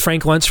with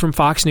Frank Luntz from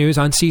Fox News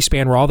on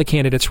C-SPAN, where all the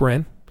candidates were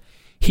in.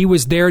 He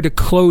was there to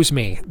close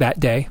me that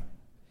day.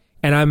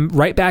 And I'm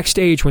right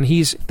backstage when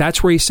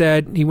that's where he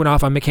said he went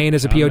off on McCain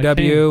as a POW.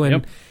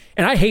 McCain,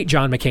 and I hate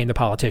John McCain, the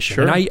politician.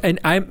 Sure.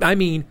 I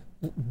mean,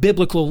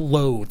 biblical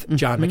loathe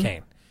John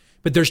McCain.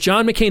 But there's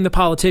John McCain, the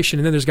politician,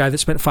 and then there's a guy that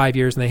spent 5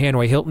 years in the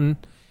Hanoi Hilton.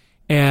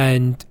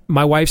 And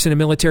my wife's in a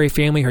military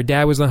family. Her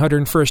dad was the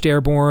 101st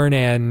Airborne,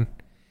 and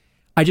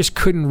I just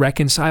couldn't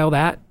reconcile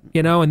that,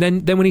 you know. And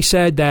then when he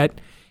said that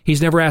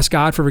he's never asked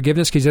God for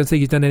forgiveness because he doesn't think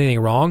he's done anything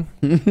wrong.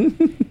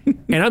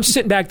 And I'm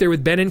sitting back there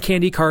with Ben and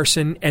Candy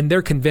Carson, and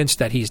they're convinced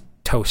that he's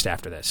toast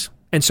after this.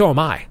 And so am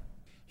I.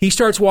 He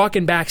starts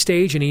walking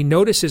backstage, and he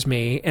notices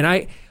me, and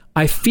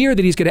I fear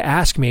that he's going to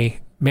ask me,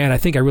 man, I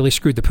think I really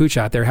screwed the pooch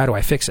out there. How do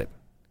I fix it?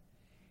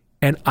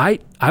 And I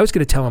was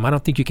going to tell him, I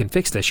don't think you can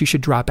fix this. You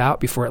should drop out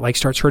before it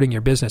starts hurting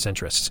your business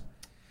interests.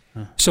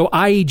 So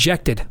I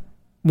ejected.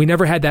 We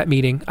never had that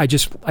meeting. I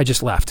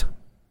just left.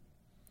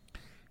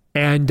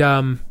 And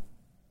the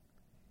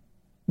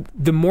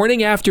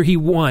morning after he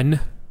won,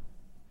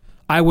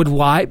 I would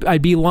lie.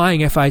 I'd be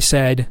lying if I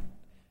said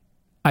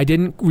I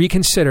didn't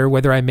reconsider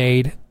whether I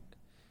made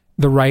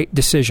the right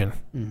decision.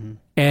 Mm-hmm.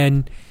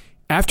 And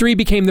after he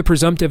became the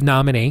presumptive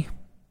nominee,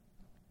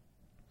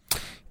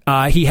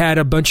 he had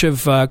a bunch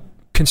of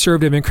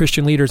conservative and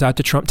Christian leaders out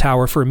to Trump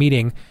Tower for a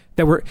meeting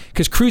that were,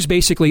 because Cruz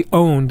basically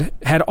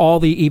had all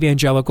the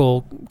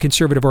evangelical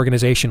conservative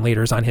organization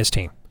leaders on his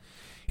team.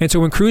 And so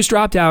when Cruz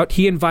dropped out,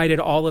 he invited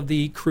all of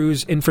the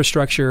Cruz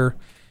infrastructure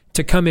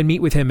to come and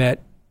meet with him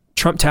at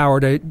Trump Tower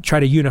to try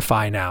to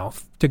unify now,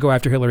 to go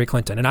after Hillary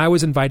Clinton. And I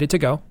was invited to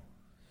go.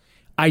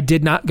 I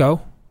did not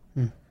go.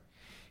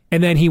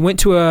 And then he went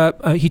to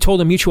he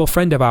told a mutual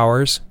friend of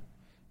ours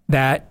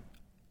that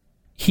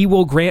he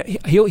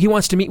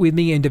wants to meet with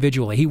me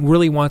individually. He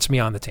really wants me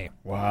on the team.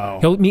 Wow.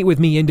 He'll meet with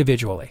me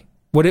individually.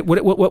 What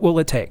will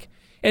it take?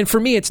 And for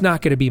me, it's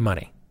not going to be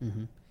money.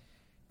 Mm-hmm.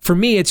 For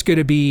me, it's going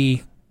to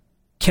be,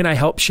 can I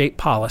help shape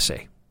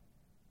policy?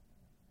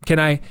 Can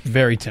I?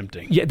 Very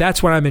tempting. Yeah,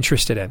 that's what I'm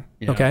interested in.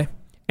 Yeah. Okay.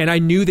 And I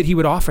knew that he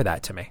would offer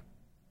that to me.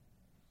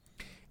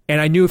 And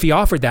I knew if he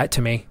offered that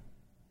to me,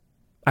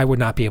 I would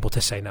not be able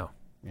to say no.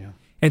 Yeah.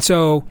 And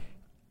so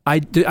I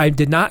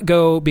did not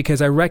go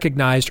because I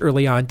recognized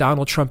early on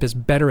Donald Trump is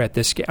better at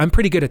this game. I'm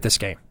pretty good at this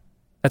game.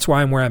 That's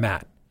why I'm where I'm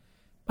at.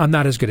 I'm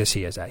not as good as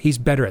he is at. He's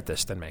better at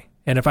this than me.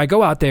 And if I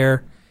go out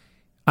there,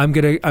 I'm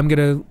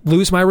gonna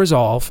lose my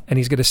resolve, and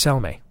he's gonna sell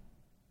me.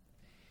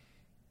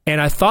 And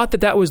I thought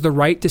that was the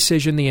right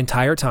decision the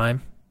entire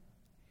time.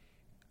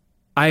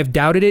 I have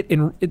doubted it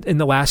in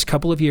the last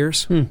couple of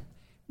years.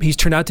 He's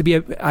turned out to be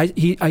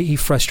he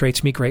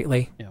frustrates me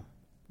greatly. Yeah.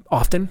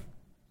 Often.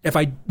 If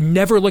I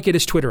never look at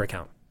his Twitter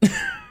account,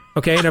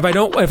 okay, and if I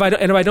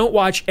don't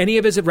watch any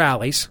of his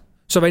rallies,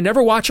 so if I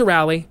never watch a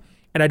rally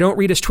and I don't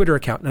read his Twitter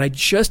account and I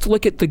just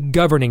look at the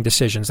governing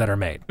decisions that are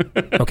made,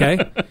 okay,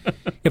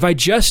 if I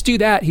just do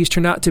that, he's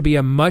turned out to be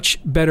a much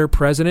better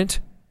president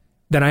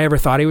than I ever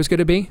thought he was going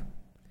to be,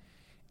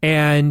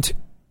 and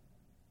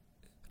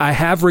I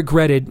have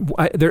regretted.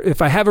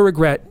 If I have a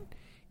regret,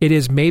 it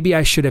is maybe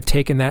I should have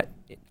taken that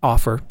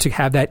offer to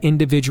have that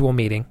individual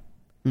meeting,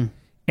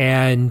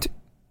 and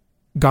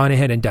gone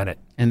ahead and done it.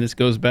 And this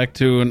goes back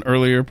to an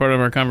earlier part of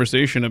our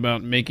conversation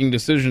about making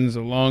decisions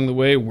along the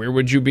way. Where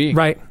would you be?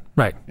 Right.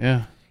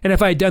 Yeah. And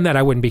if I had done that,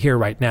 I wouldn't be here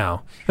right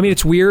now. I mean,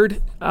 it's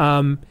weird.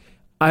 I mean,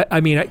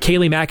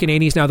 Kayleigh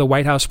McEnany is now the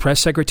White House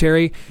press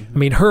secretary. Mm-hmm. I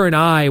mean, her and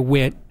I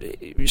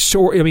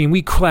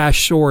we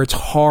clashed swords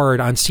hard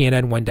on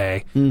CNN one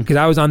day because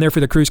I was on there for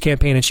the Cruz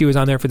campaign and she was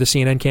on there for the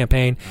CNN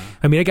campaign.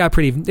 I mean, it got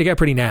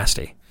pretty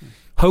nasty.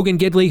 Hogan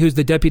Gidley, who's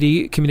the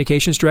deputy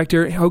communications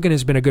director, Hogan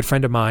has been a good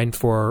friend of mine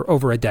for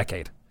over a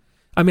decade.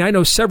 I mean, I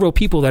know several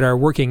people that are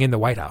working in the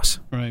White House.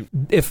 Right.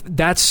 If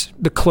that's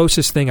the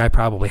closest thing I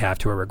probably have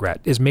to a regret,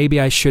 is maybe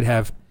I should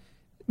have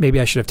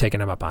taken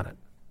him up on it.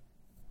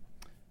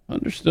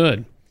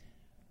 Understood.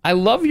 I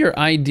love your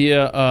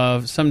idea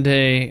of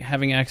someday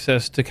having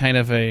access to kind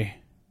of a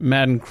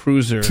Madden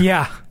Cruiser.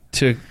 Yeah.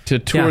 To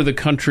tour the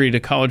country to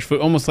college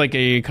football, almost like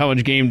a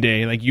college game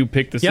day, like you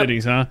pick the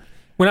cities, huh?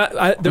 When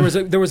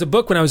there was a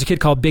book when I was a kid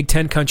called Big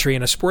Ten Country,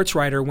 and a sports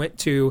writer went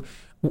to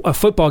a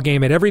football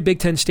game at every Big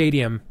Ten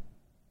stadium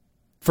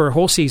for a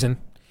whole season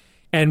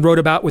and wrote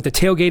about what the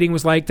tailgating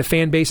was like, the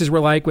fan bases were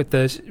like, what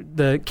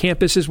the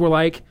campuses were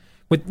like,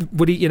 what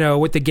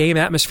the game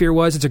atmosphere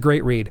was. It's a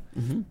great read.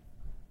 Mm-hmm.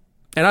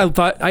 And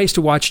I used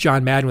to watch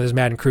John Madden with his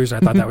Madden Cruiser.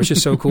 I thought that was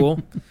just so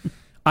cool.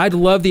 I'd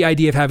love the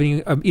idea of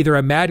having either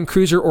a Madden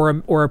Cruiser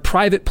or a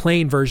private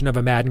plane version of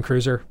a Madden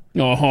Cruiser.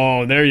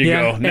 Oh, there you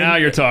go. Now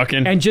you're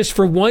talking. And just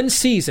for one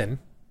season,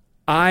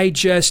 I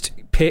just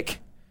pick.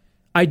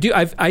 I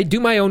do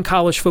my own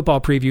college football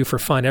preview for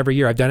fun every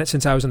year. I've done it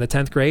since I was in the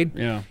 10th grade.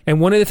 Yeah.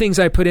 And one of the things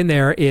I put in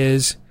there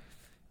is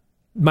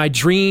my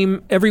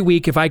dream every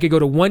week. If I could go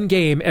to one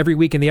game every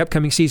week in the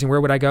upcoming season,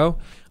 where would I go?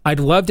 I'd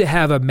love to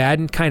have a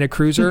Madden kind of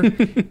cruiser,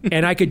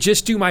 and I could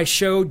just do my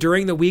show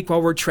during the week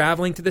while we're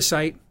traveling to the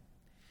site.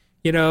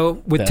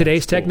 With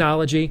today's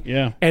technology.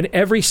 Yeah. And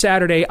every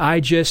Saturday,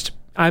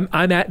 I'm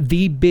at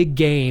the big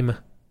game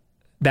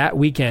that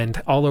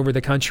weekend all over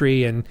the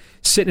country and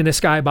sitting in a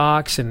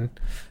skybox, and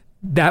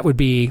that would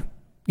be,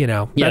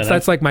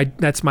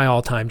 that's my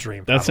all-time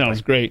dream. That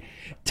sounds great.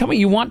 Tell me,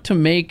 you want to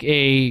make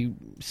a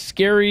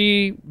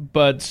scary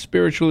but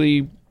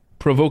spiritually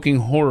provoking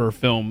horror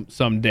film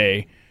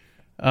someday.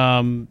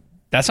 That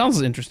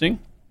sounds interesting.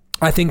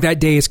 I think that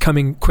day is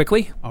coming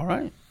quickly. All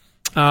right.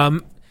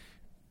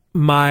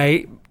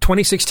 My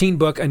 2016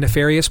 book, A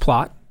Nefarious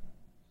Plot,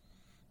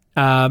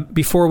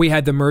 before we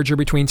had the merger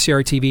between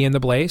CRTV and The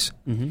Blaze,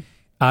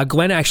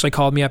 Glenn actually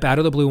called me up out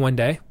of the blue one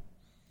day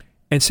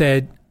and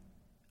said,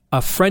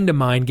 a friend of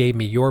mine gave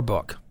me your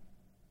book.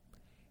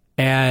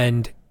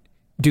 And,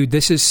 dude,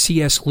 this is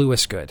C.S.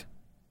 Lewis good.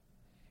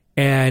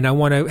 And I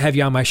want to have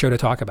you on my show to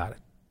talk about it.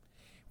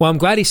 Well, I'm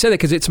glad he said that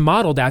because it's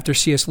modeled after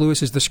C.S.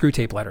 Lewis's The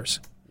Screwtape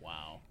Letters.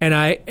 Wow. And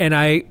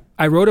I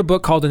I wrote a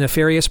book called A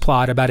Nefarious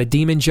Plot about a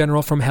demon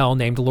general from hell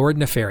named Lord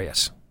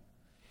Nefarious.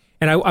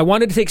 And I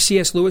wanted to take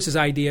C.S. Lewis's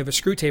idea of a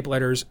screw tape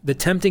letters, the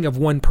tempting of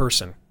one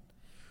person.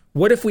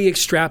 What if we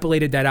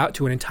extrapolated that out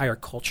to an entire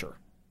culture?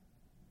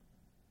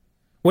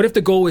 What if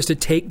the goal was to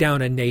take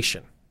down a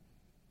nation?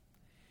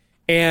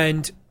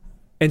 And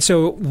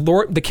so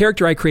the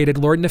character I created,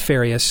 Lord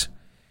Nefarious,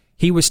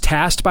 he was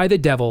tasked by the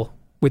devil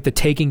with the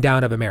taking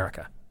down of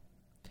America.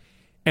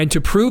 And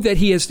to prove that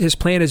his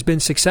plan has been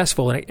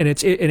successful and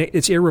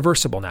it's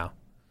irreversible now,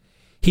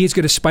 he is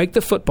going to spike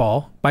the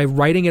football by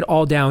writing it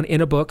all down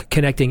in a book,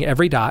 connecting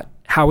every dot,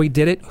 how he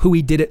did it, who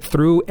he did it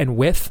through and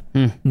with,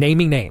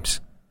 naming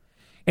names.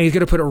 And he's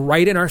going to put it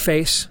right in our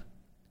face,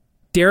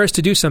 dare us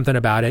to do something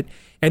about it.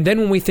 And then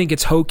when we think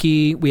it's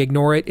hokey, we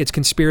ignore it, it's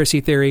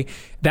conspiracy theory,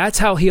 that's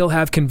how he'll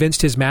have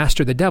convinced his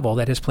master, the devil,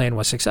 that his plan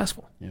was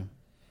successful. Yeah.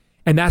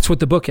 And that's what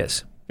the book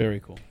is. Very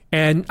cool.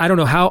 And I don't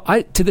know how,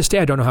 to this day,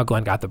 I don't know how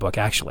Glenn got the book,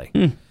 actually.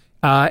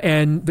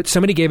 But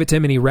somebody gave it to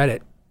him and he read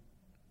it.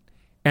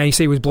 And he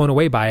said he was blown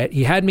away by it.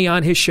 He had me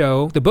on his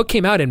show. The book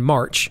came out in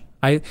March.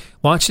 I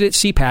launched it at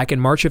CPAC in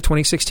March of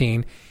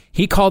 2016.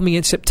 He called me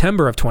in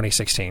September of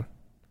 2016.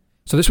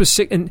 So this was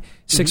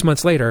 6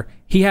 months later.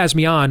 He has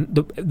me on.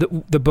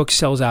 The book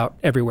sells out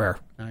everywhere.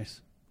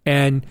 Nice.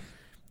 And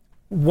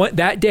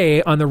that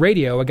day on the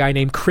radio, a guy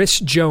named Chris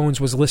Jones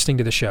was listening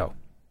to the show.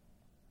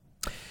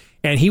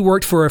 And he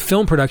worked for a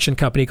film production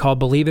company called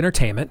Believe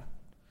Entertainment.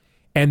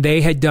 And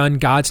they had done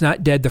God's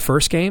Not Dead, the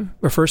first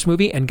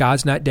movie, and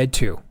God's Not Dead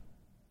 2.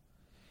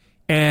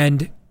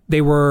 And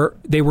they were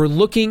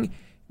looking.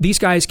 These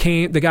guys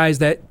came. The guys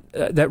that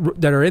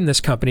are in this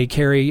company,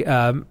 Kerry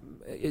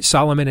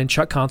Solomon and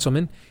Chuck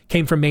Konzelman,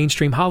 came from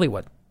mainstream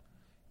Hollywood,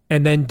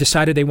 and then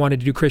decided they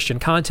wanted to do Christian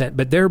content.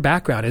 But their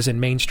background is in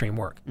mainstream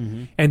work,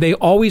 and they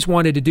always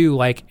wanted to do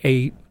like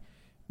a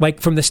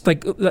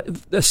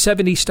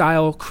 70s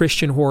style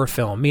Christian horror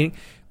film, meaning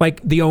like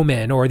The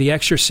Omen or The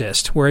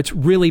Exorcist, where it's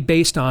really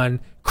based on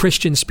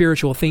Christian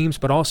spiritual themes,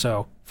 but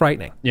also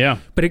frightening. Yeah.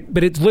 But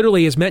it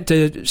literally is meant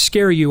to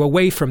scare you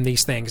away from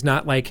these things,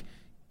 not like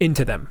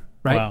into them,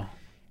 right? Wow.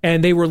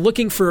 And they were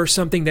looking for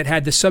something that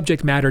had the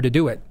subject matter to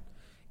do it.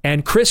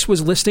 And Chris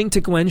was listening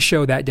to Glenn's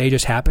show that day,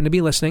 just happened to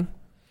be listening,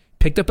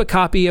 picked up a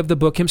copy of the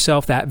book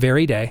himself that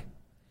very day,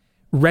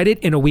 read it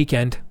in a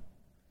weekend,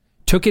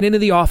 took it into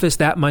the office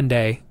that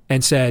Monday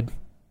and said,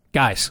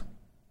 guys,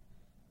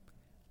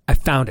 I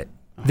found it.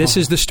 This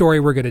is the story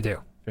we're going to do.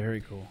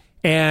 Very cool.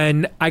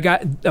 And I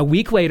got a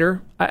week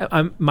later,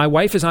 my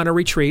wife is on a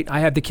retreat.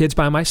 I have the kids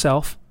by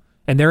myself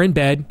and they're in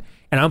bed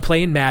and I'm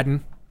playing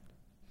Madden,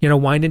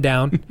 winding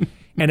down.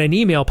 And an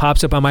email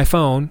pops up on my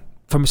phone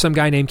from some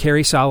guy named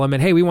Kerry Solomon.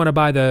 Hey, we want to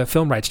buy the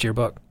film rights to your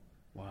book.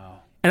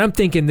 Wow. And I'm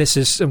thinking this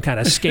is some kind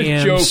of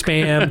scam,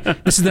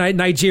 spam. This is the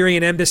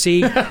Nigerian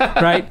embassy,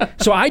 right?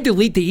 So I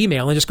delete the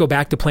email and just go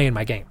back to playing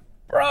my game.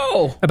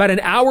 Bro. About an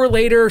hour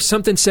later,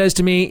 something says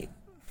to me,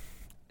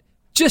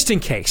 just in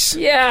case.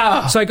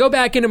 Yeah. So I go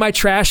back into my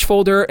trash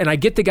folder and I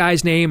get the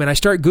guy's name and I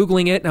start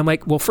Googling it. And I'm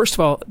like, well, first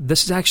of all,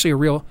 this is actually a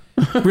real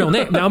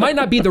name. Now, it might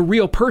not be the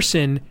real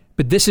person,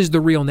 but this is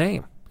the real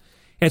name.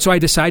 And so I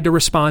decide to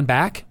respond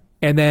back.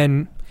 And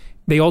then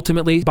they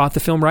ultimately bought the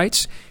film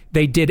rights.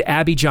 They did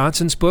Abby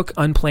Johnson's book,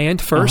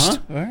 Unplanned, first.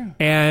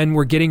 And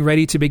we're getting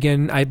ready to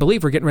begin, I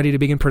believe we're getting ready to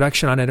begin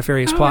production on A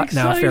Nefarious Plot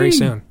now very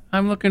soon.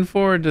 I'm looking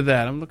forward to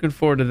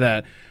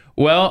that.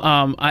 Well,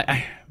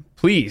 I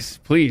please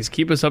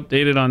keep us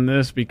updated on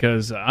this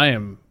because I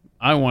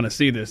want to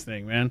see this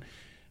thing, man.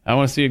 I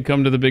want to see it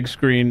come to the big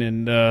screen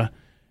and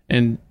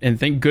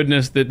thank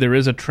goodness that there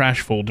is a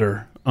trash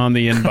folder on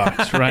the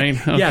inbox, right?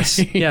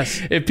 Okay.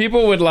 Yes. If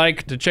people would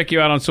like to check you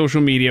out on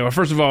social media, well,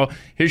 first of all,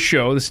 his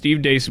show, the Steve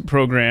Deace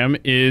program,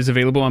 is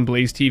available on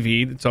Blaze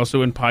TV. It's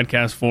also in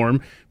podcast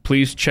form.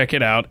 Please check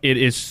it out. It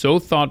is so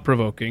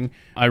thought-provoking.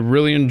 I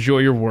really enjoy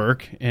your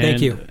work. And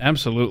thank you.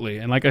 Absolutely.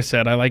 And like I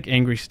said, I like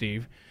Angry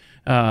Steve.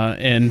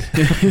 And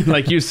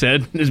like you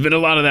said, there's been a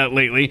lot of that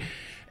lately.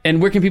 And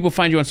where can people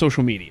find you on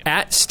social media?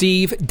 At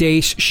Steve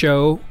Deace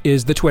Show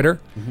is the Twitter.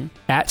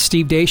 At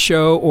Steve Deace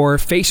Show or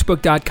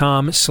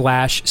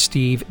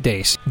Facebook.com/Steve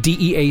Deace.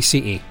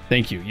 DEACE.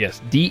 Thank you.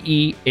 Yes,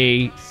 DEACE.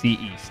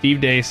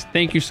 Steve Deace,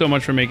 thank you so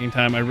much for making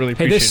time. I really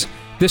appreciate it.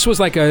 This was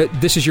like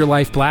this is your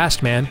life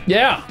blast, man.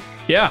 Yeah.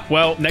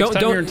 Well, next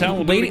time you're in town,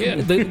 we'll do it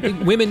again. The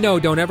women know,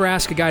 don't ever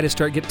ask a guy to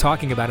start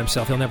talking about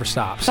himself. He'll never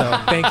stop. So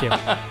thank you.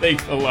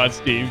 Thanks a lot,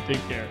 Steve.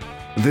 Take care.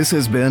 This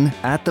has been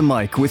At the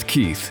Mic with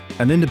Keith,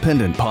 an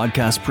independent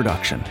podcast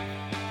production.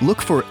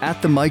 Look for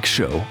At the Mic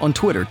Show on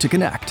Twitter to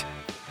connect.